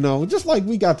story, you know, just like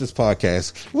we got this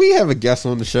podcast, we have a guest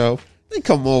on the show. They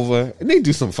come over and they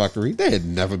do some fuckery. They had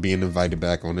never been invited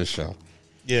back on this show.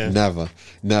 Yeah. Never.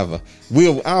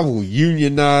 I will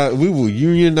unionize. We will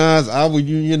unionize. I will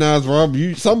unionize. Rob,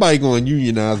 somebody going to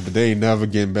unionize, but they ain't never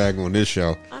getting back on this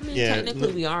show. I mean, Yeah.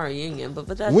 technically we are a union, but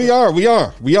that's We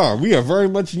are very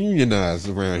much unionized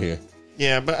around here.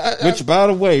 Yeah, but Which, by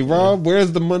the way, Rob,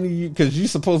 where's the money? Because you're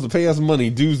supposed to pay us money,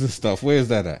 dues and stuff. Where's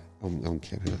that at? I'm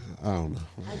kidding. I don't know.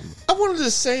 I wanted to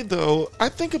say though, I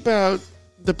think about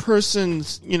the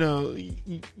person's, you know,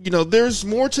 there's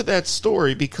more to that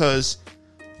story because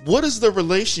what is the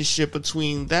relationship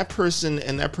between that person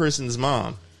and that person's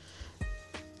mom?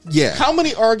 Yeah. How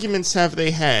many arguments have they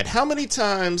had? How many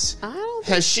times I don't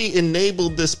has she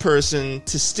enabled this person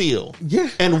to steal? Yeah.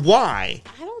 And why?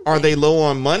 I don't Are think- they low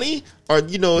on money? Or,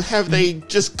 you know, have they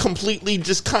just completely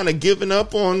just kind of given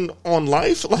up on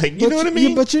life? Like, you know what I mean?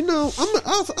 Yeah, but you know,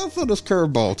 I'll throw this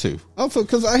curveball too.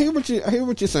 Because I hear what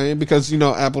you're saying. Because you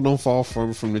know, apple don't fall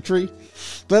from the tree.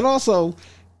 But also,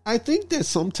 I think that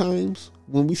sometimes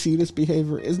when we see this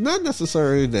behavior, it's not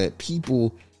necessarily that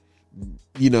people,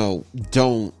 you know,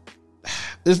 don't.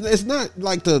 It's not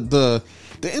like the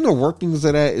inner workings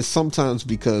of that is sometimes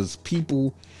because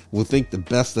people will think the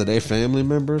best of their family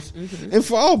members. Mm-hmm. And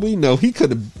for all we know, he could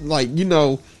have, like, you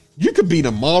know, you could be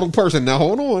the model person. Now,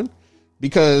 hold on.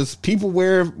 Because people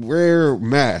wear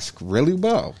masks really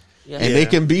well. Yeah. And they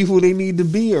can be who they need to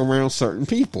be around certain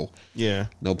people. Yeah.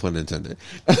 No pun intended.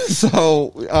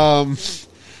 So,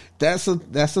 that's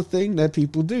a thing that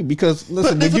people do. Because,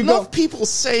 listen, But if if you enough go... people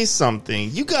say something,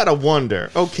 you gotta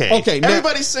wonder. Okay, now-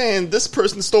 everybody's saying this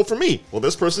person stole from me. Well,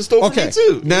 this person stole from me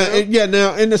too. Now, you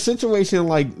know? now in a situation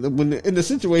like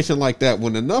that,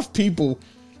 when enough people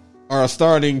are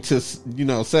starting to, you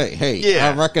know, say, "Hey, Yeah.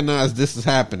 I recognize this is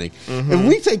happening," and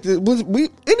we take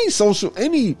any social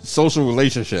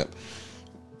relationship,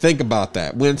 think about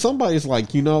that. When somebody's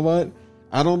like, you know what,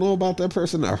 I don't know about that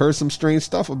person. I heard some strange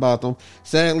stuff about them.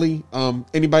 Sadly,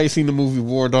 anybody seen the movie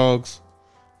War Dogs?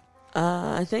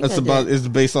 I think It's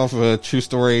based off of true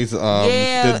stories.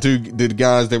 Yeah. The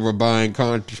guys that were buying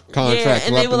contract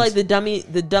and they were weapons.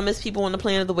 like the dumbest people on the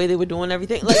planet. The way they were doing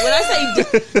everything. Like when I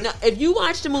say, no, if you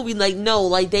watch the movie,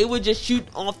 like they would just shoot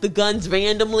off the guns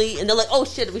randomly, and they're like, "Oh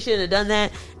shit, we shouldn't have done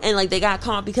that," and like they got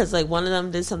caught because like one of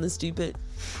them did something stupid.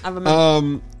 I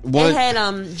remember. They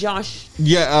had Josh.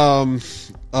 Yeah.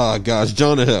 Gosh,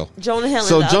 Jonah Hill. Jonah Hill.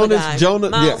 So and the other guy,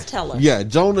 Miles Teller. Yeah,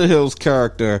 Jonah Hill's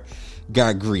character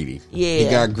got greedy. Yeah. He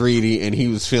got greedy and he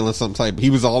was feeling some type. He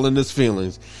was all in his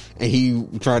feelings and he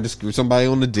tried to screw somebody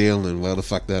on the deal and well, to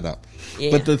fuck that up.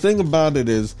 Yeah. But the thing about it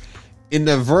is, in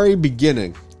the very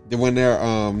beginning, when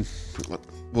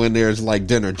there's like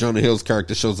dinner, Jonah Hill's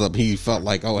character shows up. He felt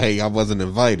like, oh hey, I wasn't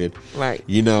invited. Right.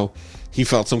 You know. He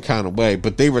felt some kind of way,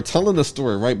 but they were telling a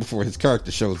story right before his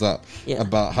character shows up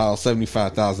about how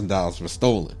 $75,000 was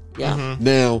stolen. Yeah. Mm-hmm.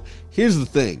 Now, here's the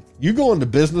thing. You go into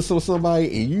business with somebody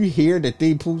and you hear that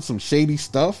they pulled some shady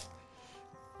stuff,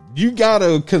 you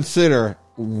gotta consider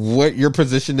what your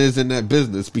position is in that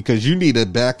business because you need a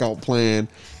backup plan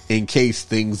in case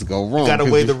things go wrong. Gotta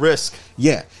 'Cause weigh the risk.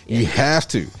 Yeah, you have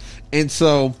to. And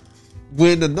so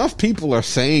when enough people are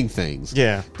saying things,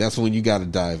 that's when you got to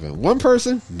dive in. One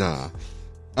person, nah.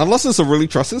 Unless it's a really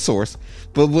trusted source.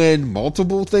 But when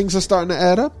multiple things are starting to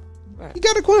add up, Right. you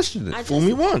got to question it. Fool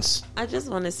me once. I just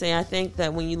want to say, I think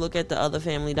that when you look at the other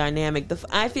family dynamic,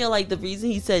 I feel like the reason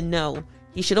he said no,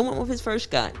 he should have went with his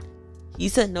first gut. He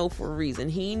said no for a reason.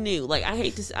 He knew. Like,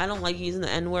 I don't like using the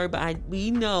N-word, but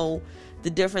we know the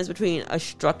difference between a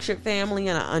structured family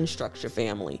and an unstructured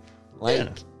family. Like,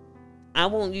 I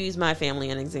won't use my family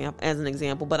as an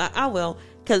example, but I will,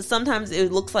 because sometimes it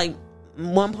looks like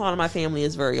one part of my family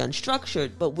is very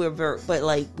unstructured, but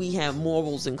we have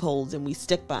morals and codes and we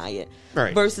stick by it.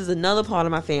 Right. Versus another part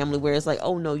of my family where it's like,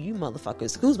 oh no, you motherfuckers,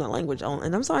 excuse my language,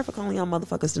 and I'm sorry for calling y'all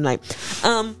motherfuckers tonight.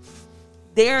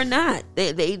 They're not.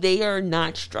 They are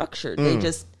not structured.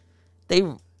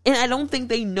 And I don't think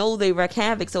they know they wreak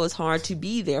havoc, so it's hard to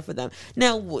be there for them.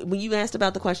 Now, when you asked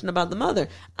about the question about the mother,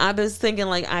 I was thinking,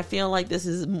 like, I feel like this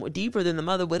is more deeper than the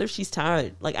mother. What if she's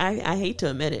tired? Like, I hate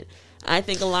to admit it, I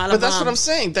think a lot of But that's what I'm moms,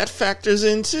 saying. That factors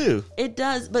in too. it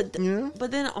does, but Yeah.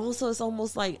 but then also it's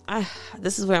almost like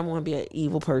this is where I want to be an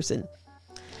evil person.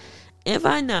 If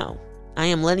I know I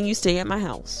am letting you stay at my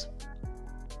house,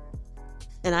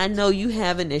 and I know you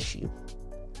have an issue,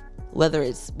 whether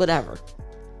it's whatever,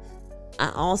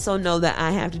 I also know that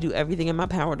I have to do everything in my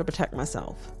power to protect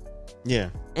myself. Yeah.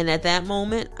 And at that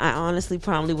moment, I honestly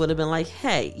probably would have been like,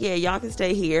 hey, yeah, y'all can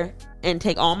stay here and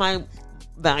take all my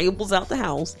valuables out the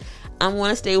house. I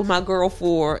want to stay with my girl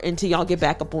until y'all get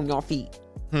back up on your feet.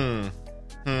 And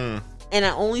I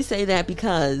only say that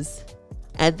because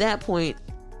at that point,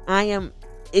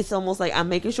 it's almost like I'm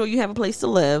making sure you have a place to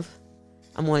live.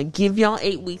 I'm going to give y'all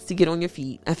 8 weeks to get on your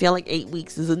feet. I feel like 8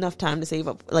 weeks is enough time to save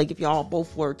up, like if y'all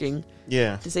both working,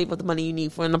 Yeah. to save up the money you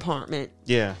need for an apartment.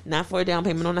 Yeah. Not for a down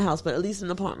payment on the house, but at least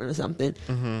an apartment or something.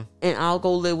 And I'll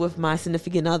go live with my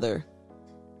significant other.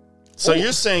 So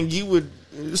you're saying you would.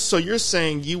 So you're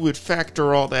saying you would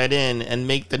factor all that in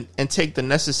and take the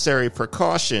necessary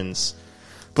precautions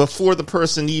before the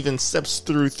person even steps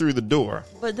through the door.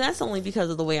 But that's only because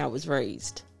of the way I was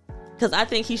raised. Because I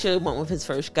think he should have went with his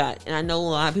first gut. And I know a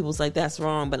lot of people's like, that's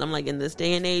wrong. But I'm like, in this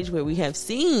day and age where we have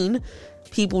seen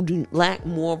people lack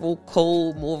moral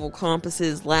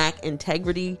compasses, lack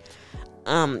integrity,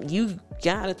 you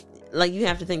gotta, like, you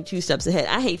have to think 2 steps ahead.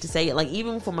 I hate to say it. Like,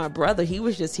 even for my brother, he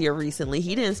was just here recently.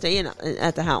 He didn't stay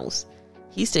at the house.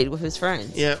 He stayed with his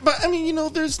friends. Yeah, but I mean,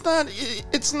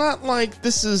 it's not like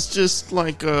this is just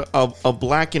like a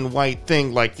black and white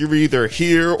thing. Like you're either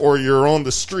here or you're on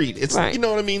the street. It's, Right. you know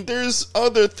what I mean? There's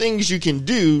other things you can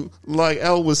do, like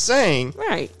Elle was saying,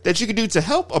 Right. that you can do to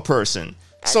help a person.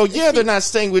 So yeah, they're not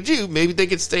staying with you. Maybe they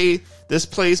could stay this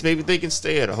place. Maybe they can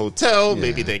stay at a hotel.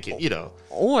 Maybe they can,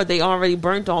 Or they already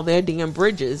burnt all their damn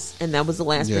bridges, and that was the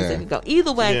last place they could go.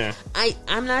 Either way, Yeah.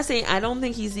 I'm not saying I don't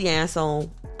think he's the asshole.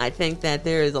 I think that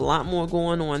there is a lot more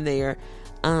going on there.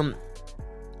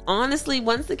 Honestly,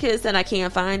 once the kid said I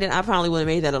can't find it, I probably would have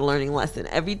made that a learning lesson.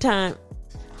 Every time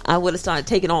I would have started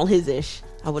taking all his ish.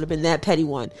 I would have been that petty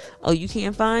one. Oh, you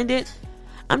can't find it?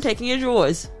 I'm taking your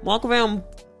drawers. Walk around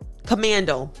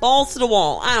commando. Balls to the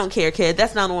wall. I don't care, kid.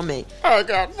 That's not on me. I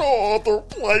got no other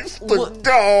place to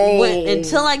go.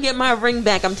 Until I get my ring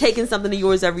back, I'm taking something of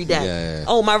yours every day. Yeah.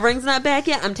 Oh, my ring's not back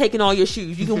yet? I'm taking all your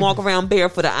shoes. You can walk around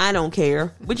barefoot. I don't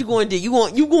care. What you going to do? You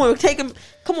going to take them?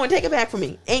 Come on, take it back from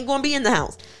me. Ain't going to be in the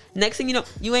house. Next thing you know,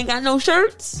 you ain't got no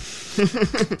shirts?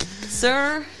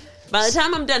 Sir, by the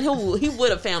time I'm done, he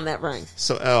would have found that ring.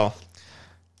 So Elle,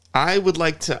 I would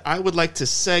like to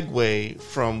segue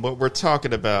from what we're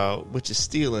talking about, which is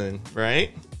stealing,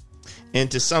 right,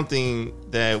 into something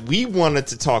that we wanted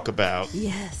to talk about,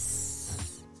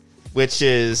 Yes. which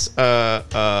is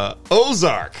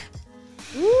Ozark.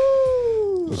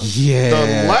 Woo. Yeah.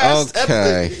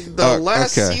 The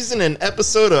last season and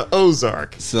episode of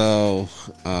Ozark. So,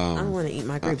 I don't want to eat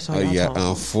my grapes while y'all yeah. talk.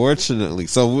 Unfortunately,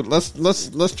 so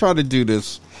let's try to do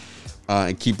this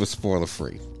and keep it spoiler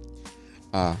free.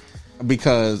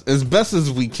 Because as best as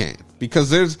we can,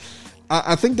 because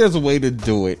I think there's a way to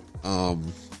do it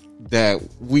that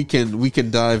we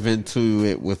can dive into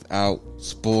it without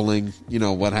spoiling,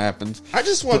 what happens. I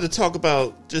just wanted to talk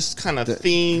about just kind of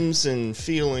themes and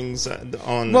feelings and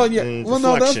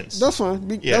reflections. That's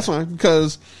fine. Yeah. That's fine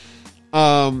because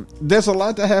there's a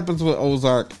lot that happens with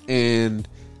Ozark, and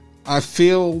I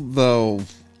feel though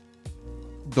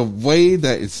the way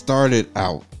that it started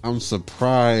out, I'm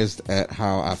surprised at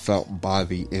how I felt by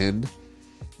the end,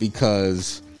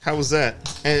 because How was that?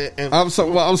 And I'm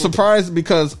surprised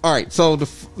because, all right, so the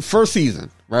first season,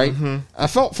 right? I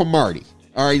felt for Marty,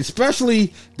 all right,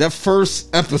 especially that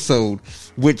first episode,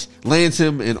 which lands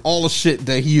him in all the shit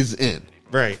that he is in,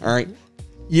 right. all right,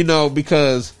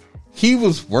 because he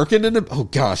was working in oh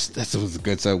gosh, that was a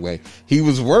good segue. He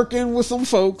was working with some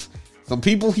folks, some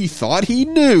people he thought he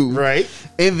knew, Right.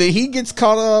 and then he gets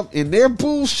caught up in their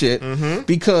bullshit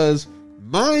because,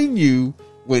 mind you,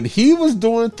 when he was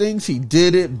doing things, he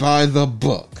did it by the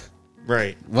book.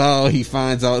 Right. Well, he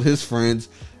finds out his friends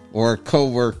or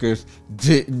co-workers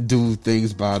didn't do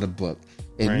things by the book.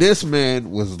 And Right. this man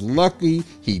was lucky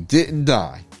he didn't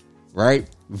die. Right?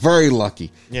 Very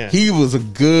lucky. Yeah. He was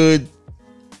very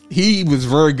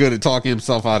good at talking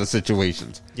himself out of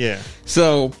situations. Yeah.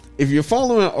 So, if you're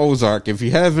following Ozark, if you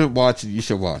haven't watched it, you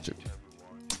should watch it.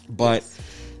 But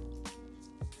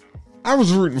I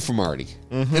was rooting for Marty,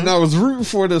 and I was rooting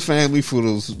for the family for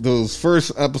those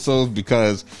first episodes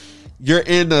because you're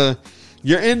in deep.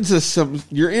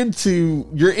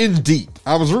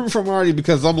 I was rooting for Marty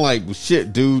because I'm like, well,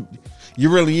 shit, dude,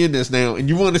 you're really in this now, and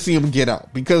you want to see him get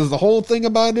out because the whole thing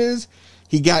about it is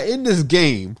he got in this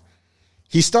game.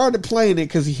 he started playing it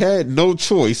because he had no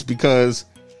choice, because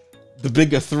the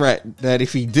bigger threat that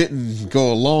if he didn't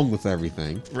go along with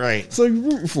everything. Right. So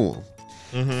you're rooting for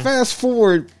him. Fast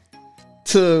forward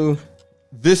to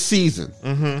this season,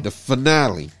 the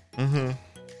finale.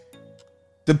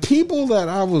 The people that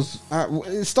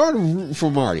it started rooting for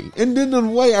Marty. And then in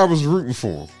a way I was rooting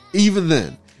for him, even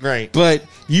then. Right. But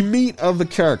you meet other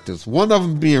characters, one of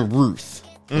them being Ruth.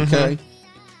 Okay?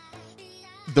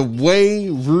 The way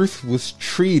Ruth was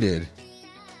treated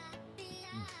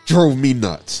drove me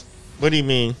nuts. What do you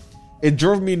mean? It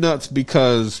drove me nuts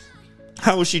because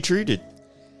How was she treated?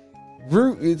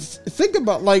 think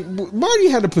about, like, Marty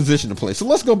had a position to play. So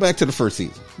let's go back to the first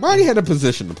season. Marty had a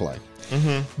position to play.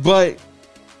 But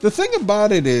the thing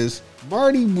about it is,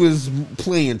 Marty was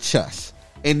playing chess.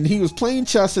 And he was playing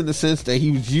chess in the sense that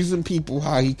he was using people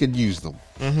how he could use them.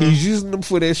 He was using them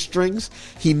for their strengths.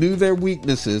 He knew their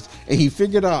weaknesses. And he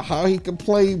figured out how he could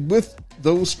play with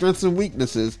those strengths and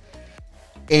weaknesses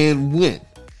and win.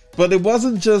 But it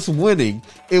wasn't just winning.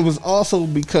 It was also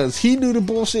because he knew the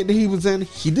bullshit that he was in.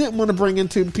 He didn't want to bring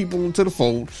people into the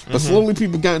fold. But slowly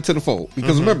people got into the fold.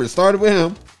 Because remember, it started with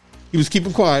him. He was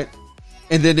keeping quiet.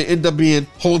 And then it ended up being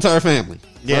whole entire family.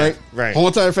 Yeah, right. Whole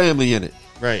entire family in it.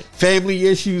 Right. Family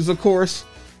issues, of course.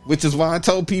 Which is why I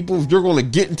tell people, if you're going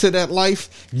to get into that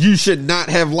life, you should not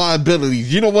have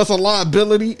liabilities. You know what's a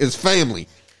liability? Is family.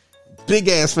 Big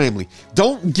ass family.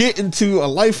 Don't get into a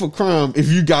life of crime if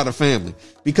you got a family.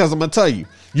 Because I'm going to tell you,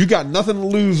 you got nothing to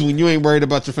lose when you ain't worried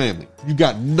about your family. You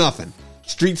got nothing.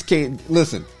 Streets can't,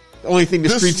 listen, the only thing the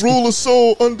streets... This rule is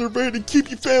so underrated. Keep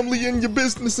your family and your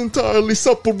business entirely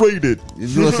separated.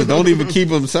 Listen, don't even keep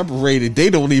them separated. They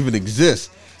don't even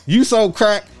exist. You sold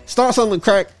crack, start selling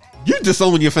crack, you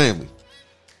disown your family.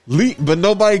 But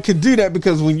nobody can do that,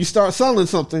 because when you start selling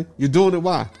something, you're doing it.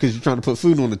 Why? Because you're trying to put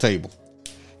food on the table.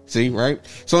 See, right?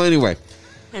 So anyway,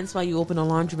 Hence why you open a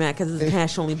laundromat, because it's a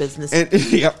cash only business. and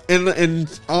yeah,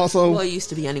 and also, well, it used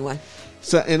to be anyway.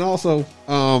 so and also,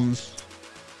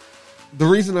 the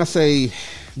reason I say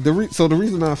the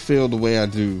reason I feel the way I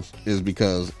do is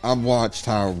because I watched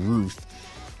how Ruth,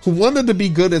 who wanted to be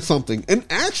good at something and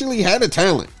actually had a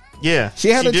talent. Yeah, She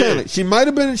had a talent. She might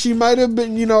have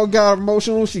been, got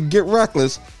emotional. She'd get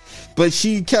reckless, but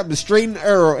she kept it straight and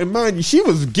narrow. And mind you, she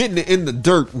was getting it in the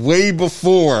dirt way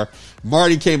before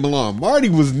Marty came along. Marty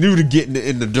was new to getting it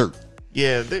in the dirt.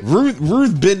 Yeah,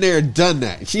 Ruth been there and done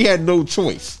that. She had no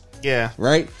choice. Yeah,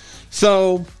 Right?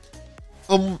 So,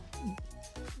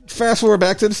 fast forward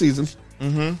back to the season.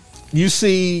 You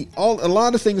see a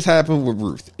lot of things happen with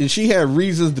Ruth, and she had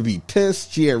reasons to be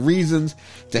pissed. She had reasons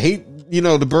to hate,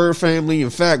 the Bird family. In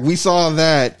fact, we saw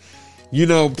that,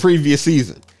 previous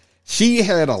season. She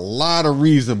had a lot of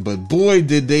reason, but boy,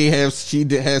 she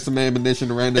did have some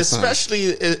ammunition around this time.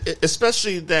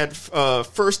 Especially that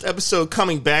first episode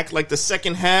coming back, like the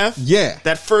second half. Yeah.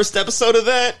 That first episode of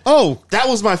that. Oh, That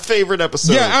was my favorite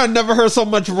episode. yeah, I never heard so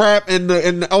much rap in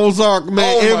the Ozark,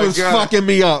 man. Oh, It my was God. fucking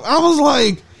me up. I was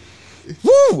like,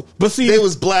 woo! But see, They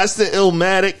was blasting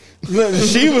Illmatic.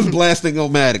 she was blasting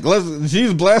Illmatic. She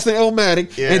was blasting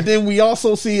Illmatic, Yeah. and then we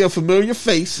also see a familiar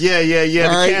face. Yeah. The All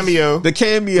right? cameo. The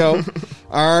cameo.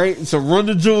 All right, so Run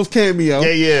the Jewels cameo.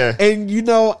 Yeah. And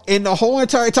and the whole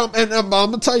entire time, and I'm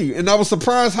gonna tell you, and I was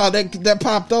surprised how that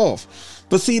popped off.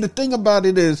 But see, the thing about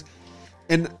it is,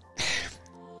 and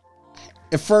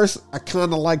at first I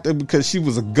kind of liked her because she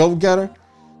was a go-getter.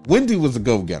 Wendy was a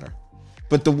go-getter,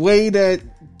 but the way that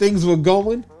things were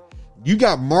going, you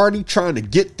got Marty trying to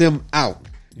get them out.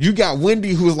 You got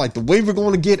Wendy who was like, the way we're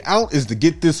going to get out is to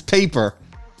get this paper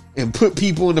and put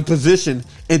people in a position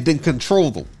and then control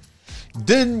them.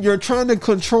 Then you're trying to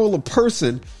control a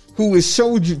person who has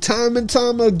showed you time and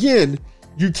time again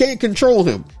you can't control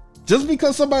him. Just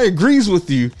because somebody agrees with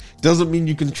you doesn't mean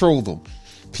you control them.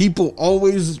 People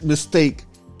always mistake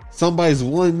somebody's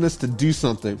willingness to do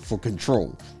something for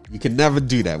control. You can never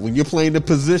do that. When you're playing the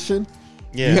position,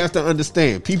 you have to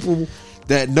understand people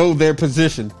that know their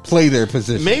position play their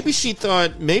position. Maybe she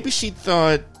thought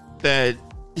that,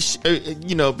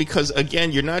 because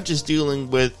again, you're not just dealing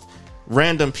with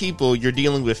random people, you're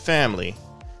dealing with family.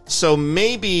 So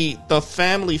maybe the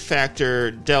family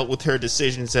factor dealt with her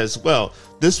decisions as well.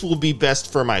 This will be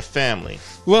best for my family.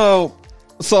 Well,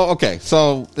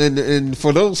 and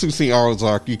for those who see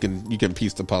Ozark, you can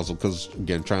piece the puzzle, because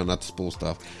again, trying not to spoil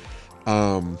stuff.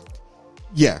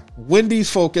 Yeah, Wendy's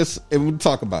focus, and we'll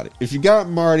talk about it. If you got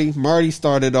Marty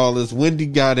started all this, Wendy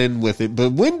got in with it,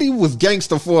 but Wendy was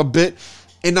gangster for a bit,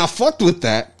 and I fucked with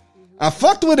that. I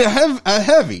fucked with it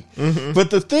heavy.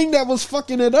 But the thing that was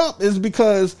fucking it up is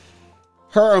because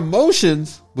her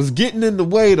emotions was getting in the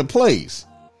way of the plays.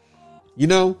 You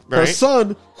know, her Right.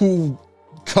 son who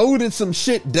coded some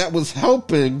shit that was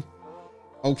helping.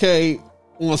 Okay,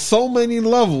 on so many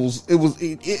levels, it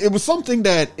was something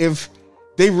that if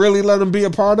they really let him be a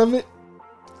part of it,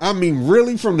 I mean,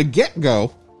 really from the get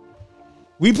go,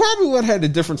 we probably would have had a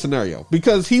different scenario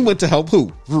because he went to help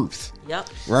who? Ruth. Yep.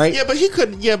 Right? Yeah, but he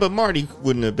couldn't. Yeah, but Marty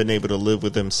wouldn't have been able to live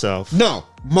with himself. No,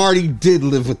 Marty did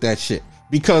live with that shit.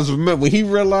 Because remember, when he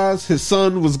realized his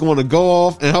son was going to go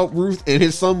off and help Ruth and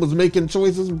his son was making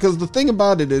choices, because the thing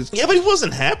about it is, Yeah, but he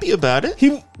wasn't happy about it.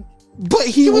 he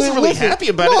He wasn't really happy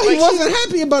about it. No, he Like, wasn't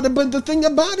happy about it. But the thing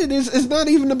about it is, it's not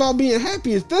even about being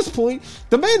happy at this point.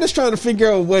 The man is trying to figure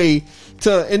out a way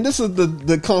to, and this is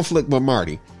the conflict with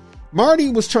Marty. Marty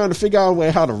was trying to figure out a way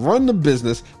how to run the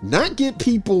business, not get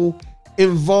people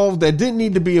involved that didn't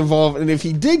need to be involved. And if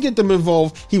he did get them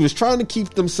involved, he was trying to keep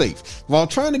them safe. While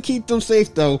trying to keep them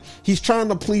safe, though, he's trying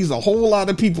to please a whole lot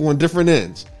of people on different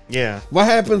ends. Yeah. What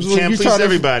happens when can't you please try to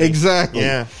everybody. Exactly.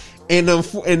 Yeah. And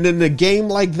in a game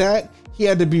like that, he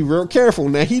had to be real careful.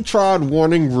 Now he tried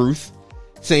warning Ruth,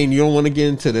 saying you don't want to get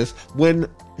into this. When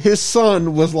his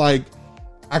son was like,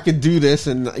 I could do this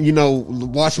and, you know,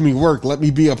 watch me work. Let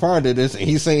me be a part of this. And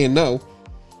he's saying no.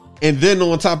 And then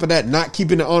on top of that, not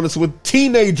keeping it honest with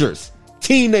teenagers.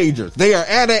 Teenagers. They are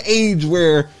at an age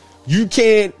where you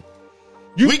can't.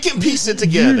 We can piece it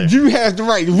together. You have the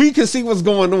right. We can see what's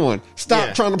going on. Stop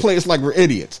Yeah. trying to play us like we're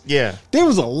idiots. Yeah. There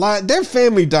was a lot. Their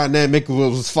family dynamic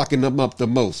was fucking them up the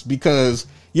most because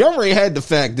you already had the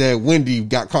fact that Wendy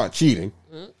got caught cheating.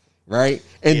 Right,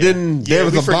 and Yeah. then there Yeah,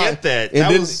 was we a body, forget that. and That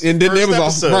then was there first was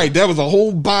episode. a right. There was a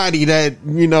whole body that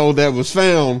that was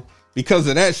found because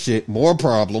of that shit. More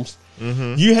problems.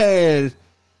 Mm-hmm. You had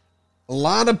a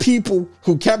lot of people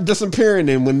who kept disappearing,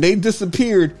 and when they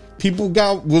disappeared, people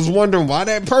was wondering why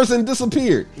that person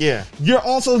disappeared. Yeah. You're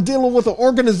also dealing with an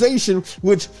organization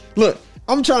which, look,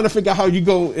 I'm trying to figure out how you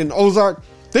go in Ozark.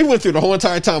 They went through the whole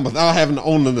entire time without having to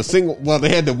own a single. Well, they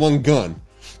had the one gun.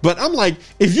 But I'm like,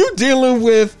 if you're dealing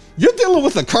with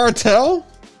a cartel,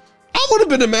 I would have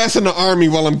been amassing the army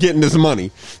while I'm getting this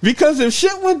money. Because if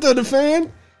shit went to the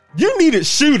fan, you needed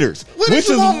shooters. What did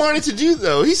you want Marty to do,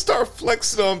 though? He started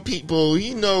flexing on people.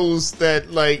 He knows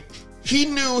that, like, he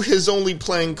knew his only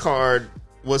playing card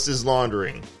was his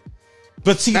laundering.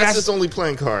 But see, That's his only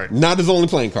playing card. not his only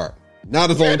playing card.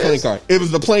 Not his only it playing is. card. It was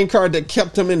the playing card that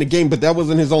kept him in the game, but that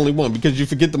wasn't his only one because you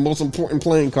forget the most important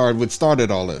playing card which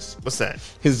started all this. What's that?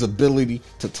 His ability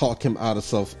to talk him out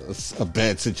of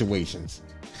bad situations.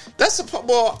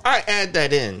 Well, I add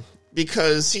that in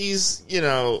because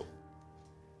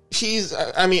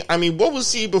I mean, what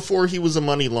was he before he was a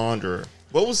money launderer?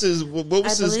 What was his I believe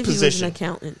his he was position? an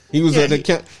accountant. He was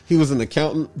Yeah, he was an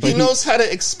accountant, but He knows how to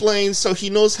explain, so he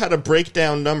knows how to break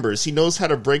down numbers. He knows how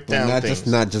to break down things.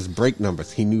 not just break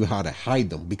numbers. He knew how to hide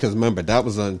them because remember that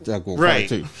was an integral part Right.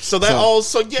 too. So that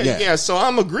also yeah. yeah. So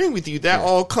I'm agreeing with you. That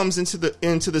all comes into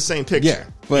the same picture. Yeah,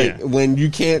 but when you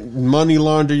can't money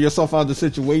launder yourself out of the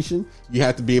situation, you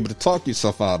have to be able to talk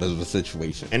yourself out of the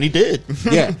situation. And he did.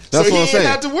 Yeah, so that's he what I'm didn't saying.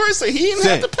 have to worry. So he didn't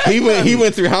have to pay. He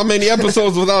went through how many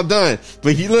episodes without dying?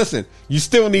 But listen, you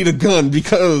still need a gun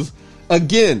because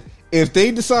again, if they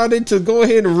decided to go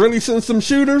ahead and really send some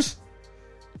shooters,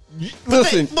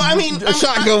 listen, a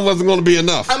shotgun wasn't going to be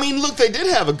enough. I mean, look, they did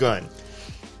have a gun.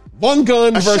 One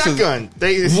gun A versus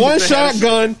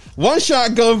shotgun. One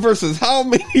shotgun versus how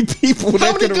many people?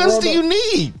 How many guns do you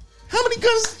need? How many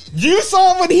guns? You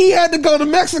saw when he had to go to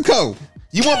Mexico.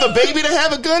 You want the baby to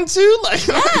have a gun too? Like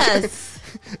Yes.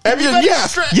 everybody's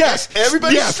strapped. Yes.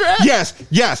 Everybody's strapped.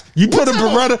 Yes. You put a type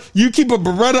of- Beretta. You keep a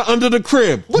Beretta under the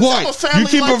crib. What type of family You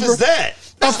keep life is that?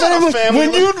 That's a not a family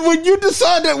when you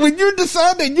decide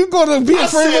that you're going to be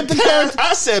afraid of the car.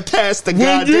 I said pass the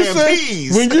goddamn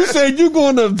peas. When you say you're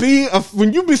going to be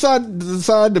when you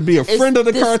decide to be a friend of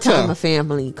the This cartel. time a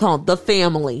family called The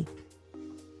Family.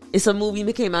 It's a movie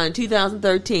that came out in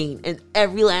 2013, and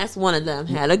every last one of them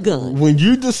had a gun. When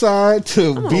you decide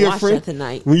to gonna be a watch friend that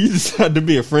tonight. when you decide to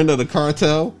be a friend of the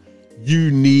cartel,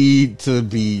 you need to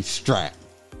be strapped.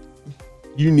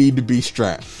 You need to be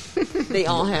strapped. They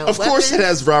all have Of course, it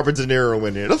weapons. has Robert De Niro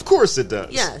in it. Of course, it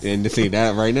does. Yes. And to see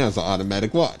that right now is an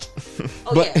automatic watch.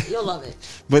 Oh, but- yeah. You'll love it.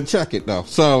 But check it though.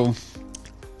 So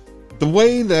the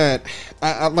way that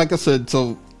I like I said,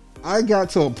 so I got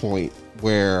to a point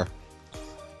where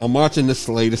I'm watching this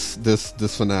latest this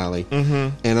finale,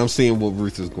 and I'm seeing what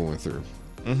Ruth is going through.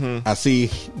 I see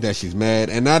that she's mad,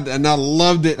 and I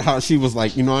loved it how she was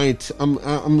like, I'm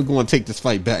going to take this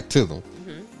fight back to them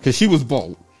because she was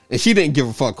bold and she didn't give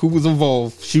a fuck who was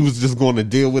involved. She was just going to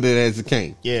deal with it as it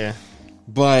came. Yeah.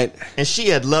 But And she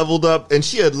had leveled up,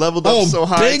 so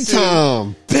high. big too.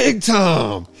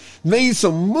 time. made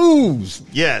some moves.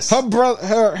 Yes. Her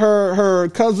brother, her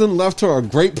cousin left her a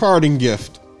great parting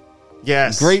gift.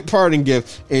 Yes. Great parting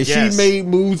gift, and Yes. she made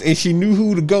moves, and she knew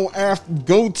who to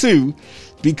go to,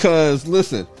 because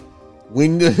listen,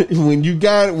 when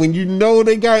you know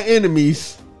they got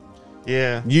enemies,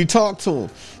 Yeah. you talk to them.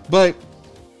 But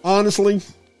honestly,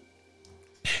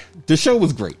 the show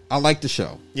was great. I liked the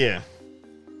show. Yeah.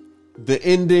 The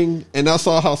ending, and I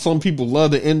saw how some people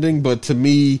love the ending, but to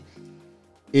me,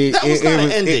 That was not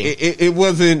an ending. It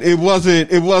wasn't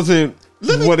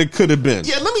what it could have been.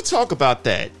 Yeah, let me talk about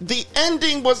that. The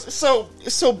ending was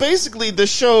so basically the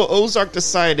show Ozark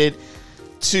decided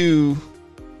to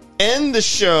end the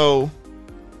show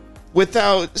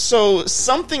without, so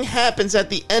something happens at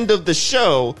the end of the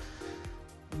show,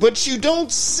 but you don't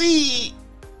see,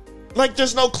 like,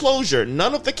 there's no closure.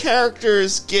 None of the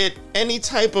characters get any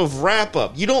type of wrap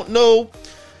up. You don't know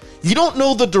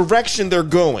the direction they're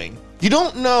going. You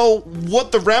don't know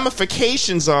what the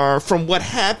ramifications are from what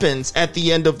happens at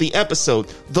the end of the episode.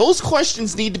 Those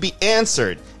questions need to be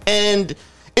answered. And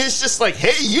it's just like,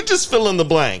 hey, you just fill in the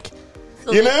blank.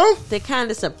 So You know? They're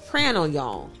kind of soprano,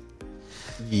 y'all.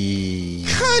 Yeah.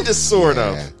 Kind of, sort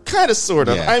of. Kind of, sort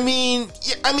of. Yeah. I mean,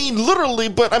 literally,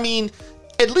 but I mean,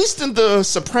 at least in The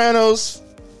Sopranos,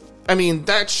 I mean,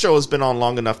 that show has been on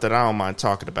long enough that I don't mind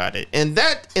talking about it. And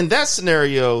in that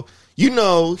scenario, you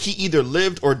know, he either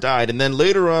lived or died. And then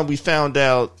later on, we found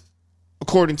out,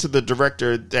 according to the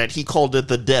director, that he called it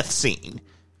the death scene.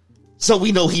 So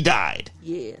we know he died.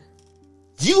 Yeah.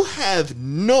 You have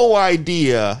no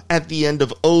idea at the end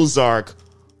of Ozark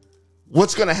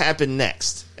what's going to happen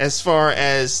next. As far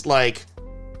as, like,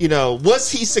 you know, was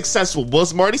he successful?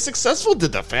 Was Marty successful?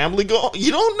 Did the family go?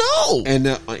 You don't know. And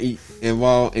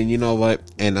you know what?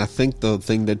 And I think the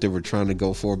thing that they were trying to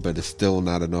go for, but it's still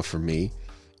not enough for me,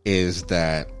 is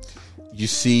that you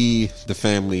see the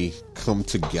family come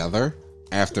together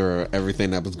after everything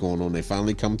that was going on. They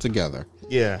finally come together.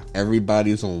 Yeah.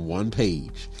 Everybody's on one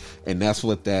page. And that's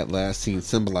what that last scene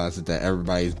symbolizes, that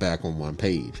everybody's back on one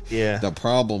page. Yeah. The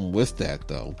problem with that,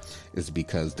 though, is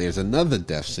because there's another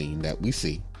death scene that we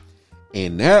see.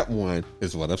 And that one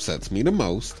is what upsets me the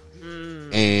most.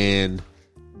 And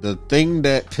the thing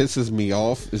that pisses me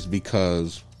off is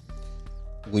because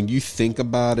when you think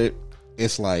about it,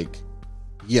 it's like,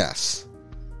 yes,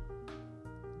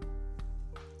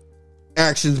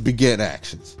 actions beget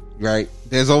actions, right?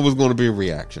 There's always going to be a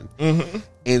reaction. Mm-hmm.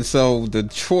 And so the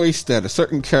choice that a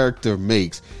certain character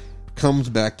makes comes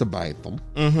back to bite them.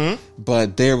 Mm-hmm.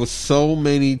 But there was so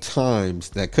many times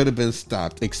that could have been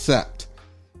stopped, except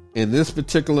in this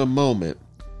particular moment,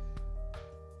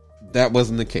 that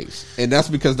wasn't the case. And that's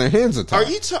because their hands are tied.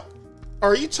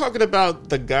 Are you talking about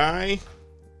the guy?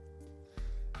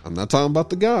 I'm not talking about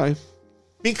the guy.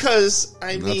 Because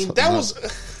I mean, that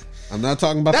was. I'm not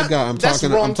talking about the guy. That's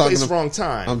wrong place, wrong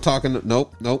time. I'm talking.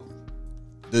 Nope.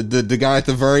 The guy at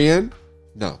the very end.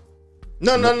 No.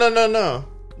 No. Not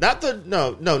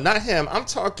him. I'm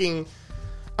talking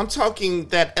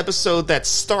that episode that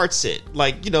starts it.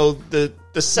 Like, you know, the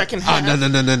second half.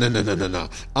 No.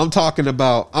 I'm talking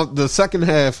about the second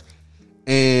half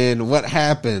and what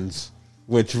happens,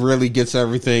 which really gets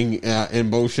everything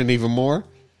in motion even more.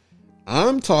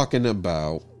 I'm talking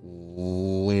about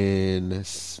when.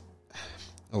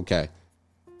 Okay.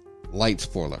 Light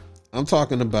spoiler. I'm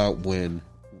talking about when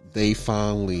they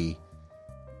finally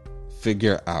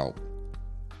figure out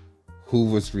who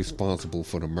was responsible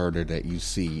for the murder that you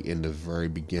see in the very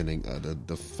beginning of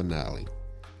the finale.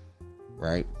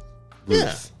 Right?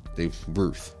 Ruth. Yeah.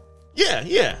 Ruth.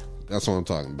 Yeah. That's what I'm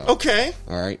talking about. Okay.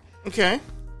 All right. Okay.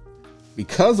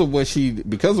 Because of what she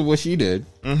did,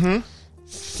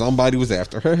 somebody was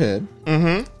after her head.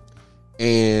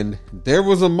 And there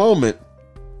was a moment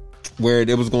where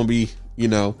there was going to be, you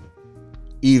know,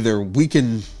 either we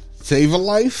can save a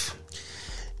life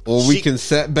or we can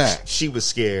set back. She was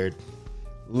scared.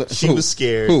 She Who? was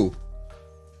scared. Who?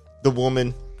 The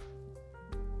woman.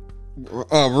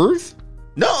 Ruth?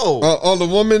 No. The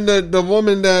woman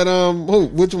that who?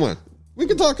 Which one? We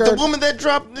can talk her. The woman that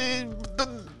dropped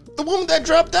the woman that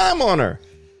dropped dime on her.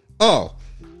 Oh.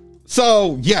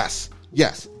 So, yes,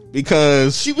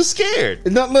 because She was scared.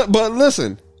 but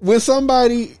listen, when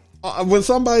somebody's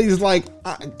like,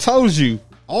 I told you,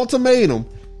 ultimatum,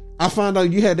 I found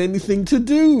out you had anything to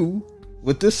do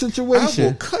with this I situation.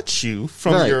 will cut you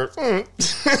from Right. your.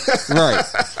 Right.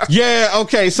 Yeah,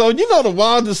 okay. So, you know, the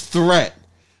wildest threat,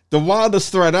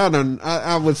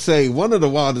 I would say one of the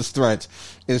wildest threats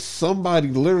is somebody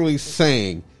literally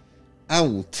saying, I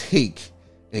will take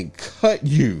and cut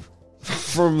you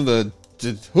from the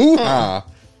hoo-ha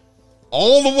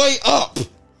all the way up.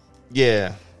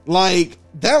 Yeah. Like,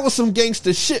 that was some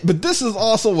gangster shit. But this is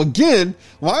also, again,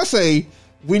 why I say,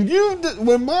 when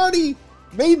Marty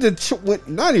made the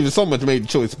not even so much made the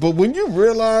choice, but when you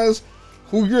realize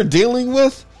who you're dealing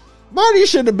with, Marty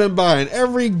should have been buying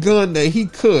every gun that he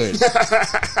could.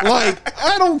 Like,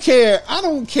 I don't care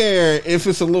if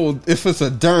it's a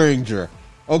Derringer.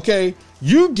 Okay?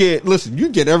 You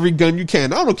get every gun you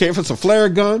can. I don't care if it's a flare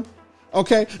gun.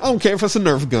 Okay? I don't care if it's a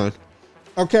Nerf gun.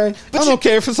 Okay? I don't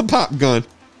care if it's a pop gun.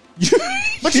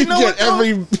 But you know get what, though?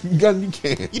 every gun you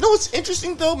can. You know what's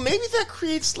interesting though? Maybe that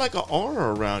creates like an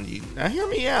aura around you. Now hear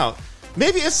me out.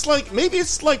 Maybe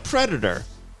it's like Predator.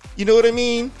 You know what I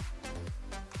mean?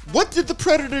 What did the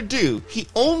Predator do? He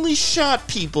only shot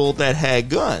people that had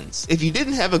guns. If you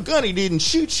didn't have a gun, he didn't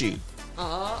shoot you.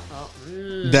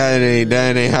 That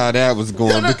ain't how that was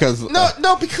going.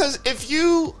 Because if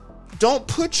you don't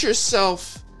put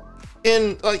yourself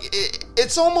in, like,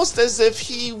 it's almost as if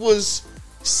he was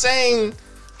saying,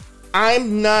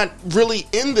 I'm not really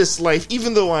in this life,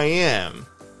 even though I am,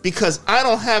 because I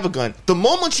don't have a gun. The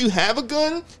moment you have a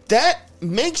gun, that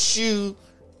makes you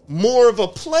more of a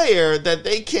player that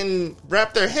they can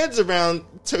wrap their heads around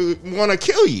to want to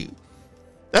kill you.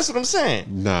 That's what I'm saying.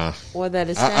 Nah. Or that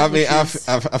establishes...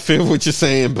 I feel what you're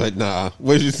saying, but nah.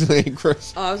 What are you saying,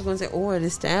 Chris? Oh, I was going to say, or it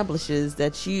establishes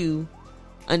that you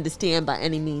understand by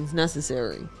any means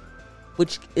necessary,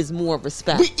 which is more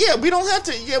respect. We don't have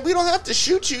to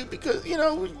shoot you because we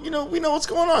know what's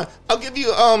going on. I'll give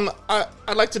you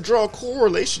I'd like to draw a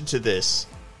correlation to this.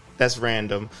 That's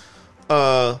random.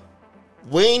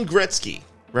 Wayne Gretzky,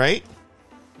 right?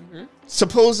 Mm-hmm.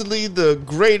 Supposedly the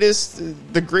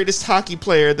greatest hockey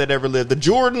player that ever lived. The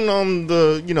Jordan on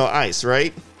the ice,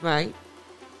 right? Right.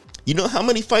 You know how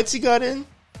many fights he got in?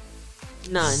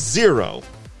 None. 0.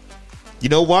 You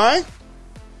know why?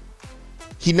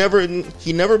 He never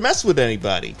messed with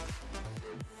anybody.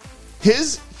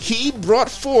 He brought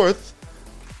forth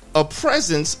a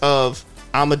presence of,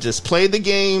 I'ma just play the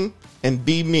game and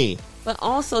be me. But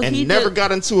also, he never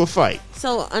got into a fight.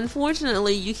 So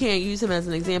unfortunately, you can't use him as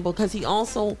an example because he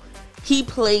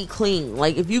played clean.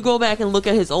 Like, if you go back and look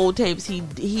at his old tapes,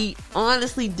 he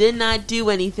honestly did not do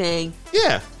anything.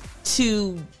 Yeah.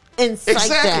 To incite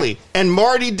exactly. That. And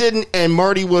Marty didn't, and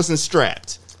Marty wasn't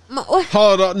strapped.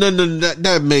 Hold on, no,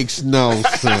 that makes no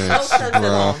sense, no sense bro. at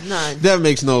all. None. That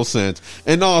makes no sense.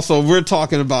 And also, we're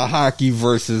talking about hockey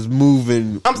versus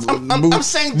moving. I'm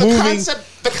saying the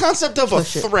concept of a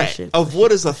threat of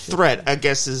what is a threat. I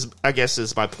guess is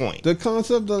my point. The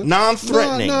concept of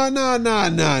non-threatening. No.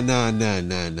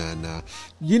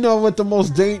 You know what the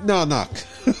most no.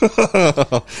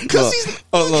 Because he's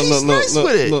nice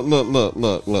with it.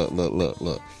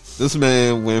 Look. This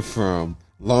man went from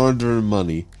laundering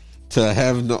money to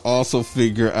having to also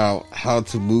figure out how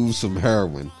to move some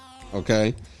heroin,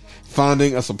 okay?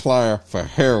 Finding a supplier for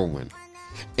heroin,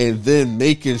 and then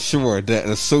making sure that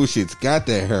associates got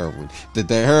that heroin, that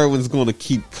the heroin's going to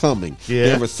keep coming. Yeah.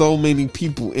 There were so many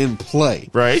people in play.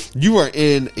 Right. You are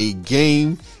in a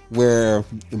game where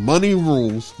money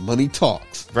rules, money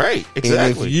talks. Right,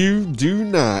 exactly. And if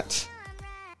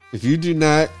you do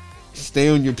not stay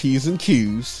on your P's and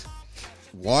Q's,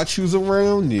 watch who's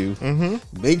around you,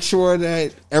 make sure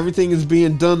that everything is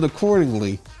being done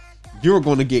accordingly, you're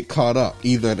going to get caught up.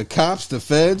 Either the cops, the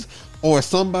feds, or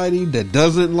somebody that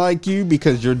doesn't like you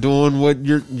because you're doing what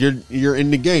you're in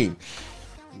the game.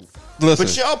 Listen,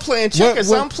 but y'all playing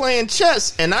checkers, I'm playing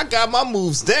chess, and I got my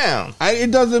moves down. It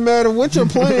doesn't matter what you're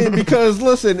playing because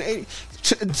listen.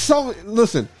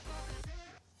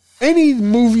 Any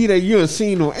movie that you have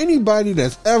seen or anybody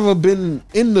that's ever been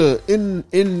in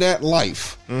that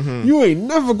life, you ain't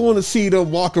never going to see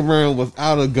them walk around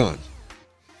without a gun.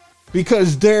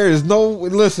 Because there is the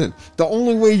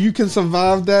only way you can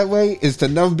survive that way is to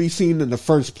never be seen in the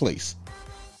first place.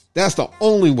 That's the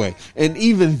only way. And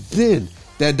even then,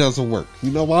 that doesn't work. You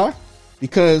know why?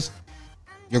 Because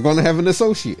you're going to have an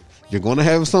associate. You're going to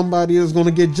have somebody that's going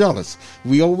to get jealous.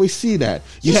 We always see that.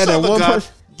 You had that one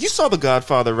person. You saw The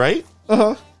Godfather, right?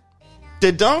 Uh-huh.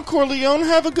 Did Don Corleone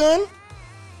have a gun?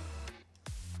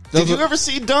 Did you ever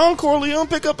see Don Corleone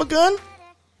pick up a gun?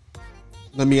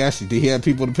 Let me ask you, did he have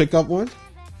people to pick up one?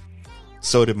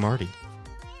 So did Marty.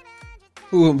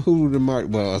 Who did Marty,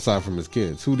 well, aside from his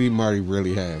kids, who did Marty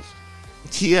really have?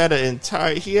 He had an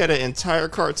entire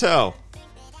cartel.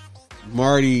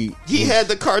 He had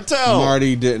the cartel.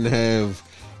 Marty didn't have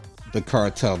the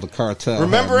cartel. The cartel.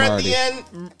 Remember at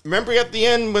the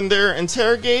end when they're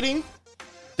interrogating?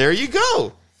 There you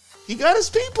go. He got his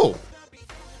people.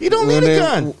 He don't need a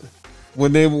gun.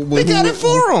 They got it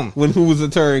for him. When who was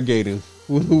interrogating?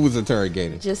 Who was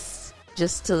interrogating? Just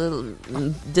just to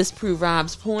disprove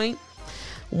Rob's point,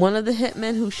 one of the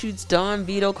hitmen who shoots Don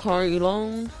Vito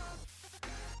Corleone.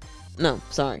 No,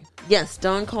 sorry. Yes,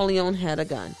 Don Corleone had a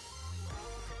gun.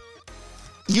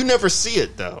 You never see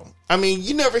it though. I mean,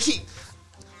 you don't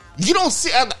see.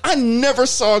 I never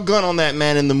saw a gun on that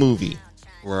man in the movie.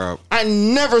 We're out. I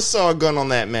never saw a gun on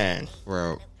that man.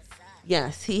 We're out.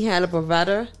 Yes, he had a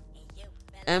Beretta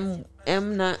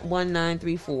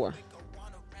M1934.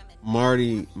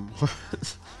 Marty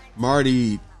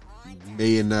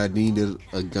may not needed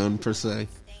a gun per se,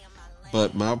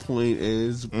 but my point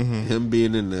is, him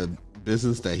being in the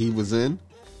business that he was in,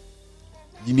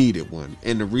 you needed one.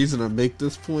 And the reason I make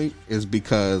this point is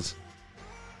because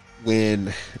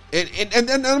when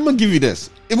and I'm gonna give you this,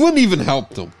 it wouldn't even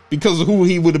help him because of who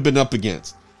he would have been up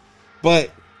against. But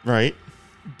Right.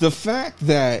 the fact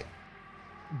that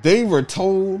they were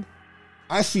told,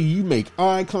 I see you make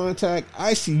eye contact,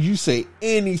 I see you say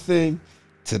anything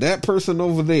to that person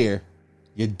over there,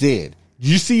 you're dead.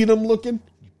 You see them looking,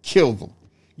 you kill them.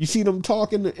 You see them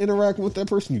talking and interacting with that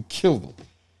person, you kill them.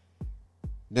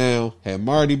 Now, had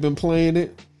Marty been playing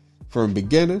it from the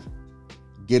beginning,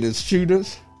 get his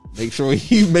shooters, make sure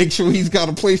he's got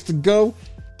a place to go,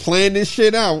 plan this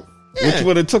shit out, which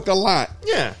would have took a lot.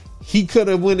 Yeah. He could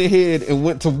have went ahead and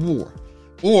went to war.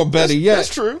 Or better yet,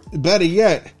 that's true. Better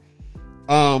yet,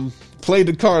 played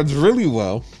the cards really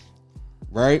well,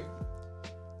 right?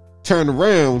 Turn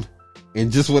around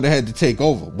and just would have had to take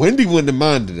over. Wendy wouldn't have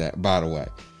minded that, by the way.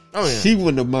 Oh yeah. She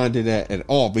wouldn't have minded that at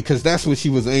all because that's what she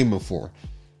was aiming for.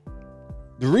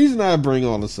 The reason I bring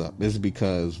all this up is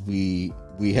because we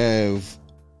have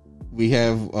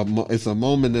it's a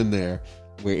moment in there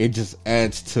where it just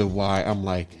adds to why I'm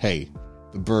like, hey,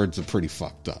 the birds are pretty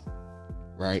fucked up,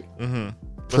 right? Mm-hmm.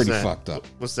 Pretty fucked up.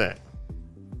 What's that?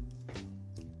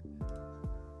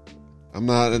 I'm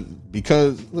not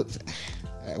because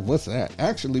what's that?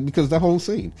 Actually, because the whole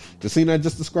scene, the scene I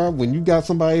just described, when you got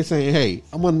somebody saying, "Hey,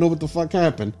 I want to know what the fuck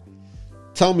happened.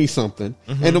 Tell me something,"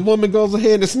 and the woman goes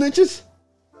ahead and snitches,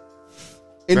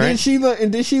 and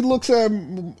Right. then she looks at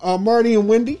Marty and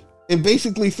Wendy and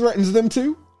basically threatens them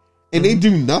too, and they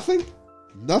do nothing.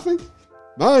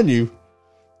 Mind you,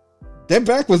 their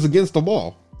back was against the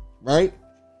wall, right?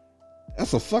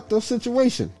 That's a fucked up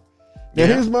situation. Now, Yeah.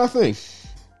 here's my thing.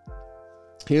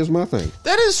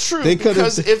 That is true. They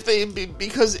could've-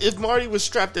 Because if Marty was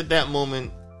strapped at that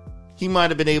moment, he might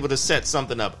have been able to set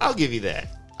something up. I'll give you that.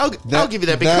 I'll give you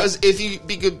that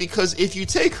because if you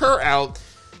take her out,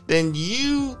 then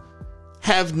you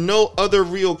have no other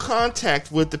real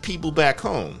contact with the people back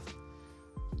home.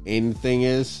 And the thing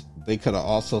is, they could have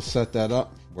also set that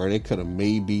up where they could have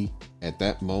maybe at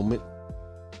that moment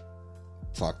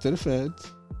talked to the feds,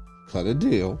 cut a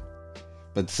deal.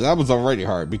 But that was already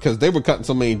hard because they were cutting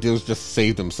so many deals just to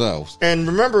save themselves. And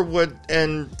remember what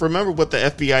the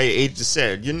FBI agent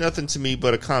said. You're nothing to me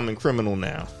but a common criminal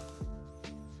now.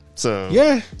 So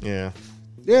Yeah. yeah.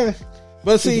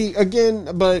 But see, again,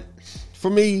 but for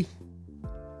me,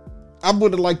 I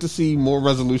would have liked to see more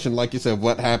resolution, like you said,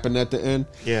 what happened at the end.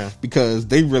 Yeah. Because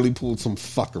they really pulled some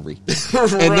fuckery.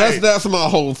 Right. And that's my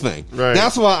whole thing. Right.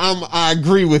 That's why I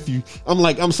agree with you. I'm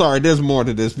like, I'm sorry, there's more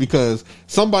to this because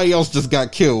somebody else just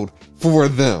got killed for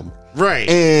them. Right.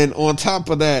 And on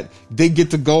top of that, they get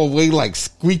to go away like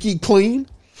squeaky clean.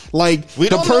 Like we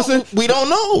the don't person know. We don't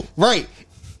know. Right.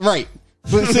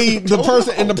 But see, the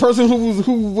person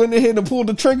who went ahead and pulled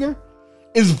the trigger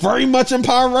is very much in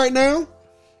power right now.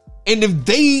 And if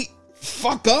they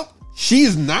fuck up,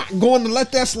 she's not going to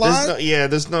let that slide.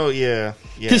 There's no.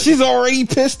 Because she's already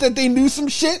pissed that they knew some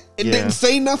shit and didn't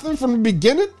say nothing from the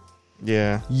beginning.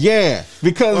 Yeah. Yeah,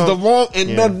 because the wrong and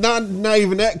yeah. not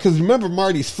even that. Because remember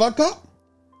Marty's fuck up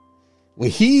when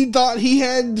he thought he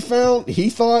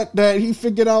thought that he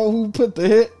figured out who put the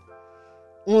hit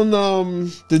on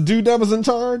the dude that was in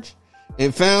charge,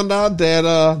 and found out that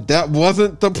that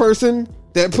wasn't the person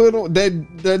that put on that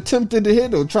attempted to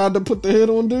hit or tried to put the hit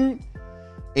on dude,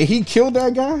 and he killed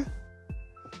that guy.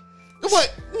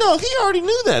 What? No, he already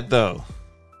knew that though.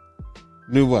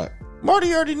 Knew what?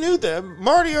 Marty already knew that.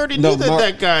 Marty already knew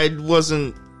that guy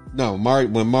wasn't. No,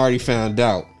 when Marty found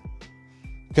out,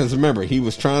 because remember he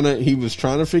was trying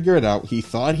to figure it out. He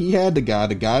thought he had the guy.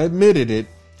 The guy admitted it.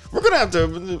 We're gonna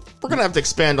have to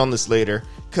expand on this later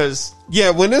because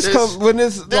there's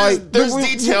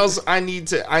details I need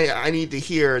to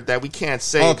hear that we can't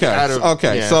say.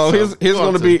 Okay. So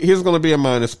here's gonna be a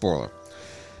minor spoiler.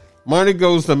 Marty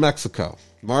goes to Mexico.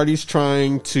 Marty's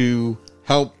trying to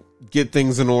help get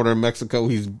things in order in Mexico.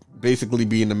 He's basically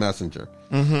being the messenger.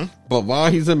 Mm-hmm. But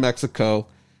while he's in Mexico,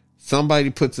 somebody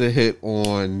puts a hit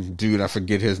on dude, I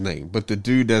forget his name, but the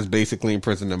dude that's basically in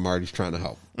prison that Marty's trying to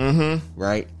help.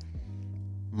 Right?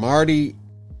 Marty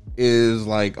is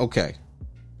like, okay,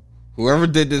 whoever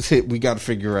did this hit, we got to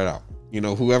figure it out. You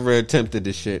know, whoever attempted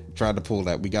this shit, tried to pull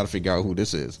that, we got to figure out who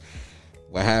this is.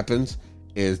 What happens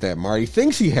is that Marty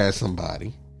thinks he has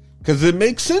somebody because it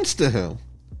makes sense to him.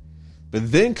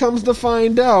 But then comes to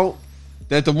find out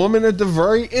that the woman at the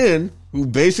very end, who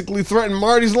basically threatened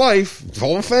Marty's life, his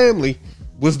whole family,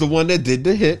 was the one that did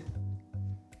the hit.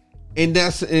 And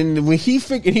when he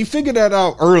figured that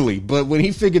out early, but when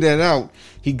he figured that out,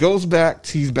 he goes back,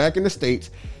 he's back in the States.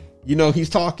 You know, he's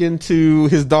talking to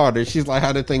his daughter. She's like,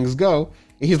 how did things go?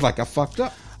 And he's like, I fucked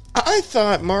up. I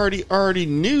thought Marty already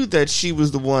knew that she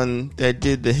was the one that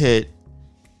did the hit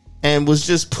and was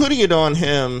just putting it on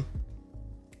him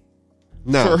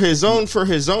for his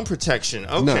own protection.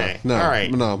 Okay. No. All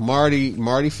right. No,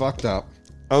 Marty fucked up.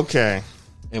 Okay.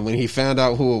 And when he found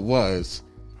out who it was,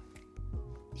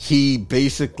 he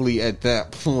basically at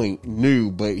that point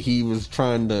knew, but he was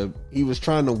trying to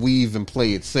weave and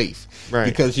play it safe. Right.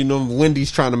 Because, you know,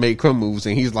 Wendy's trying to make her moves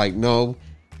and he's like, no,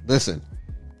 listen,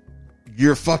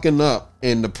 you're fucking up.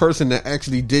 And the person that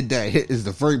actually did that hit is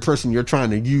the very person you're trying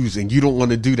to use, and you don't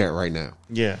want to do that right now.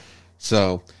 Yeah.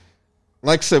 So,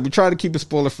 like I said, we try to keep it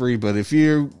spoiler free, but if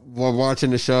you were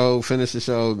watching the show, finish the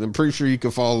show, I'm pretty sure you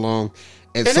can follow along.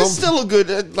 And it's still a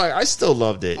good, like, I still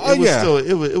loved it. Oh,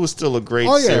 It was still a great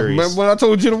series. Remember when I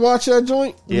told you to watch that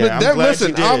joint? Yeah, I'm glad you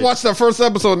did. I watched that first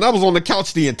episode and I was on the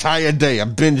couch the entire day. I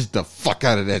binged the fuck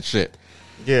out of that shit.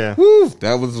 Yeah. Woo,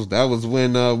 that was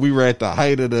when we were at the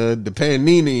height of the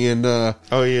Panini and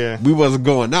oh yeah, we wasn't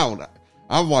going out.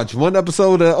 I watched one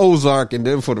episode of Ozark and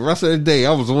then for the rest of the day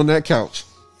I was on that couch.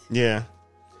 Yeah.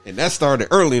 And that started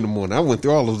early in the morning. I went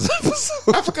through all those episodes.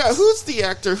 I forgot who's the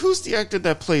actor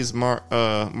that plays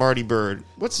Marty Bird.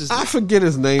 What's his name? I forget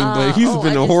his name, but he's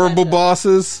been in Horrible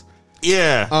Bosses.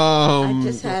 Yeah. I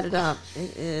just had it up.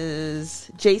 It is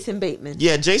Jason Bateman.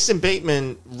 Yeah, Jason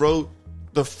Bateman wrote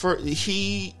the first.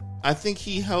 I think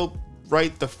he helped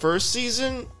write the first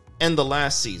season and the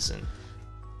last season.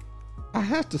 I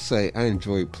have to say, I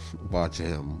enjoy watching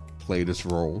him play this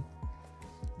role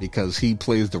because he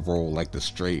plays the role like the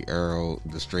straight arrow,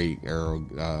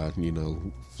 you know,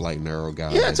 flight and arrow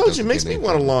guy. Yeah, I told you, it makes me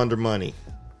want to launder money.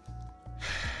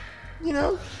 You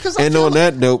know, because and on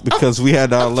that note, because we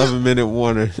had our 11-minute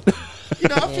warning, you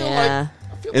know, I feel like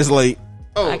it's late.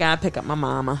 Oh, I gotta pick up my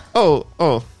mama.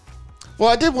 Oh. Well,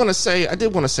 I did want to say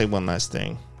one last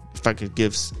thing. If I could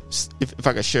if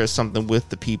I could share something with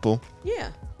the people. Yeah.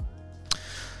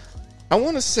 I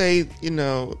want to say, you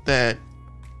know, that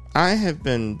I have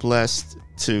been blessed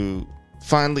to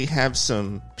finally have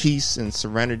some peace and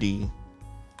serenity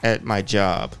at my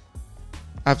job.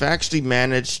 I've actually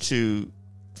managed to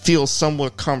feel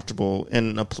somewhat comfortable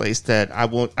in a place that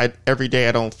every day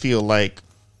I don't feel like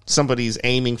somebody's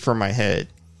aiming for my head.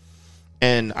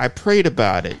 And I prayed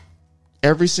about it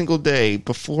every single day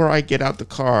before I get out the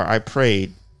car. I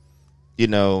prayed, you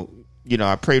know,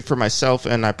 I prayed for myself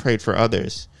and I prayed for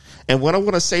others. And what I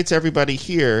want to say to everybody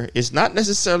here is not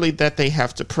necessarily that they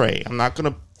have to pray. I'm not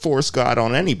going to force God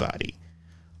on anybody.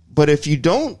 But if you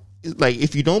don't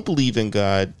believe in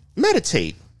God,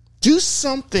 meditate. Do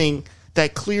something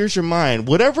that clears your mind.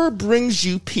 Whatever brings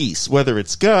you peace, whether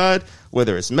it's God,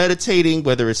 whether it's meditating,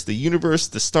 whether it's the universe,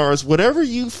 the stars, whatever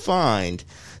you find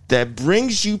that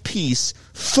brings you peace,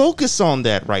 focus on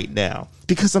that right now.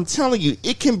 Because I'm telling you,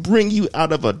 it can bring you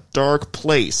out of a dark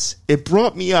place. It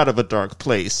brought me out of a dark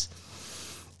place.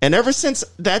 And ever since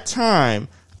that time,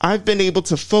 I've been able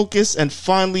to focus and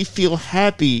finally feel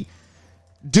happy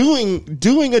doing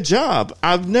a job.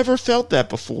 I've never felt that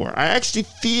before. I actually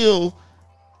feel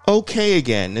okay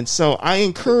again. And so I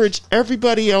encourage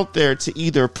everybody out there to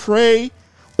either pray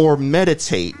or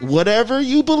meditate. Whatever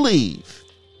you believe,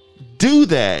 do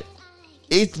that.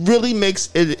 It really makes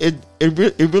it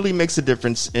really makes a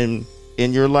difference in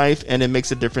your life, and it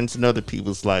makes a difference in other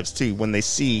people's lives too when they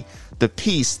see the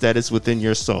peace that is within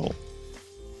your soul.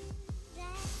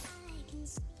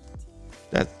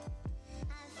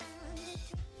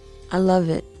 I love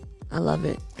it.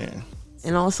 Yeah.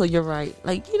 And also, you're right.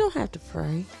 Like, you don't have to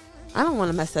pray. I don't want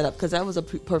to mess that up because that was a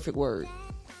perfect word.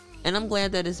 And I'm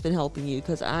glad that it's been helping you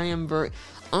because I am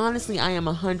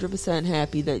 100%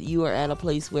 happy that you are at a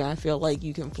place where I feel like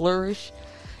you can flourish,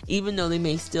 even though they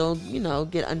may still,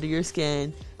 get under your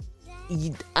skin.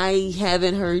 I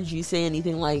haven't heard you say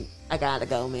anything like, I gotta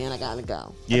go, man, I gotta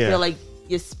go. Yeah. I feel like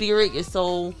your spirit, your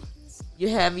soul, you're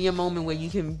having a moment where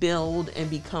you can build and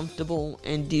be comfortable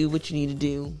and do what you need to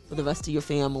do for the rest of your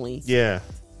family. Yeah.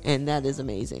 And that is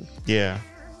amazing. Yeah.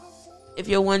 If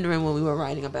you're wondering what we were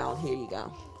writing about, here you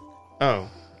go. Oh,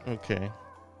 okay.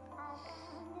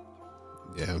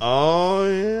 Yeah. Oh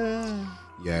yeah.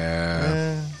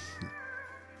 Yeah.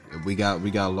 We got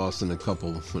lost in a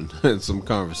couple some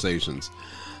conversations.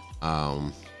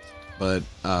 But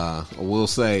I will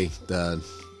say that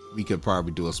we could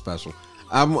probably do a special.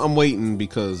 I'm waiting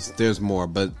because there's more,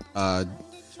 but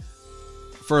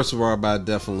first of all, but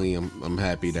definitely I'm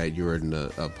happy that you're in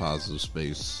a positive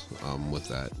space with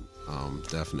that.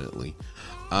 Definitely.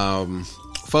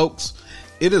 Folks,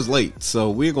 it is late,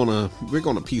 so we're gonna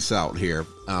peace out here.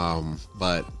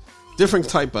 But different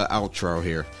type of outro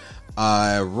here.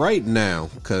 Right now,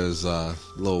 because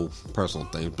little personal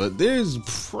thing, but there's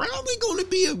probably going to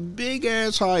be a big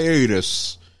ass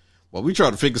hiatus while we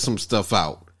try to figure some stuff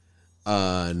out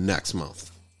next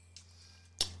month.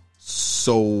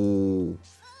 So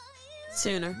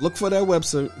Sooner. look for that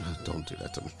website. Don't do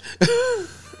that to me.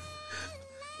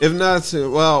 If not,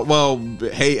 well,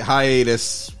 hey,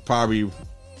 hiatus probably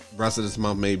rest of this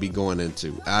month may be going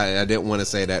into. I didn't want to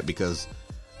say that because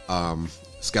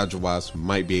schedule wise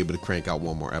might be able to crank out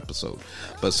one more episode,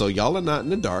 but so y'all are not in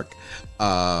the dark.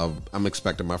 I'm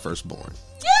expecting my firstborn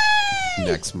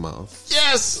next month.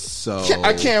 Yes. So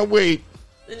I can't wait.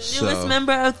 The newest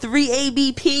member of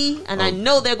 3ABP, and I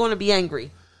know they're going to be angry.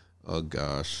 Oh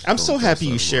gosh, I'm so happy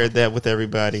you shared that with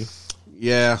everybody.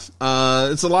 Yeah,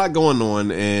 it's a lot going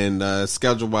on, and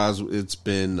schedule wise, it's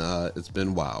been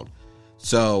wild.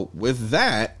 So with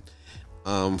that,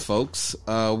 folks,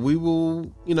 we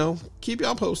will, keep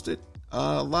y'all posted.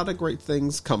 A lot of great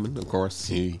things coming, of course.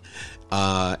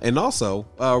 And also,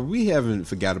 we haven't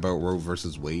forgot about Roe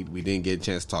versus Wade. We didn't get a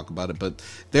chance to talk about it, but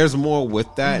there's more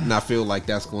with that. And I feel like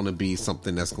that's going to be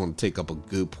something that's going to take up a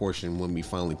good portion when we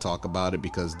finally talk about it,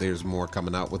 because there's more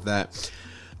coming out with that.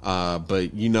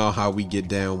 But you know how we get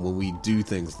down when we do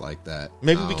things like that.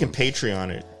 Maybe we can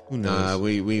Patreon it. Who knows?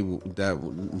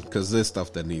 Because there's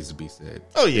stuff that needs to be said.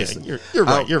 Oh yeah, Listen, you're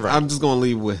right. You're right. I'm just going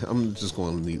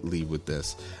to leave with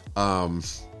this. And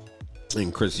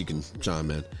Chris, you can chime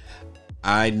in.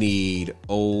 I need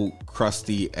old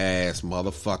crusty ass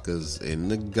motherfuckers in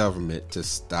the government to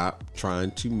stop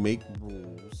trying to make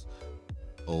rules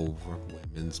over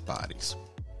women's bodies.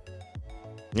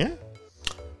 Yeah.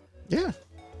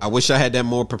 I wish I had that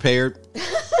more prepared.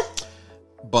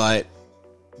 But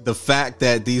the fact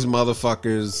that these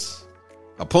motherfuckers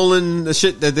are pulling the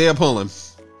shit that they're pulling.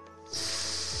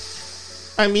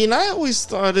 I mean, I always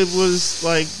thought it was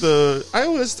like I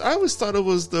always thought it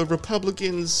was the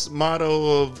Republicans'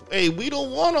 motto of, hey, we don't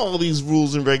want all these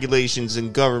rules and regulations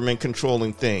and government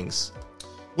controlling things.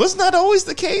 Wasn't that always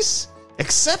the case?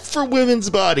 Except for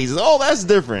women's bodies. Oh, that's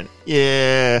different.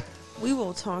 Yeah. We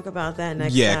will talk about that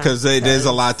next Yeah, time. because there's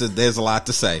a lot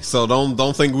to say. So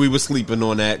don't think we were sleeping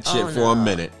on that shit for a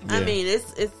minute. I Yeah. mean,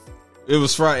 it's It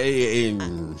was Friday.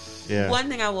 Yeah. one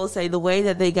thing I will say, the way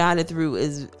that they got it through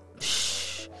is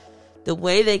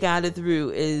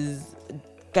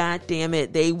God damn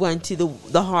it, they went to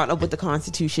the heart of what the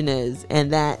Constitution is,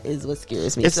 and that is what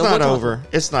scares me. It's So not we're talking- over.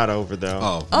 It's not over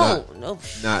though. No.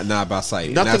 not by sight.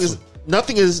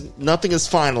 Nothing is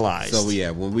finalized. So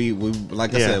yeah, when we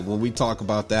like I said, when we talk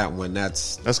about that one,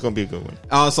 that's gonna be a good one.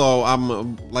 Also,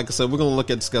 I'm like I said, we're gonna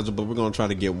look at the schedule, but we're gonna try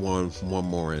to get one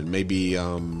more in. Maybe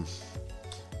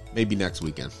next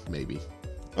weekend. Maybe.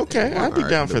 Okay, I'd be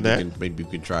down for that. Maybe we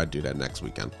can try to do that next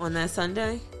weekend. On that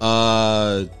Sunday?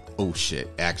 Oh shit!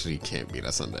 Actually, it can't be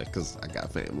that Sunday because I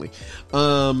got family.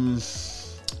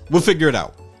 We'll figure it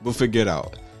out.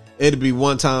 It'll be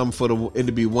one time for the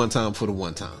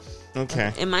one time.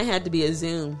 Okay. It might have to be a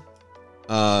Zoom.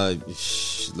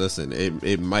 Listen,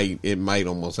 it might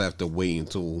almost have to wait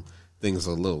until things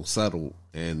are a little settled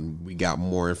and we got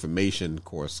more information. Of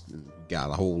course, got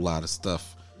a whole lot of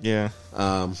stuff. Yeah.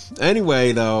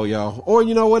 Anyway, though, y'all, or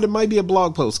you know what? It might be a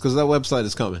blog post because that website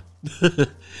is coming.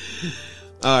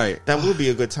 All right, That would be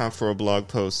a good time for a blog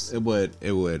post. it would.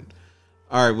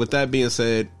 All right. With that being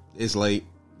said, it's late.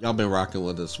 Y'all been rocking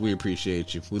with us. We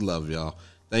appreciate you. We love y'all.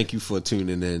 Thank you for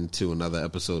tuning in to another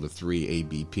episode of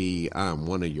 3ABP. I'm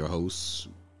one of your hosts,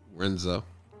 Renzo.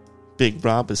 Big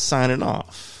Rob is signing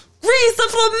off. Grease the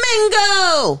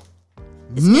Flamingo!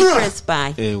 It's me, Chris.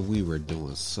 Bye. And we were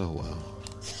doing so well.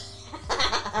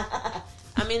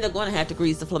 I mean, they're going to have to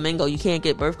grease the flamingo. You can't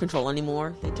get birth control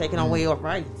anymore. They're taking away your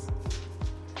rights.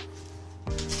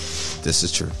 This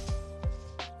is true.